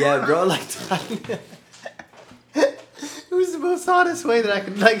fire. Yeah, bro. It was the most honest way that I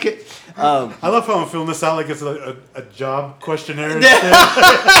could like it. I love how I'm filling this out like it's a job questionnaire. And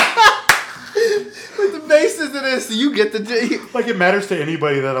With the basis of this, you get the like it matters to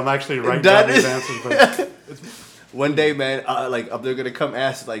anybody that I'm actually writing down these answers. But one day, man, they're gonna come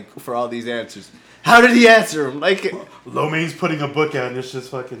ask for all these answers. How did he answer them? Lo Main's putting a book out and it's just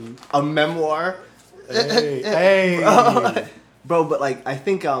fucking a memoir. Hey. Bro, but I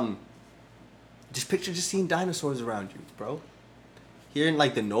think just picture seeing dinosaurs around you, bro. Hearing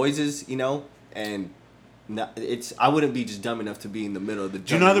the noises, and I wouldn't be just dumb enough to be in the middle of the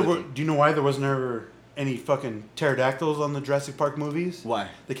jungle. Do you know why there was never any fucking pterodactyls on the Jurassic Park movies? Why?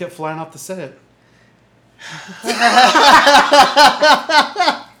 They kept flying off the set.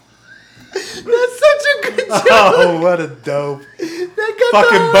 That's such a good joke. Oh, what a dope.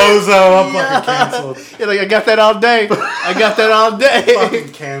 Fucking bozo. I'm fucking canceled. You're like, I got that all day. I got that all day. Fucking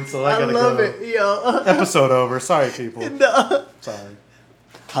cancel. I gotta love go. it, yo. Episode over. Sorry, people. No. Sorry.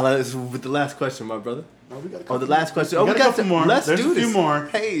 How long is with the last question, my brother? No, we got a Oh, couple the last question. Oh, we got a couple more. Let's There's do a few this. more.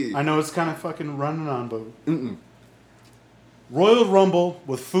 Hey. I know it's kind of fucking running on, but Royal Rumble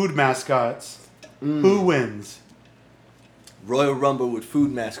with food mascots. Who wins? Royal Rumble with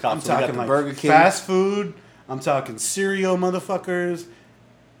food mascots. I'm So we got talking the like Burger King. fast food. I'm talking cereal, motherfuckers.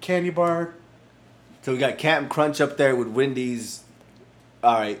 Candy bar. So we got Captain Crunch up there with Wendy's.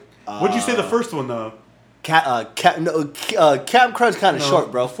 All right. What'd you say the first one though? Captain Crunch kind of No,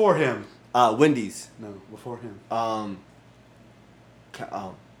 short, bro. Before him. Wendy's. No, before him.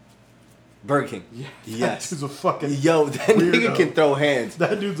 Burger King. Yeah, Yes. That dude's a fucking Yo, that nigga weirdo. can throw hands.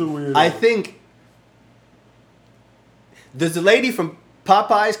 That dude's a weirdo. I think. Does the lady from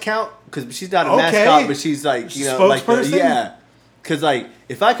Popeyes count? Because she's not a Okay. mascot, but she's like, you know, like Spokesperson? yeah. Because like,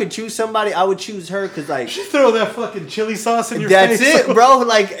 if I could choose somebody, I would choose her. Because like, She throw that fucking chili sauce in your that's face. it, bro.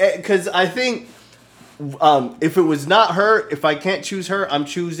 Like, because I think. If it was not her, if I can't choose her, I'm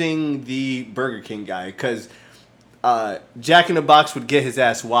choosing the Burger King guy because Jack in the Box would get his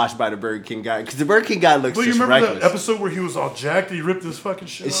ass washed by the Burger King guy because the Burger King guy looks But you just remember reckless. that episode where he was all jacked and he ripped his fucking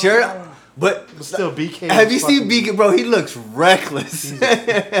shit off? Sure, but still, BK. have you is seen fucking- BK, bro? He looks reckless. He's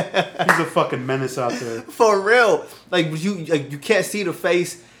a fucking menace out there. For real. Like you can't see the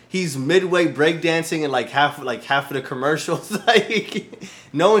face. He's midway breakdancing in like half of the commercials. Like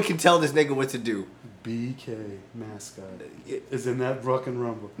no one can tell this nigga what to do. BK mascot is in that fucking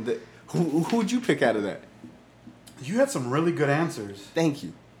Rumble. Who'd you pick out of that? You had some really good answers. Thank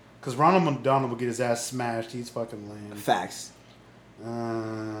you. Because Ronald McDonald will get his ass smashed. He's fucking lame. Facts.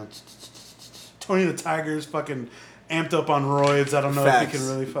 Tony the Tiger's fucking amped up on roids. I don't know Facts. if he can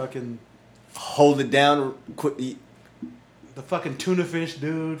really fucking... Hold it down. Quick. The fucking tuna fish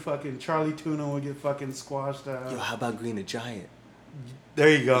dude, fucking Charlie Tuna will get fucking squashed out. Yo, how about Green the Giant? There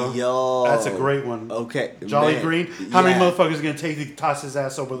you go. Yo, That's a great one. Okay, Jolly man. Green. How many Yeah. motherfuckers are gonna take to toss his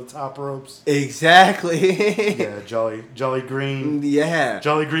ass over the top ropes? Exactly. Yeah, Jolly Green. Yeah.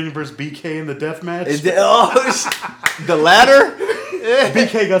 Jolly Green versus BK in the death match. The ladder.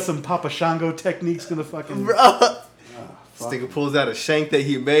 BK got some Papa Shango techniques gonna fucking Bro. This nigga pulls out a shank that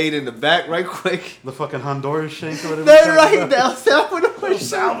he made in the back right quick. the fucking Honduras shank or whatever. That we're right talking now, about. Salvador. El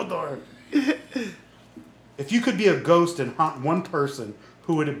Salvador. If you could be a ghost and haunt one person,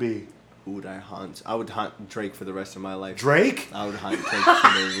 who would it be? Who would I haunt? I would haunt Drake for the rest of my life. Drake? I would haunt Drake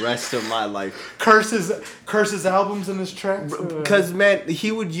for the rest of my life. Curses albums and his tracks? Because man,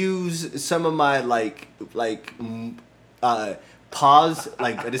 he would use some of my pause.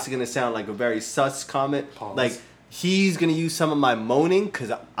 Like this is gonna sound like a very sus comment. Pause. Like he's gonna use some of my moaning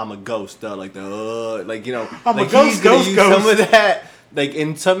because I'm a ghost. Though, like the like you know, I'm a like ghost, he's gonna ghost, use ghost. some of that. Like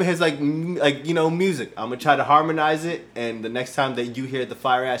in some of his music, I'm gonna try to harmonize it. And the next time that you hear the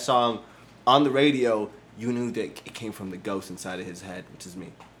fire ass song on the radio, you knew that it came from the ghost inside of his head, which is me.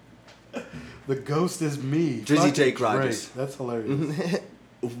 The ghost is me. Drizzy Fucking Jake Drake. Rogers. That's hilarious.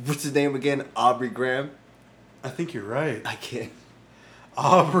 What's his name again? Aubrey Graham. I think you're right. I can't.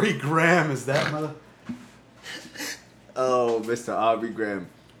 Aubrey Graham is that mother. Oh, Mr. Aubrey Graham.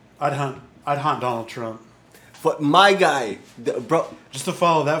 I'd hunt Donald Trump. But my guy, bro, Just to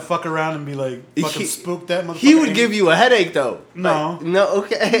follow that fuck around and be like, fucking spook that motherfucker. he would give you a headache though. No. Like, no,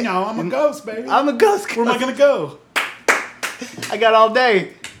 okay. No, I'm a ghost, baby. I'm a ghost. Where am I gonna go? I got all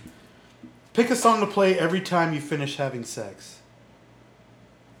day. Pick a song to play every time you finish having sex.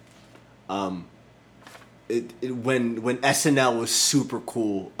 When SNL was super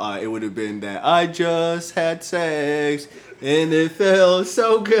cool, it would have been that I just had sex and it felt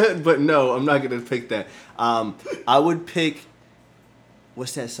so good. But no, I'm not gonna pick that. I would pick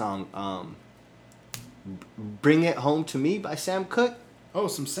what's that song? Bring It Home to Me by Sam Cooke. Oh,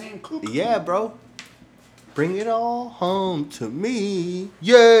 some Sam Cooke. Yeah, bro. Bring it all home to me.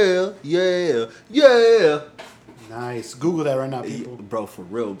 Yeah, yeah, yeah. Nice. Google that right now, people. Bro, for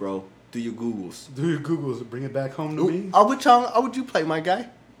real, bro. Do your Googles. Do your Googles. Bring it back home to me. Which song would you play, my guy?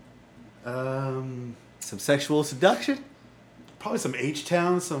 Um, Some sexual seduction? probably some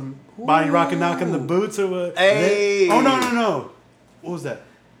H-Town, some body rocking, knocking the boots or what. Hey. Oh, no. What was that?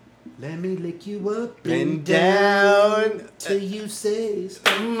 Let me lick you up Bend down. till you say so.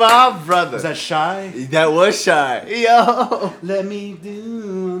 My brother. Was that Shy? That was Shy. Yo. Let me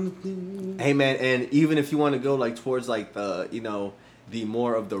do. Hey, man, and even if you want to go, like, towards, like, the, you know, the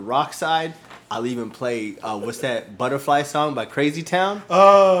more of the rock side, I'll even play what's that Butterfly song by Crazy Town?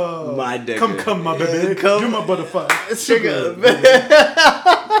 Oh, my nigga. Come, my baby, Come, you my butterfly, sugar.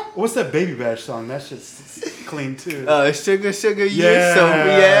 What's that Baby Bash song? That shit's clean too. Sugar, sugar, you Yeah. so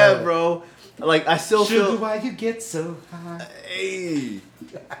yeah, bro. Like I still Sugar, feel. why you get so high? Hey,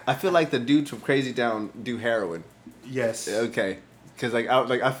 I feel like the dudes from Crazy Town do heroin. Yes. Okay, because I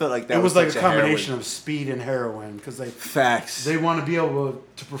felt like that It was like a such combination heroin. of speed and heroin because Facts. they want to be able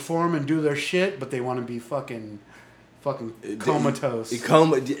to perform and do their shit, but they want to be fucking comatose.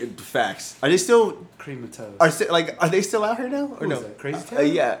 Facts. Are they still? Crematose. Are they still out here now or Who no? is that, Crazy Town?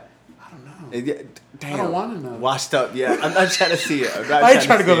 Yeah. I don't know. Yeah. Damn. I don't want to know. Washed up. Yeah. I'm not trying to see it. I ain't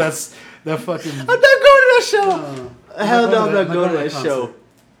trying to go that fucking. I'm not going to that show. Hell no, I'm not going to that concert. show.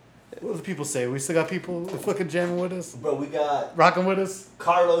 What do the people say? We still got people fucking jamming with us, Bro, we got rocking with us.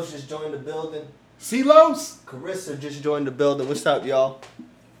 Carlos just joined the building. Silos. Carissa just joined the building. What's up, y'all?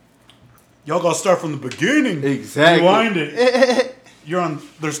 Y'all gotta start from the beginning. Exactly. Rewind it. You're on.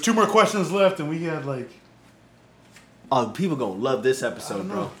 There's 2 more questions left, and we had like. Oh, people gonna love this episode,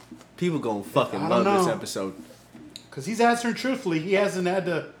 bro. know. People gonna fucking I love don't this know. episode. Cause he's answering truthfully. He hasn't had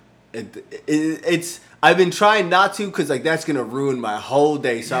to. It's. I've been trying not to, cause like that's gonna ruin my whole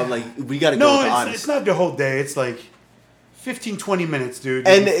day. So I'm like, we gotta go with the honest. It's not the whole day. It's like 15, 20 minutes, dude.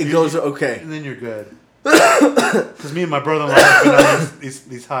 And it goes okay. And then you're good. Because me and my brother-in-law have been on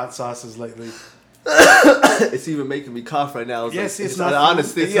these hot sauces lately. It's even making me cough right now. Yes, like, it's not fun.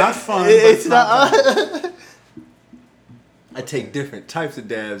 honestly. It's Yeah, not fun. but It's not. fun. I take different types of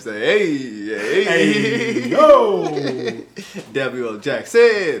dabs. Like, hey, yo! W.O.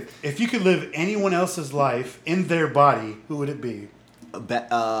 Jackson. If you could live anyone else's life in their body, who would it be?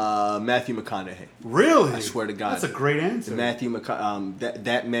 Matthew McConaughey. Really? I swear to God. That's a great answer. Matthew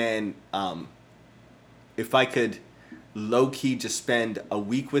that man. If I could low key just spend a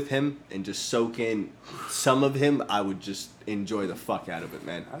week with him and just soak in some of him, I would just enjoy the fuck out of it,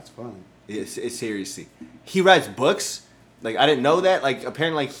 man. That's fun. It's seriously. He writes books. Like I didn't know that. Like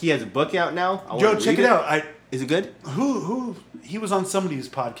apparently, like he has a book out now. Joe, check it out. Is it good? Who he was on somebody's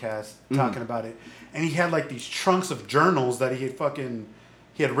podcast talking about it, and he had like these trunks of journals that he had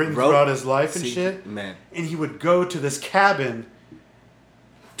written throughout his life and shit. Man. And he would go to this cabin.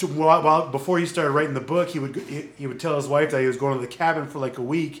 Before he started writing the book, he would tell his wife that he was going to the cabin for like a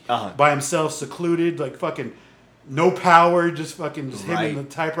week by himself, secluded, like fucking no power, just him and the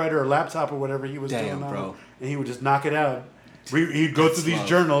typewriter or laptop or whatever he was doing, bro. And he would just knock it out. He'd go through these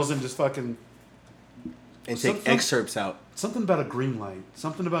journals and just fucking and take excerpts out. Something about a green light.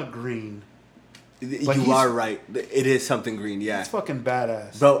 Something about green. You are right. It is something green. Yeah, it's fucking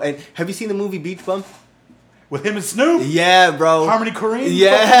badass, bro. And have you seen the movie Beach Bum? With him and Snoop? Yeah, bro. Harmony Korine?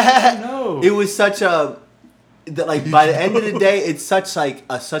 Yeah. No. It was such a by the end of the day, it's such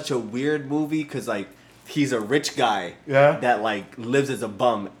a weird movie because like he's a rich guy that like lives as a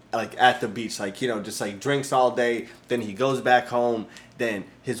bum like at the beach, like just like drinks all day. Then he goes back home. Then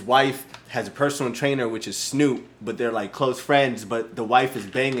his wife has a personal trainer, which is Snoop, but they're like close friends. But the wife is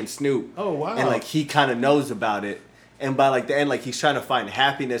banging Snoop. Oh wow! And like he kind of knows about it. And by like the end, like he's trying to find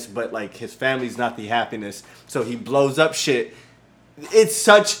happiness, but like his family's not the happiness, so he blows up shit. It's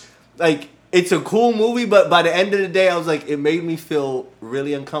such like it's a cool movie, but by the end of the day, I was like, it made me feel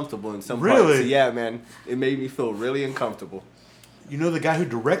really uncomfortable in some parts. Really? Yeah, man, it made me feel really uncomfortable. You know, the guy who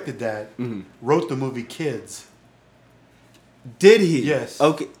directed that wrote the movie Kids. Did he? Yes.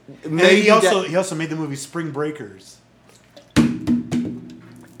 Okay. Maybe he also made the movie Spring Breakers.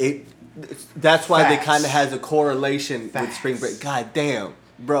 That's why Facts. they kind of has a correlation with Spring Break. God damn,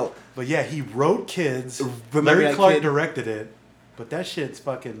 bro. But yeah, he wrote Kids. Remember Larry that Clark kid? directed it. But that shit's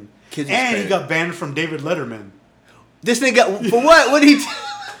fucking. Kids is and crazy. he got banned from David Letterman. This nigga for what? What did he?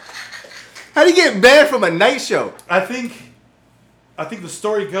 How'd he get banned from a night show? I think the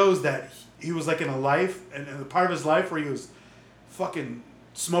story goes that he was like in a life, and a part of his life where he was fucking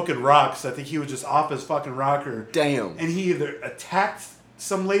smoking rocks. I think he was just off his fucking rocker. Damn. And he either attacked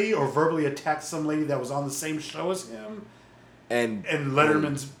some lady or verbally attacked some lady that was on the same show as him. And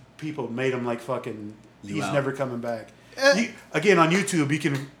Letterman's people made him like fucking. He's out. never coming back. Again on YouTube,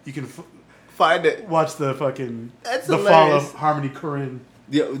 you can find it. watch the fucking That's the hilarious. fall of Harmony Korine.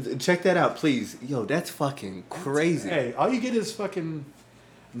 Yo, check that out, please. Yo, that's fucking crazy. Hey, all you get is fucking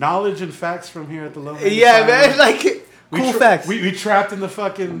knowledge and facts from here at the Low. Yeah, man. Like cool facts. We trapped in the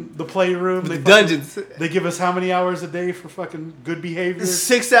fucking the playroom. The dungeons. They give us how many hours a day for fucking good behavior?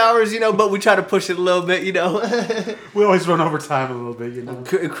 6 hours, but we try to push it a little bit, We always run over time a little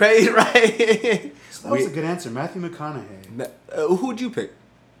bit, Crazy, right? So that was a good answer, Matthew McConaughey. Who'd you pick?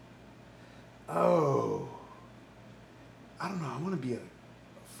 Oh, I don't know. I want to be a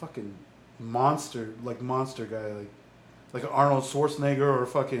fucking monster guy, like an Arnold Schwarzenegger or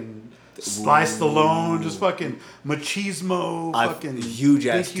fucking Sly Stallone, just fucking machismo, fucking huge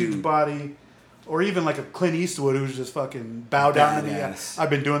ass huge dude. body. Or even like a Clint Eastwood who's just fucking bow down to me.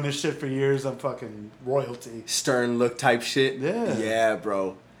 I've been doing this shit for years. I'm fucking royalty. Stern look type shit. Yeah. Yeah,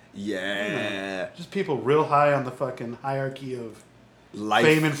 bro. Yeah. Just people real high on the fucking hierarchy of Life.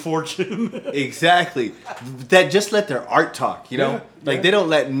 fame and fortune. Exactly. That just let their art talk, you know? Yeah. They don't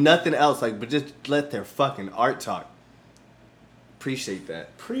let nothing else, but just let their fucking art talk. Appreciate that.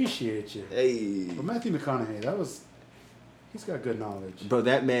 Appreciate you. Hey. But Matthew McConaughey, he's got good knowledge. Bro,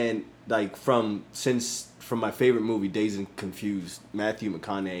 that man, from my favorite movie, Dazed and Confused, Matthew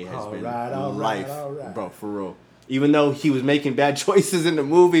McConaughey has been life. All right. Bro, for real. Even though he was making bad choices in the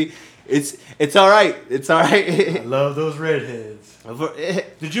movie, it's all right. It's all right. I love those redheads.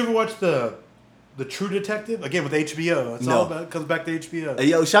 Did you ever watch the True Detective? Again, with HBO. It's all about, it comes back to HBO.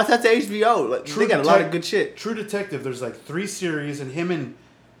 Yo, shout out to HBO. They got a lot of good shit. True Detective, there's like 3 series, and him and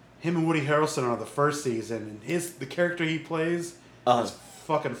Woody Harrelson are the first season, and the character he plays is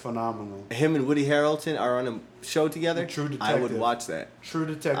fucking phenomenal. Him and Woody Harrelson are on a show together? True Detective. I would watch that. True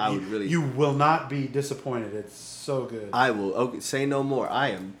Detective. I would really. You will not be disappointed. It's so good. I will. Okay, say no more. I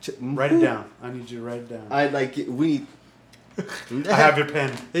am. Write it down. I need you to write it down. I like it. We. I have your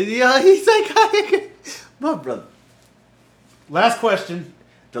pen. Yeah, he's like, my brother. Last question.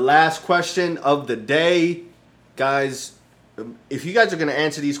 The last question of the day, guys. If you guys are gonna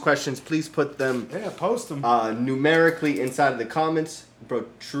answer these questions, please put them. Yeah, post them. Numerically inside of the comments, bro.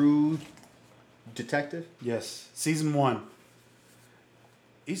 True Detective. Yes, season 1.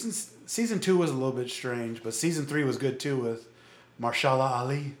 Season 2 was a little bit strange, but season 3 was good too with Marshala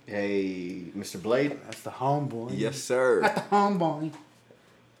Ali. Hey, Mr. Blade. That's the homeboy. Yes, sir. That's the homeboy.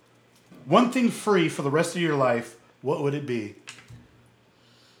 One thing free for the rest of your life, what would it be?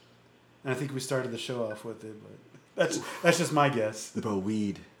 And I think we started the show off with it, but that's just my guess. Bro,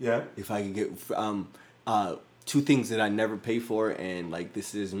 weed. Yeah. If I could get 2 things that I never pay for, and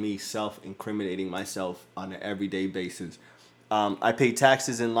this is me self-incriminating myself on an everyday basis. I pay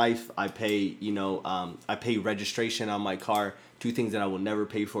taxes in life. I pay, I pay registration on my car. 2 things that I will never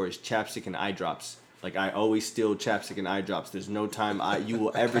pay for is chapstick and eye drops. I always steal chapstick and eye drops. There's no time you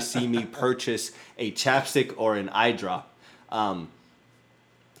will ever see me purchase a chapstick or an eye drop.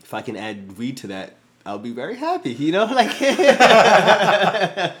 If I can add weed to that, I'll be very happy, Give me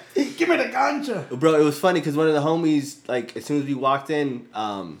the ganja. Bro, it was funny because one of the homies, as soon as we walked in,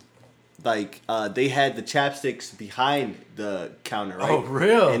 they had the chapsticks behind the counter, right? Oh,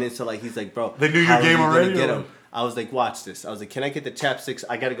 real? And then so he's like, bro, they knew your game already. Get them? I was like, watch this. I was like, can I get the chapsticks?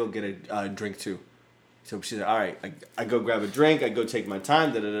 I gotta go get a drink too. So she's like, all right. I go grab a drink. I go take my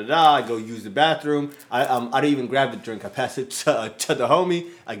time. I go use the bathroom. I don't even grab the drink. I pass it to the homie.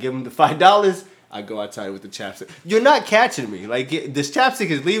 I give him the $5. I go outside with the chapstick. You're not catching me. This chapstick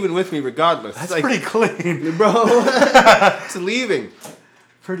is leaving with me regardless. That's pretty clean, bro. It's leaving.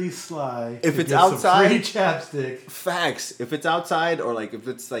 Pretty sly. If it's outside, free chapstick. Facts. If it's outside or if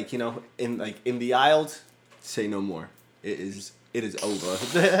it's in the aisles, say no more. It is over.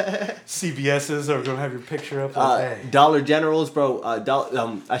 CVS's are gonna have your picture up. Hey. Dollar Generals, bro.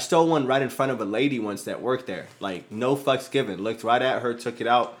 I stole one right in front of a lady once that worked there. No fucks given. Looked right at her, took it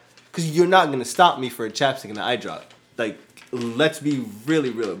out. Cause you're not gonna stop me for a chapstick and an eye drop. Let's be really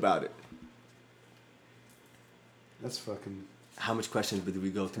real about it. That's fucking. How much questions did we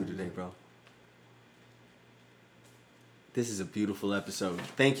go through today, bro? This is a beautiful episode.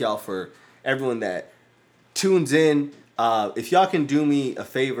 Thank y'all for everyone that tunes in. If y'all can do me a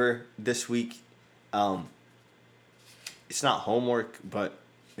favor this week, it's not homework, but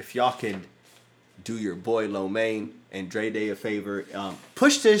if y'all can do your boy Lomain and Dre Day a favor,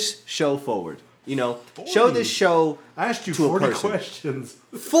 push this show forward. Show this show. I asked you to 40 questions.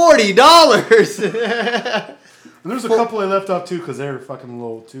 $40. And there's a couple I left off too because they were fucking a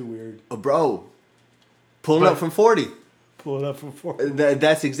little too weird. Bro, pulling up from 40. Pull it up from 40.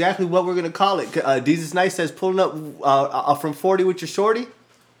 That's exactly what we're gonna call it. Jesus Nice says pulling up from 40 with your shorty.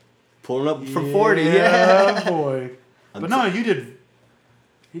 Pulling up from 40, yeah, boy. But no, you did.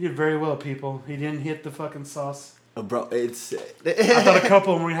 He did very well, people. He didn't hit the fucking sauce. Bro, it's. I thought a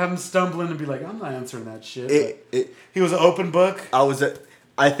couple of them would have him stumbling and be like, "I'm not answering that shit." He was an open book.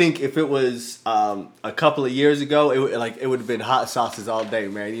 I think if it was a couple of years ago, it would have been hot sauces all day,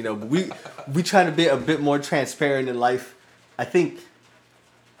 man. We try to be a bit more transparent in life. I think.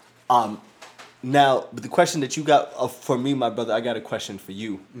 Now, but the question that you got for me, my brother, I got a question for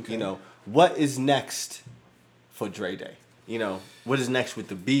you. Okay. What is next for Dre Day? What is next with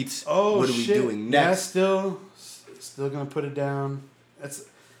the beats? Oh, what are we doing next? Yeah, Still gonna put it down. If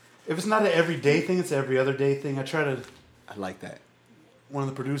it's not an everyday thing, it's an every other day thing. I like that. One of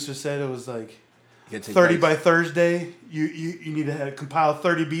the producers said it was like You gotta take 30 breaks. by Thursday. You need to compile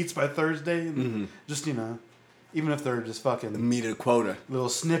 30 beats by Thursday. And Mm-hmm. just, even if they're just fucking Meet a quota. little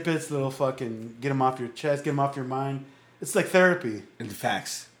snippets, little fucking get them off your chest, get them off your mind. It's like therapy. And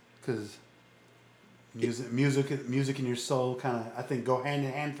facts. Because music in your soul kind of, I think, go hand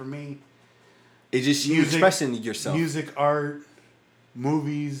in hand for me. It's just you expressing yourself. Music, art,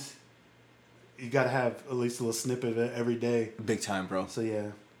 movies. You got to have at least a little snippet of it every day. Big time, bro. So yeah,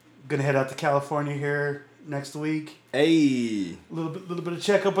 gonna head out to California here next week. Hey. Little bit of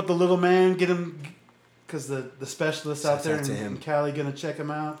checkup with the little man. Get him, because the specialist out Shouts there out to in him. Cali gonna check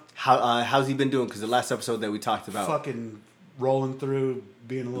him out. How's he been doing? Because the last episode that we talked about, Fucking rolling through,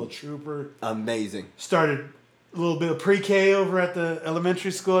 being a little trooper. amazing. Started a little bit of pre-K over at the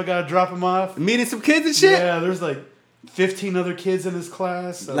elementary school. I gotta drop him off. Meeting some kids and shit. Yeah, there's like 15 other kids in his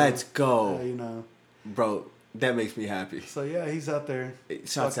class. So, Let's go, bro. That makes me happy. So yeah, he's out there.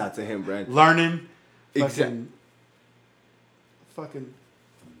 Shouts out to him, Brad. Learning. Exactly. Fucking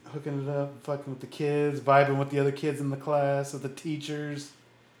hooking it up, fucking with the kids, vibing with the other kids in the class, with the teachers.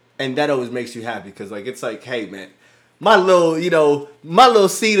 And that always makes you happy because, like, it's like, hey, man, my little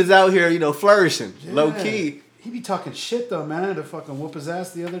seed is out here, flourishing, low key. He be talking shit though, man. To fucking whoop his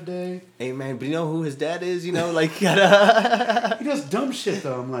ass the other day. Hey, man, but you know who his dad is? Like, you gotta. He does dumb shit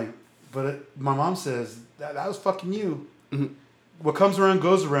though. I'm like, but my mom says that was fucking you. Mm-hmm. What comes around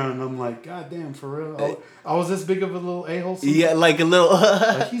goes around. And I'm like, God damn, for real. I was this big of a little a-hole. Sometimes? Yeah, like a little.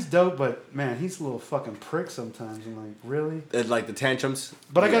 Like, he's dope, but man, he's a little fucking prick sometimes. I'm like, really? Like the tantrums.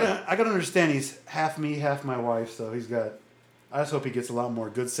 But I gotta understand he's half me, half my wife. So he's got. I just hope he gets a lot more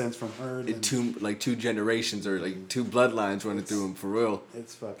good sense from her. Than, Two generations or like two bloodlines running through him for real.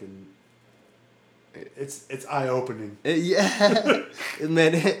 It's fucking. It's eye opening. Yeah,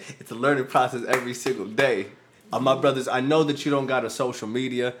 man, it's a learning process every single day. My brothers, I know that you don't got a social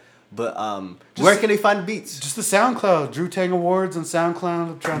media, but where can they find the beats? Just the SoundCloud, Drew Tang Awards on SoundCloud.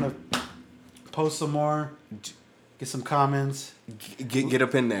 I'm trying to post some more, get some comments, Get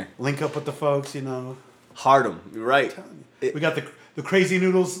up in there. link up with the folks. Hard 'em. You're right. We got the Crazy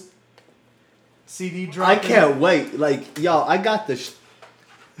Noodles CD drop. I can't wait. Like, y'all, I got this.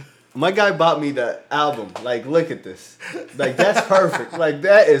 My guy bought me the album. Like, look at this. Like, that's perfect. Like,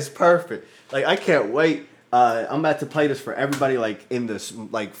 that is perfect. Like, I can't wait. I'm about to play this for everybody, like, in this,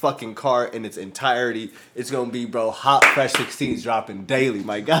 like, fucking car in its entirety. It's going to be, bro, hot, fresh 16s dropping daily,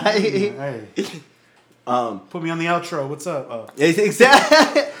 my guy. Hey. Put me on the outro. What's up? It's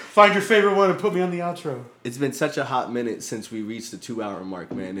exactly. Find your favorite one and put me on the outro. It's been such a hot minute since we reached the 2-hour mark,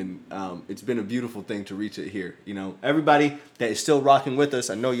 man, and it's been a beautiful thing to reach it here. Everybody that is still rocking with us,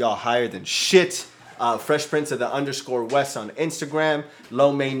 I know y'all higher than shit. Fresh Prince of the _West on Instagram,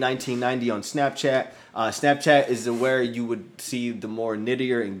 Lowmain1990 on Snapchat. Snapchat is where you would see the more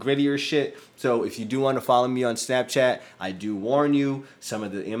nittier and grittier shit. So if you do want to follow me on Snapchat, I do warn you, some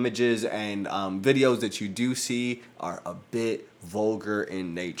of the images and videos that you do see are a bit vulgar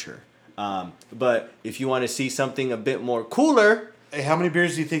in nature. But if you want to see something a bit more cooler, Hey, how many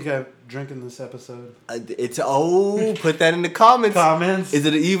beers do you think I've drank in this episode? put that in the comments. Comments. Is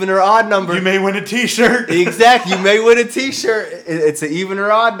it an even or odd number? You may win a T-shirt. Exactly. You may win a T-shirt. It's an even or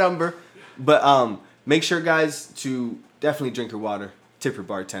odd number. But make sure, guys, to definitely drink your water, tip your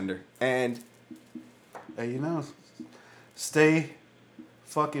bartender, and Hey, stay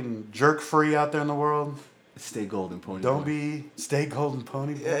fucking jerk free out there in the world. stay golden, pony. Stay golden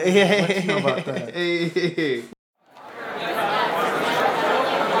pony. Yeah. What do you know about that?